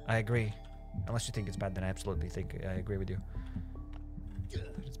 I agree. Unless you think it's bad, then I absolutely think I agree with you.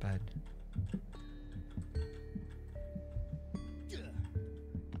 But it's bad.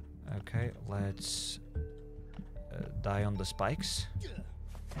 Okay, let's die on the spikes.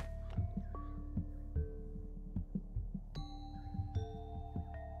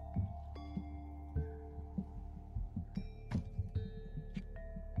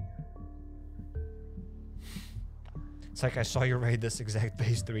 It's like I saw you raid this exact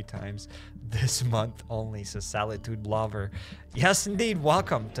base 3 times this month only, says Solitude Lover. Yes, indeed.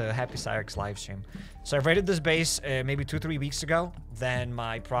 Welcome to HappyCairek's live stream. So I raided this base maybe 2-3 weeks ago. Then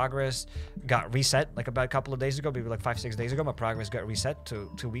my progress got reset like about a couple of days ago, maybe like 5-6 days ago. My progress got reset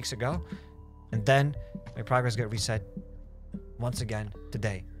to 2 weeks ago. And then my progress got reset once again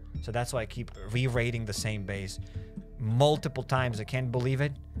today. So that's why I keep re-raiding the same base multiple times. I can't believe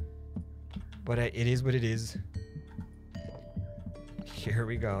it. But it is what it is. Here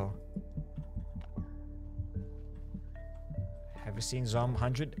we go. Have you seen Zom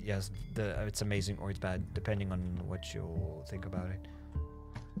 100? Yes, it's amazing or it's bad, depending on what you think about it.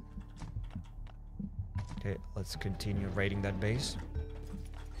 Okay, let's continue raiding that base.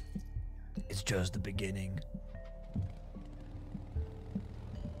 It's just the beginning.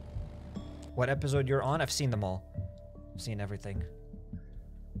 What episode you're on? I've seen them all. I've seen everything.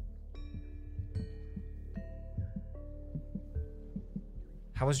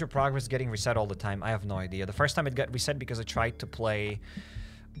 How was your progress getting reset all the time? I have no idea. The first time it got reset because I tried to play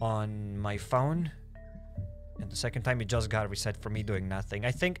on my phone. And the second time it just got reset for me doing nothing.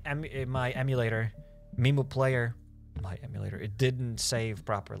 I think my emulator, Mimu Player, my emulator, it didn't save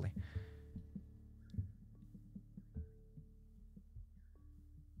properly.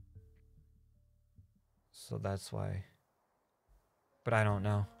 So that's why. But I don't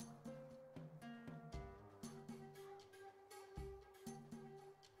know.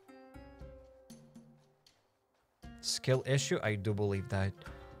 Skill issue? I do believe that.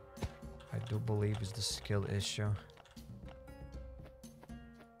 I do believe it's the skill issue.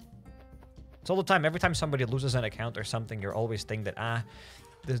 It's all the time. Every time somebody loses an account or something, you're always thinking that,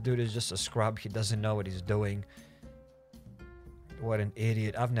 this dude is just a scrub. He doesn't know what he's doing. What an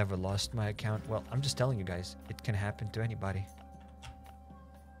idiot. I've never lost my account. Well, I'm just telling you guys, it can happen to anybody.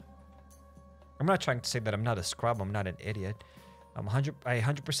 I'm not trying to say that I'm not a scrub. I'm not an idiot. I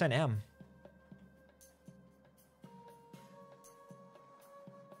 100% am.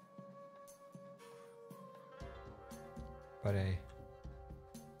 But it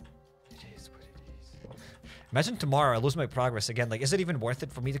is what it is. Imagine tomorrow I lose my progress again. Like, is it even worth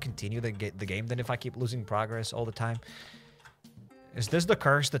it for me to continue the game then if I keep losing progress all the time? Is this the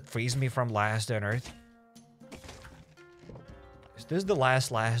curse that frees me from Last on Earth? Is this the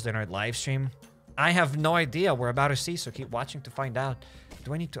last on Earth live stream? I have no idea. We're about to see, so keep watching to find out.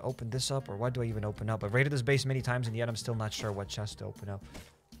 Do I need to open this up, or what do I even open up? I've raided this base many times, and yet I'm still not sure what chest to open up.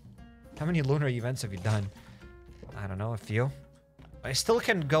 How many lunar events have you done? I don't know, a few. I still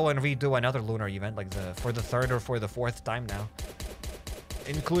can go and redo another lunar event, like for the 3rd or for the 4th time now.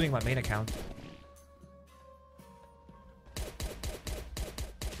 Including my main account.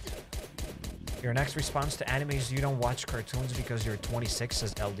 Your next response to anime is you don't watch cartoons because you're 26,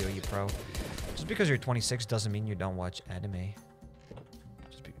 says LDoE Pro. Just because you're 26 doesn't mean you don't watch anime.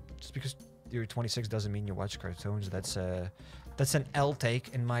 Just because you're 26 doesn't mean you watch cartoons. That's an L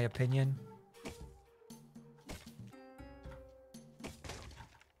take, in my opinion.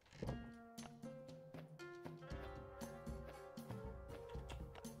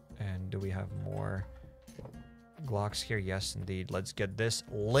 And do we have more Glocks here? Yes, indeed. Let's get this.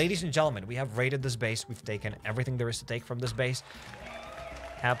 Ladies and gentlemen, we have raided this base. We've taken everything there is to take from this base.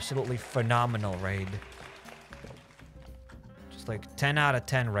 Absolutely phenomenal raid. Just like 10 out of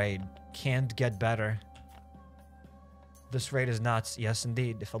 10 raid. Can't get better. This raid is nuts. Yes,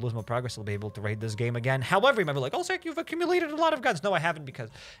 indeed. If I lose my progress, I'll be able to raid this game again. However, remember, like, oh, Zach, you've accumulated a lot of guns. No, I haven't, because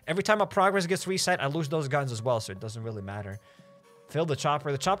every time my progress gets reset, I lose those guns as well, so it doesn't really matter. Fill the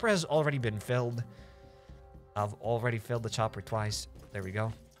chopper. The chopper has already been filled. I've already filled the chopper twice. There we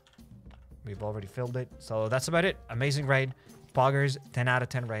go. We've already filled it. So that's about it. Amazing raid. Poggers, 10 out of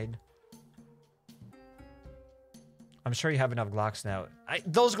 10 raid. I'm sure you have enough Glocks now.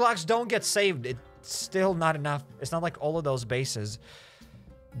 Those Glocks don't get saved. It's still not enough. It's not like all of those bases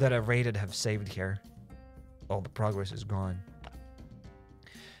that I've raided have saved here. All the progress is gone.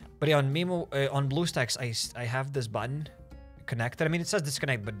 But yeah, on Mimo, on BlueStacks, I have this button connected. I mean, it says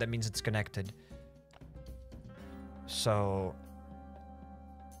disconnect, but that means it's connected. So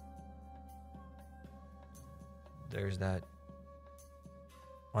there's that.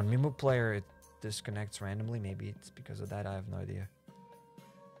 On Mimo Player, it disconnects randomly. Maybe it's because of that. I have no idea.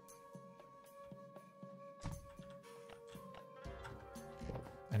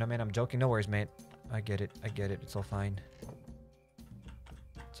 I know, man. I'm joking. No worries, mate. I get it. I get it. It's all fine.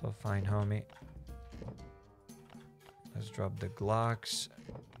 It's all fine, homie. Let's drop the Glocks.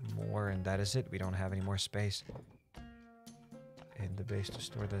 More, and that is it. We don't have any more space in the base to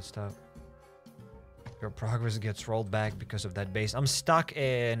store that stuff. Your progress gets rolled back because of that base. I'm stuck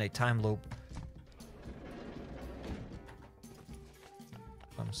in a time loop.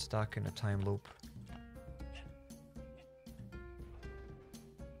 I'm stuck in a time loop.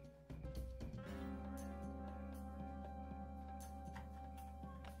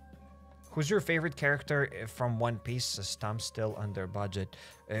 Who's your favorite character from One Piece? Says Tom, still under budget.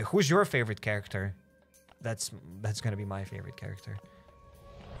 Who's your favorite character? That's gonna be my favorite character.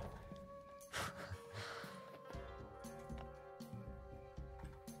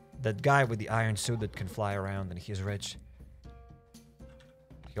 That guy with the iron suit that can fly around and he's rich.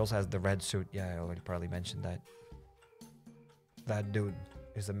 He also has the red suit. Yeah, I already probably mentioned that. That dude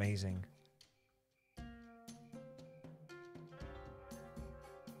is amazing.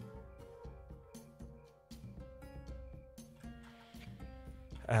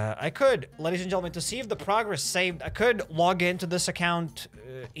 I could, ladies and gentlemen, to see if the progress saved, I could log into this account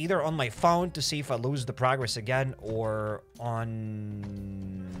either on my phone to see if I lose the progress again, or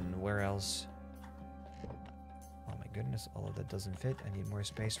on... where else? Oh my goodness, all of that doesn't fit. I need more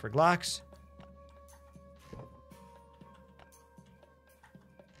space for Glocks.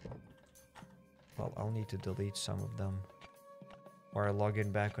 Well, I'll need to delete some of them. Or I log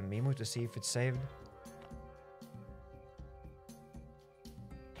in back on Mimo to see if it's saved.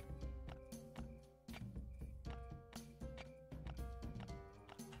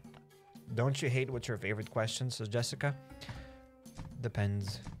 Don't you hate what's your favorite question, says Jessica?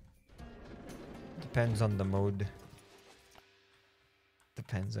 Depends. Depends on the mood.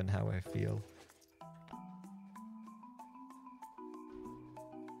 Depends on how I feel.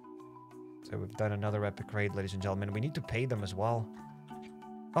 So we've done another epic raid, ladies and gentlemen. We need to pay them as well.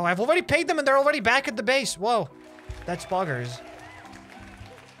 Oh, I've already paid them and they're already back at the base. Whoa. That's buggers.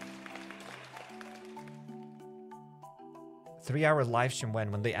 Three-hour live stream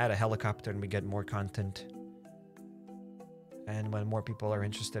when they add a helicopter and we get more content. And when more people are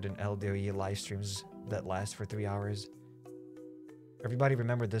interested in LDoE live streams that last for 3 hours. Everybody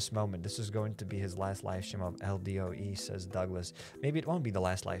remember this moment. This is going to be his last live stream of LDoE, says Douglas. Maybe it won't be the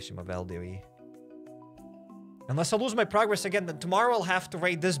last live stream of LDoE. Unless I lose my progress again, then tomorrow I'll have to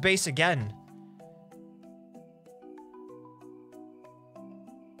raid this base again.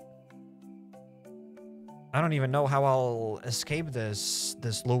 I don't even know how I'll escape this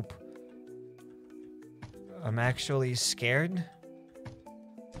loop. I'm actually scared.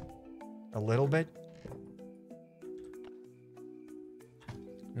 A little bit.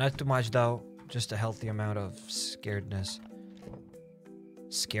 Not too much though. Just a healthy amount of scaredness.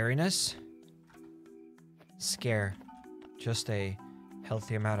 Scariness? Scare. Just a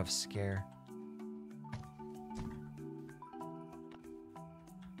healthy amount of scare.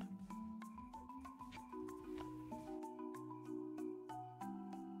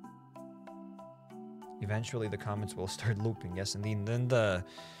 Eventually the comments will start looping. Yes, indeed. Then the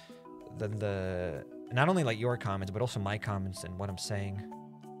not only like your comments, but also my comments and what I'm saying.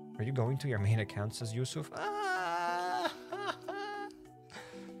 Are you going to your main account, says Yusuf?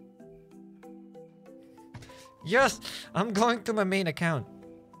 Yes, I'm going to my main account.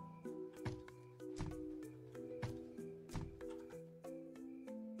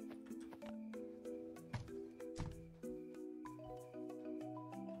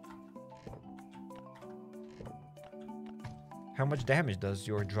 How much damage does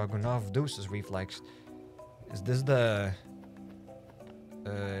your Dragunov do, says Reflex? Is this the...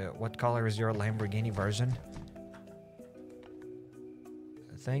 what color is your Lamborghini version?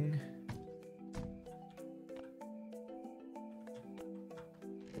 Thing?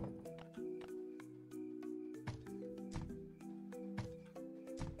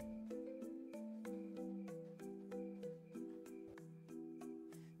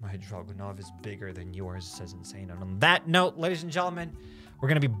 My Dragunov is bigger than yours, says Insane. And on that note, ladies and gentlemen, we're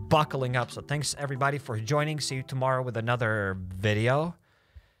going to be buckling up. So thanks, everybody, for joining. See you tomorrow with another video.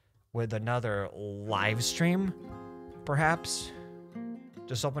 With another live stream, perhaps.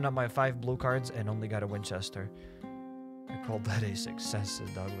 Just opened up my 5 blue cards and only got a Winchester. I called that a success, says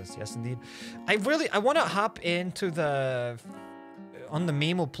Douglas. Yes, indeed. I want to hop into the... on the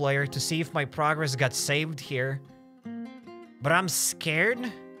Mimo player to see if my progress got saved here. But I'm scared.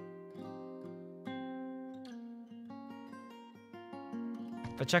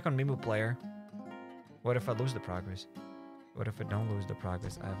 If I check on Mimo player, what if I lose the progress? What if I don't lose the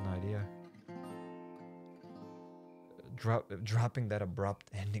progress? I have no idea. Dropping that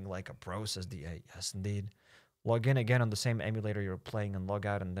abrupt ending like a pro, says DA. Yes, indeed. Log in again on the same emulator you're playing and log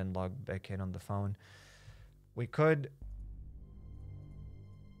out and then log back in on the phone. We could...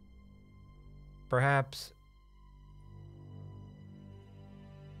 perhaps...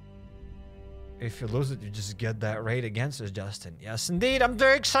 if you lose it, you just get that raid again, says Justin. Yes, indeed. I'm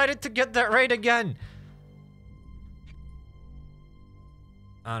very excited to get that raid again.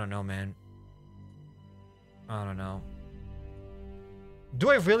 I don't know, man. I don't know.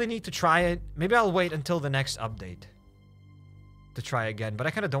 Do I really need to try it? Maybe I'll wait until the next update to try again. But I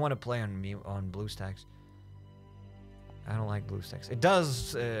kind of don't want to play on BlueStacks. I don't like BlueStacks. It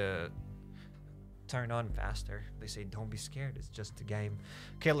does turn on faster. They say don't be scared. It's just a game.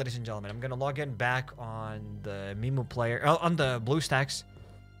 Okay, ladies and gentlemen, I'm gonna log in back on the Mimo player, on the BlueStacks.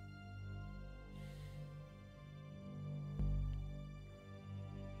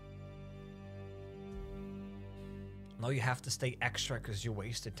 No, you have to stay extra because you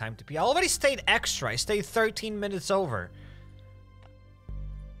wasted time to pee. I already stayed extra. I stayed 13 minutes over.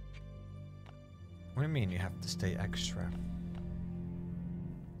 What do you mean you have to stay extra?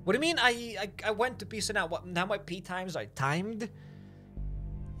 What do you mean I went to pee, so now my pee times are timed?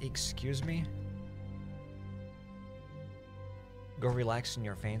 Excuse me? Go relax in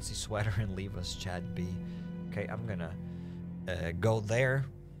your fancy sweater and leave us, Chad B. Okay, I'm gonna go there.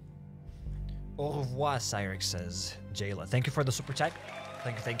 Au revoir, Cyrix, says Jayla. Thank you for the super chat.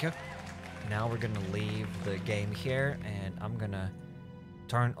 Thank you. Now we're gonna leave the game here, and I'm gonna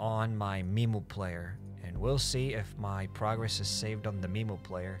turn on my Mimo player, and we'll see if my progress is saved on the Mimo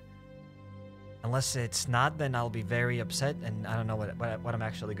player. Unless it's not, then I'll be very upset, and I don't know what I'm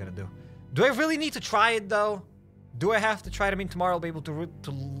actually gonna do. Do I really need to try it though? Do I have to try it? I mean, tomorrow I'll be able to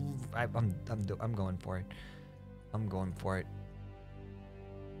I'm going for it. I'm going for it.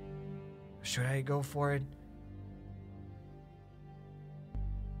 Should I go for it?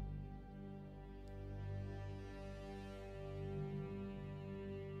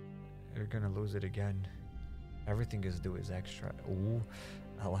 You're gonna lose it again. Everything is due is extra. Ooh,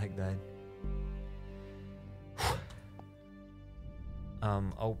 I like that.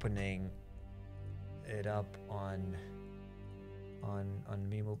 Opening it up on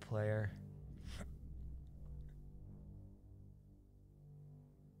Mimo player.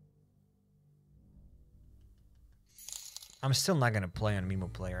 I'm still not gonna play on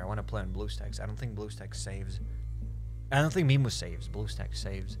Mimo player. I want to play on BlueStacks. I don't think BlueStacks saves. I don't think Mimo saves. BlueStacks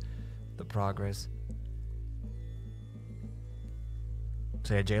saves the progress.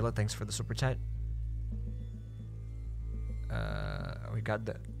 So yeah, Jayla, thanks for the super chat. We got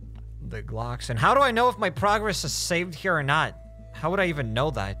the Glocks. And how do I know if my progress is saved here or not? How would I even know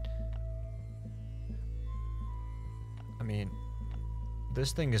that? I mean,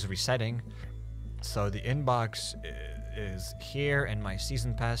 this thing is resetting. So the inbox is here, and my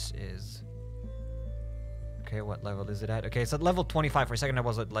season pass is... Okay, what level is it at? Okay, it's at level 25. For a second, I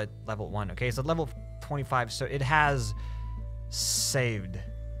was at level 1. Okay, it's at level 25, so it has saved.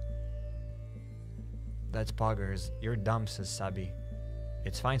 That's poggers. You're dumb, says Sabi.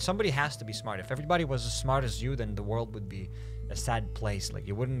 It's fine. Somebody has to be smart. If everybody was as smart as you, then the world would be a sad place. Like,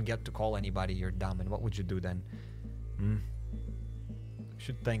 you wouldn't get to call anybody you're dumb. And what would you do then? You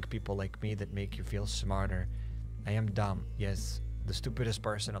should thank people like me that make you feel smarter. I am dumb. Yes. The stupidest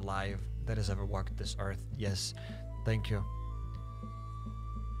person alive that has ever walked this earth. Yes. Thank you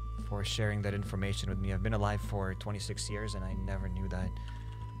for sharing that information with me. I've been alive for 26 years and I never knew that.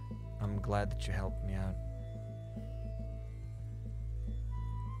 I'm glad that you helped me out.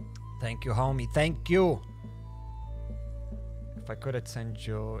 Thank you, homie. Thank you. If I could have sent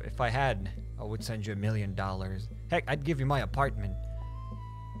you... If I had, I would send you $1 million. Heck, I'd give you my apartment.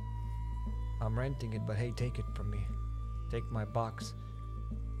 I'm renting it, but hey, take it from me. Take my box.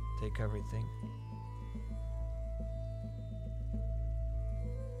 Take everything.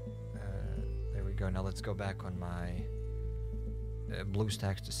 There we go. Now let's go back on my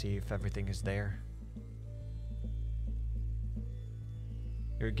BlueStacks to see if everything is there.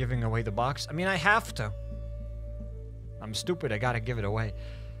 You're giving away the box? I mean, I have to. I'm stupid. I gotta give it away.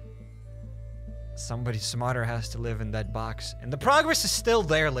 Somebody smarter has to live in that box. And the progress is still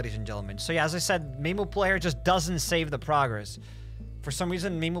there, ladies and gentlemen. So yeah, as I said, Memu Player just doesn't save the progress. For some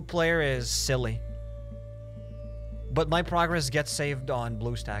reason, Memu Player is silly. But my progress gets saved on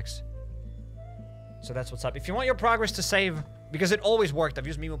BlueStacks. So that's what's up. If you want your progress to save... Because it always worked. I've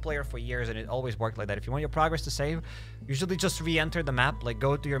used Memu Player for years and it always worked like that. If you want your progress to save, usually just re-enter the map. Like,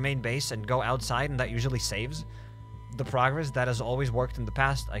 go to your main base and go outside, and that usually saves the progress. That has always worked in the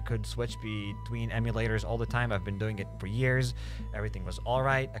past. I could switch between emulators all the time. I've been doing it for years. Everything was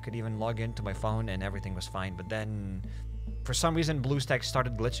alright. I could even log into my phone and everything was fine. But then, for some reason, BlueStacks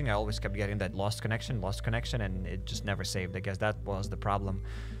started glitching. I always kept getting that lost connection, and it just never saved. I guess that was the problem.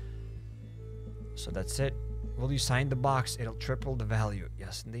 So that's it. Will you sign the box? It'll triple the value.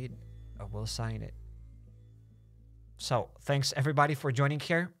 Yes, indeed. I will sign it. So, thanks everybody for joining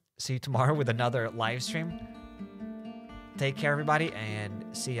here. See you tomorrow with another live stream. Take care, everybody, and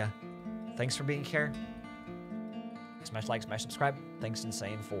see ya. Thanks for being here. Smash like, smash subscribe. Thanks,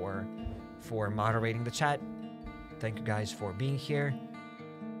 Insane, for moderating the chat. Thank you guys for being here.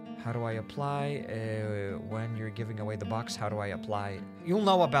 How do I apply? When you're giving away the box, how do I apply? You'll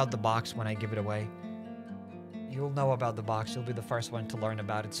know about the box when I give it away. You'll know about the box. You'll be the first one to learn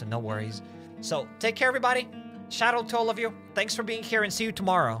about it, so no worries. So, take care, everybody. Shout out to all of you. Thanks for being here, and see you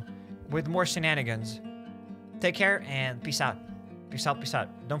tomorrow with more shenanigans. Take care, and peace out. Peace out, peace out.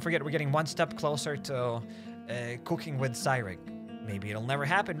 Don't forget, we're getting one step closer to cooking with Cyrek. Maybe it'll never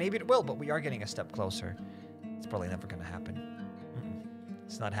happen. Maybe it will, but we are getting a step closer. It's probably never going to happen.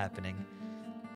 It's not happening.